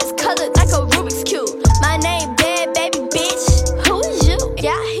 Diamonds colored like a Rubik's Cube. My name bad, baby, bitch. Who is you?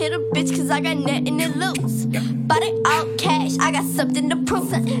 Yeah, I hit a bitch cause I got nothing to lose. But it all cash, I got something to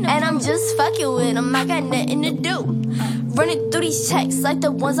prove. And I'm just fucking with them, I got nothing to do. Running through these checks like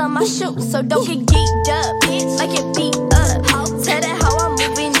the ones on my shoes. So don't get geeked up, like it beat up. Tell that how I'm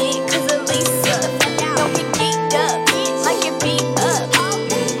moving in, cause Elisa. Don't get geeked up, like it beat up.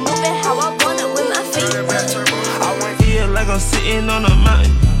 Moving how I want it with my feet up. I want to feel like I'm sitting on a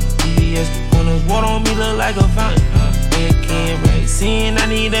mountain. DVS, when the water on me look like a fountain. Red can right, seeing I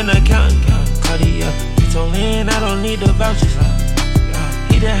need an accountant. Cardia, he told Lynn I don't need the vouchers.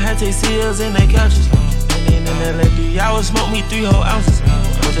 He done had to seals in the couches. And then in LA, 3 hours, smoke me 3 whole ounces.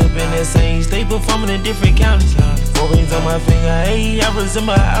 Put up in that same state, performing in different counties. 4 rings on my finger, hey, I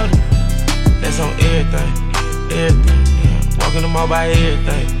resemble Audi. That's on everything, everything. Yeah. Walking them all by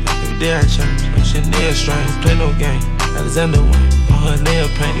everything. Every day I change, no Chanel strain, play no game. Alexander Wayne, on her nail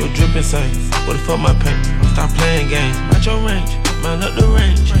paint, your dripping same. What the fuck my paint? Stop playing games, match your range, mount up the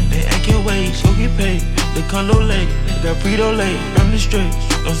range. They act your ways, go get paid. The condo late, got Frito late, I'm the straight.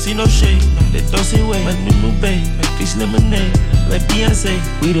 Don't see no shade, they don't see way. My new babe, fish lemonade, like Beyonce,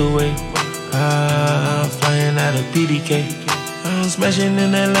 we the way. I'm flying out of PDK. I'm smashing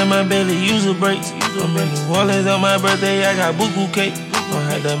in that like my belly, use a brakes. I'm in New Orleans on my birthday, I got buku cake. I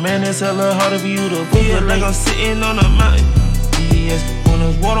had the man that's hella harder for you to feel like I'm sitting on a mountain. DVS, when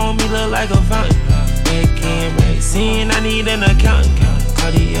the water on me look like a fountain. Red can right, seeing I need an accountant.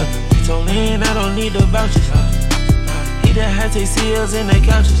 Cardia, he told Lynn I don't need the vouchers. He done had to seals in the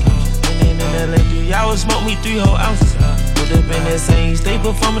couches. And then in LA, 3 hours, smoke me 3 whole ounces. Put up in that same state,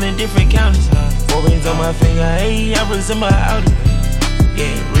 performing in different counties. 4 rings on my finger, hey, I resemble Audi.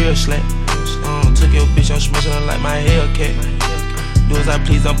 Yeah, real slack. Took your bitch, I'm smashing her like my Hellcat. Do as I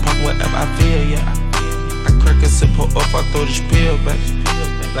please, I'm parking whatever I feel, yeah. I crack a sip, pull up, I throw this pill back.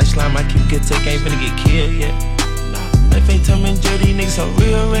 Like slime, I keep get take, ain't finna get killed yet. Life ain't Tom and Jerry, niggas some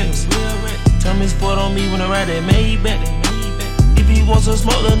real rats. Tommy's Ford on me when I ride that Maybach. If you want some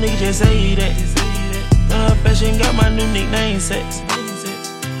smoke, little nigga, just say that. Her fashion got my new nickname, Sex.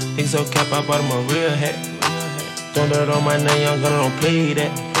 Niggas so cap, I bought him a real hat. Don't dirt on my name, young gunner, don't play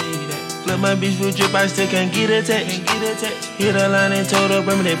that. Flip my bitch with drip, I still can't get attached. Hit a line and told her,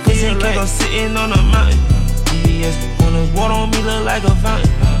 bring me that pussy like I'm sitting on a mountain. DVS, when the water on me look like a fountain.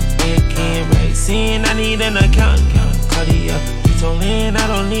 Red can right, seeing I need an accountant. Cardia, he told Lynn I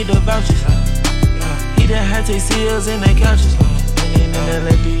don't need the vouchers. He done had to seals in the couches. And then in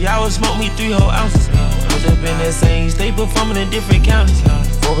LA, 3 hours, smoke me 3 whole ounces. Put up in that same state, performing in different counties.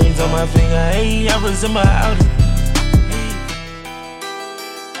 4 rings on my finger, hey, I resemble Audi.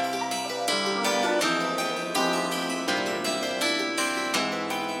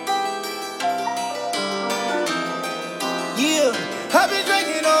 Yeah, I've been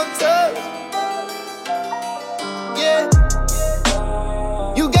drinking on tough. Yeah,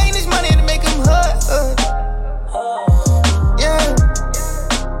 you gain this money to make them hurt. Yeah,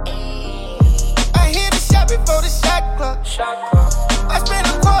 I hit the shot before the shot clock. I spent a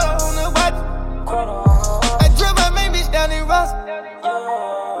quarter on the watch. I drove my main bitch down in Ross.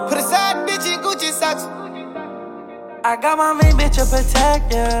 Put a side bitch in Gucci socks. I got my main bitch a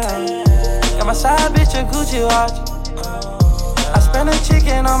protector. Got my side bitch a Gucci watch. I spent a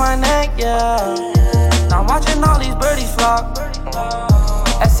chicken on my neck, yeah. Now I'm watching all these birdies flock.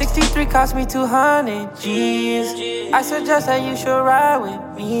 At 63 cost me 200 G's. I suggest that you should ride with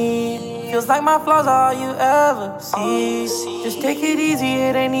me. Feels like my flaws are all you ever see. Just take it easy,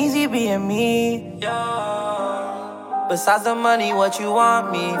 it ain't easy being me. Besides the money, what you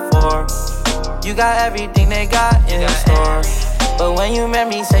want me for? You got everything they got in store. But when you met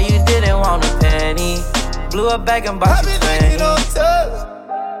me, say you didn't want a penny. Blew a bag and bought you 20.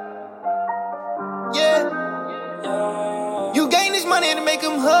 Yeah. You gain this money to make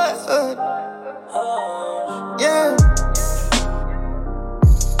them hurt. Yeah.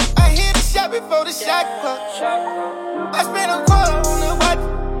 I hit the shot before the shot clock. I spent a quarter on the watch.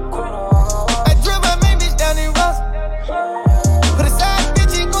 I drove my main bitch down in Ross. Put a side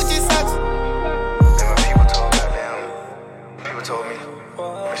bitch in Gucci socks. And when people told me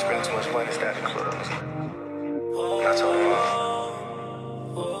I'm spending too much money stacking clubs. And I told them, I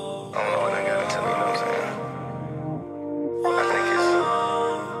don't know what they got into me, you know what I'm saying? I think it's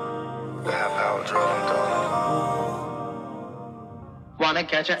the high power drug I'm throwing. Wanna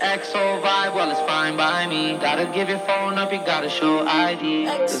catch an XO vibe? Well, it's fine by me. Gotta give your phone up, you gotta show ID.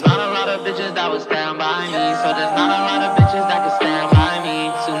 There's not a lot of bitches that would stand by me, so there's not a lot of bitches that can stand by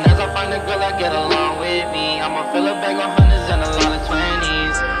me. Soon as I find a girl that get along with me, I'ma fill a bag of hundreds and a lot of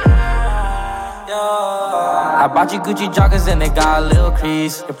 20s. I bought you Gucci joggers and they got a little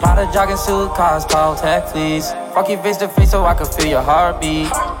crease. The Prada jogging suit cost Paul Tech, please. Fuck you face to face so I can feel your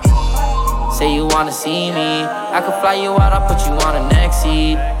heartbeat. Say you wanna see me, I could fly you out, I'll put you on the next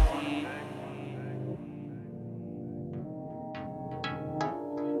seat.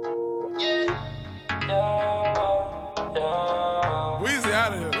 Weezy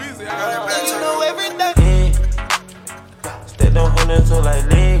out of here, Weezy out of here. You know everything. Step on hundreds so like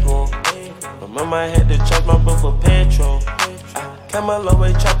Lego. Remember I had to charge my book for petrol. Came a long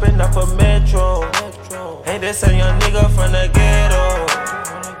way chopping up a metro. Ain't that some young nigga from the ghetto.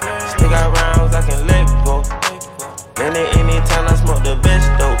 Still got rounds I can let go. Then at any time I smoke the best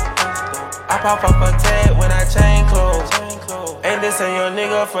dope. I pop up a tag when I chain close. Ain't this some young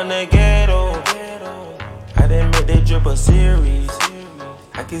nigga from the ghetto. I didn't make that drip a series.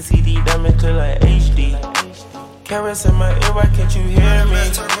 I can see these diamonds clear like HD. Carrots in my ear, why can't you hear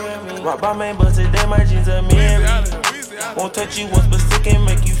me? Rock by main, but today my jeans are mirror. Won't touch you once, but still can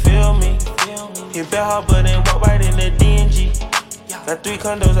make you feel me. Hit bet hard, but then walk right in the DNG. Got 3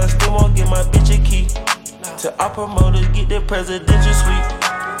 condos, I still won't get my bitch a key. To our promoters, get the presidential suite.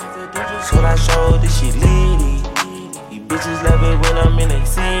 So I show this shit litty. These bitches love it when I'm in a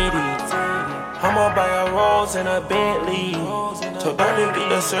city. I'ma buy a Rolls and a Bentley. Told them to get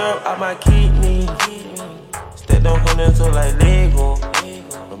the syrup out my kidney. Stepped on hundreds so like Lego.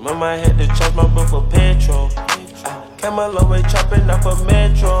 Remember I had to charge my book for petrol. Came a long way chopping up a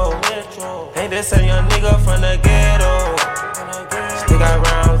metro. Ain't that some young nigga from the ghetto. Still got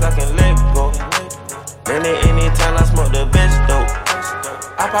rounds I can let go. Then at any time I smoke the best dope.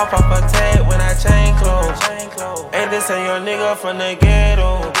 I pop up a tag when I chain close. Ain't this some young nigga from the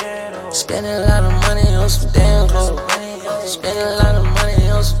ghetto. Spending a lot of money on some damn clothes. Spending a lot of money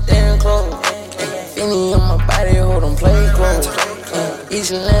on some damn clothes. Finny on my body, hold on play clothes.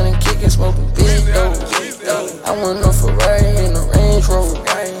 East Atlanta kicking, smoking big dope. I want no Ferrari in the Range Rover.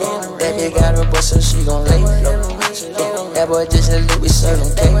 That bitch got her bust so she gon' lay low. That boy just a little bit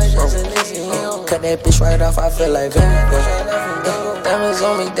serving cake, bro. Cut that bitch right off, I feel like Van Gogh. Diamonds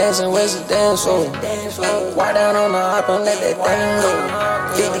on me dancing, where's the dance floor? Why down on the hop and let that thing go?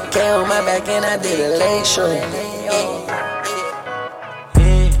 50K on my back and I did a late show.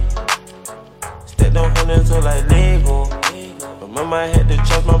 Stepped on hundreds so like Lego. Remember I had to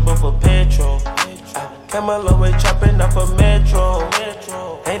charge my book for petrol. Came a long way chopping up a metro.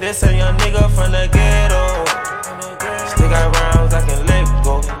 Ain't that some young nigga from the ghetto. Still got rounds I can let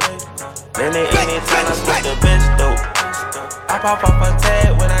go. Then at any time I smoke the best dope. I pop up a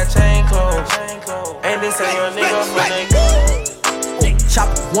tag when I chain close. Ain't this some young nigga from the ghetto. Chop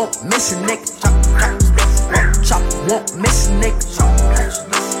won't miss a nigga. Chop won't miss a nigga.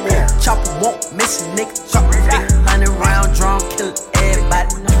 Chop won't miss a nigga. 100 round drum, kill everybody.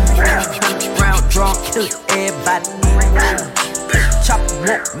 100 round drum, kill everybody. Chop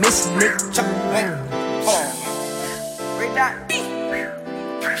won't miss a nigga.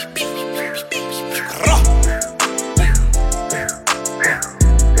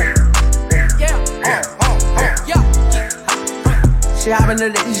 She hoppin' the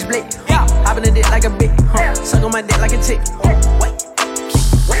dick, she split. Hoppin' the dick like a bitch. Suck on my dick like a tick.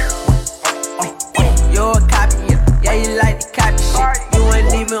 You're a copy, yeah, you like the copy shit. You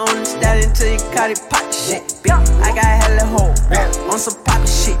ain't even on the stat until you caught it pop shit. I got hella hoe on some poppy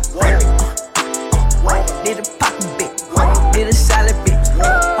shit. Need a poppy bitch, need a salad bitch,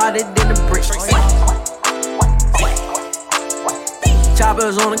 harder than a brick.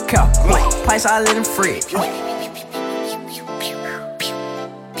 Choppers on the couch, price all in the fridge.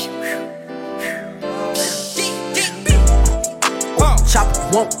 Chop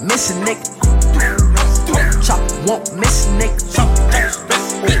won't miss a nigga. Chop won't miss a nigga.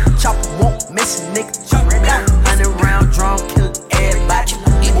 Chopper won't miss a nigga. 100 round drawn, kill everybody.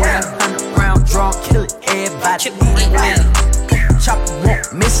 100 round drawn, kill everybody. Chopper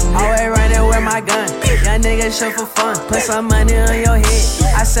won't miss a nigga. Always running with my gun. Young nigga shoot for fun. Put some money on your head.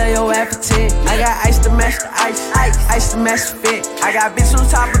 I sell your ass for 10. I got ice to match the ice. Ice to match the fit. I got bitches on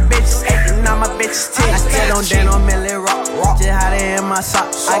top of bitches. And now my bitches 10. I still don't dance on Millie Rock. Just how they in my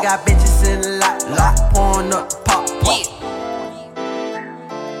socks. I got bitches in the lot. Pouring up the pop.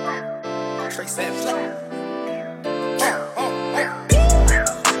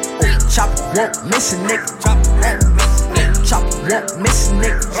 Chopper won't miss a nigga. Chopper won't miss a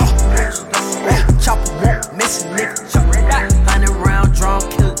nigga. Chopper won't miss a nigga. 100 round drawn,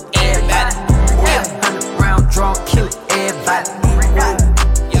 kill everybody. 100 round drawn, kill everybody.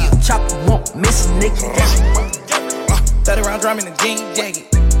 Chopper won't miss a nigga. 30 round drum in a jean jacket.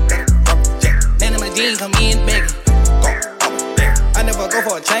 Then in my jeans come in begging. I never go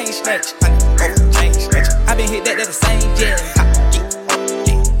for a chain snatch. I been hit that the same jet.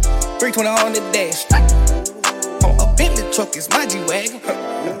 320 on the dash. A Bentley truck is my G-Wagon.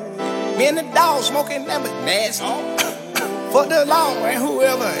 Me and the dog smoking that was nasty. Fuck the law and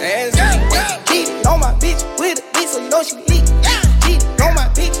whoever asked me. Cheated on my bitch with a bitch, so you know she leak. Cheated on my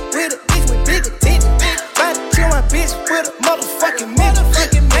bitch with a bitch with bigger titties. Tried to kill my bitch with a motherfucking bitch.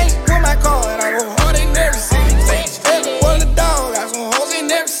 Put my car and I go hard in every city. Every one of the dog got some hoes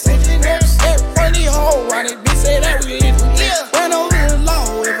in every city. Every one of these hoes run it, bitch say that we in. Ran over the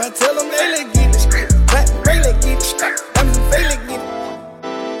law if I tell them they let get the script. Black really get the strap. I'm some fake get it.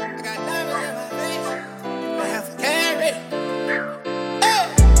 I got diamonds in my face. I have a carry.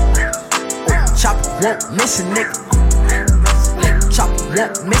 Chopper won't miss a nigga. Chopper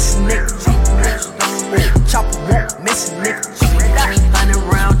won't miss a nigga. Chopper won't miss a nigga. 100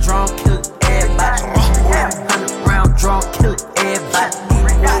 round drawn, kill everybody. 100 round drawn, kill everybody.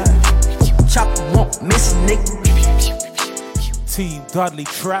 Chopper won't miss a nigga. Team Dudley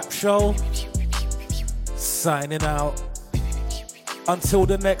Trap Show signing out. Until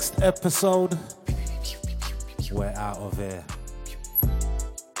the next episode, we're out of here.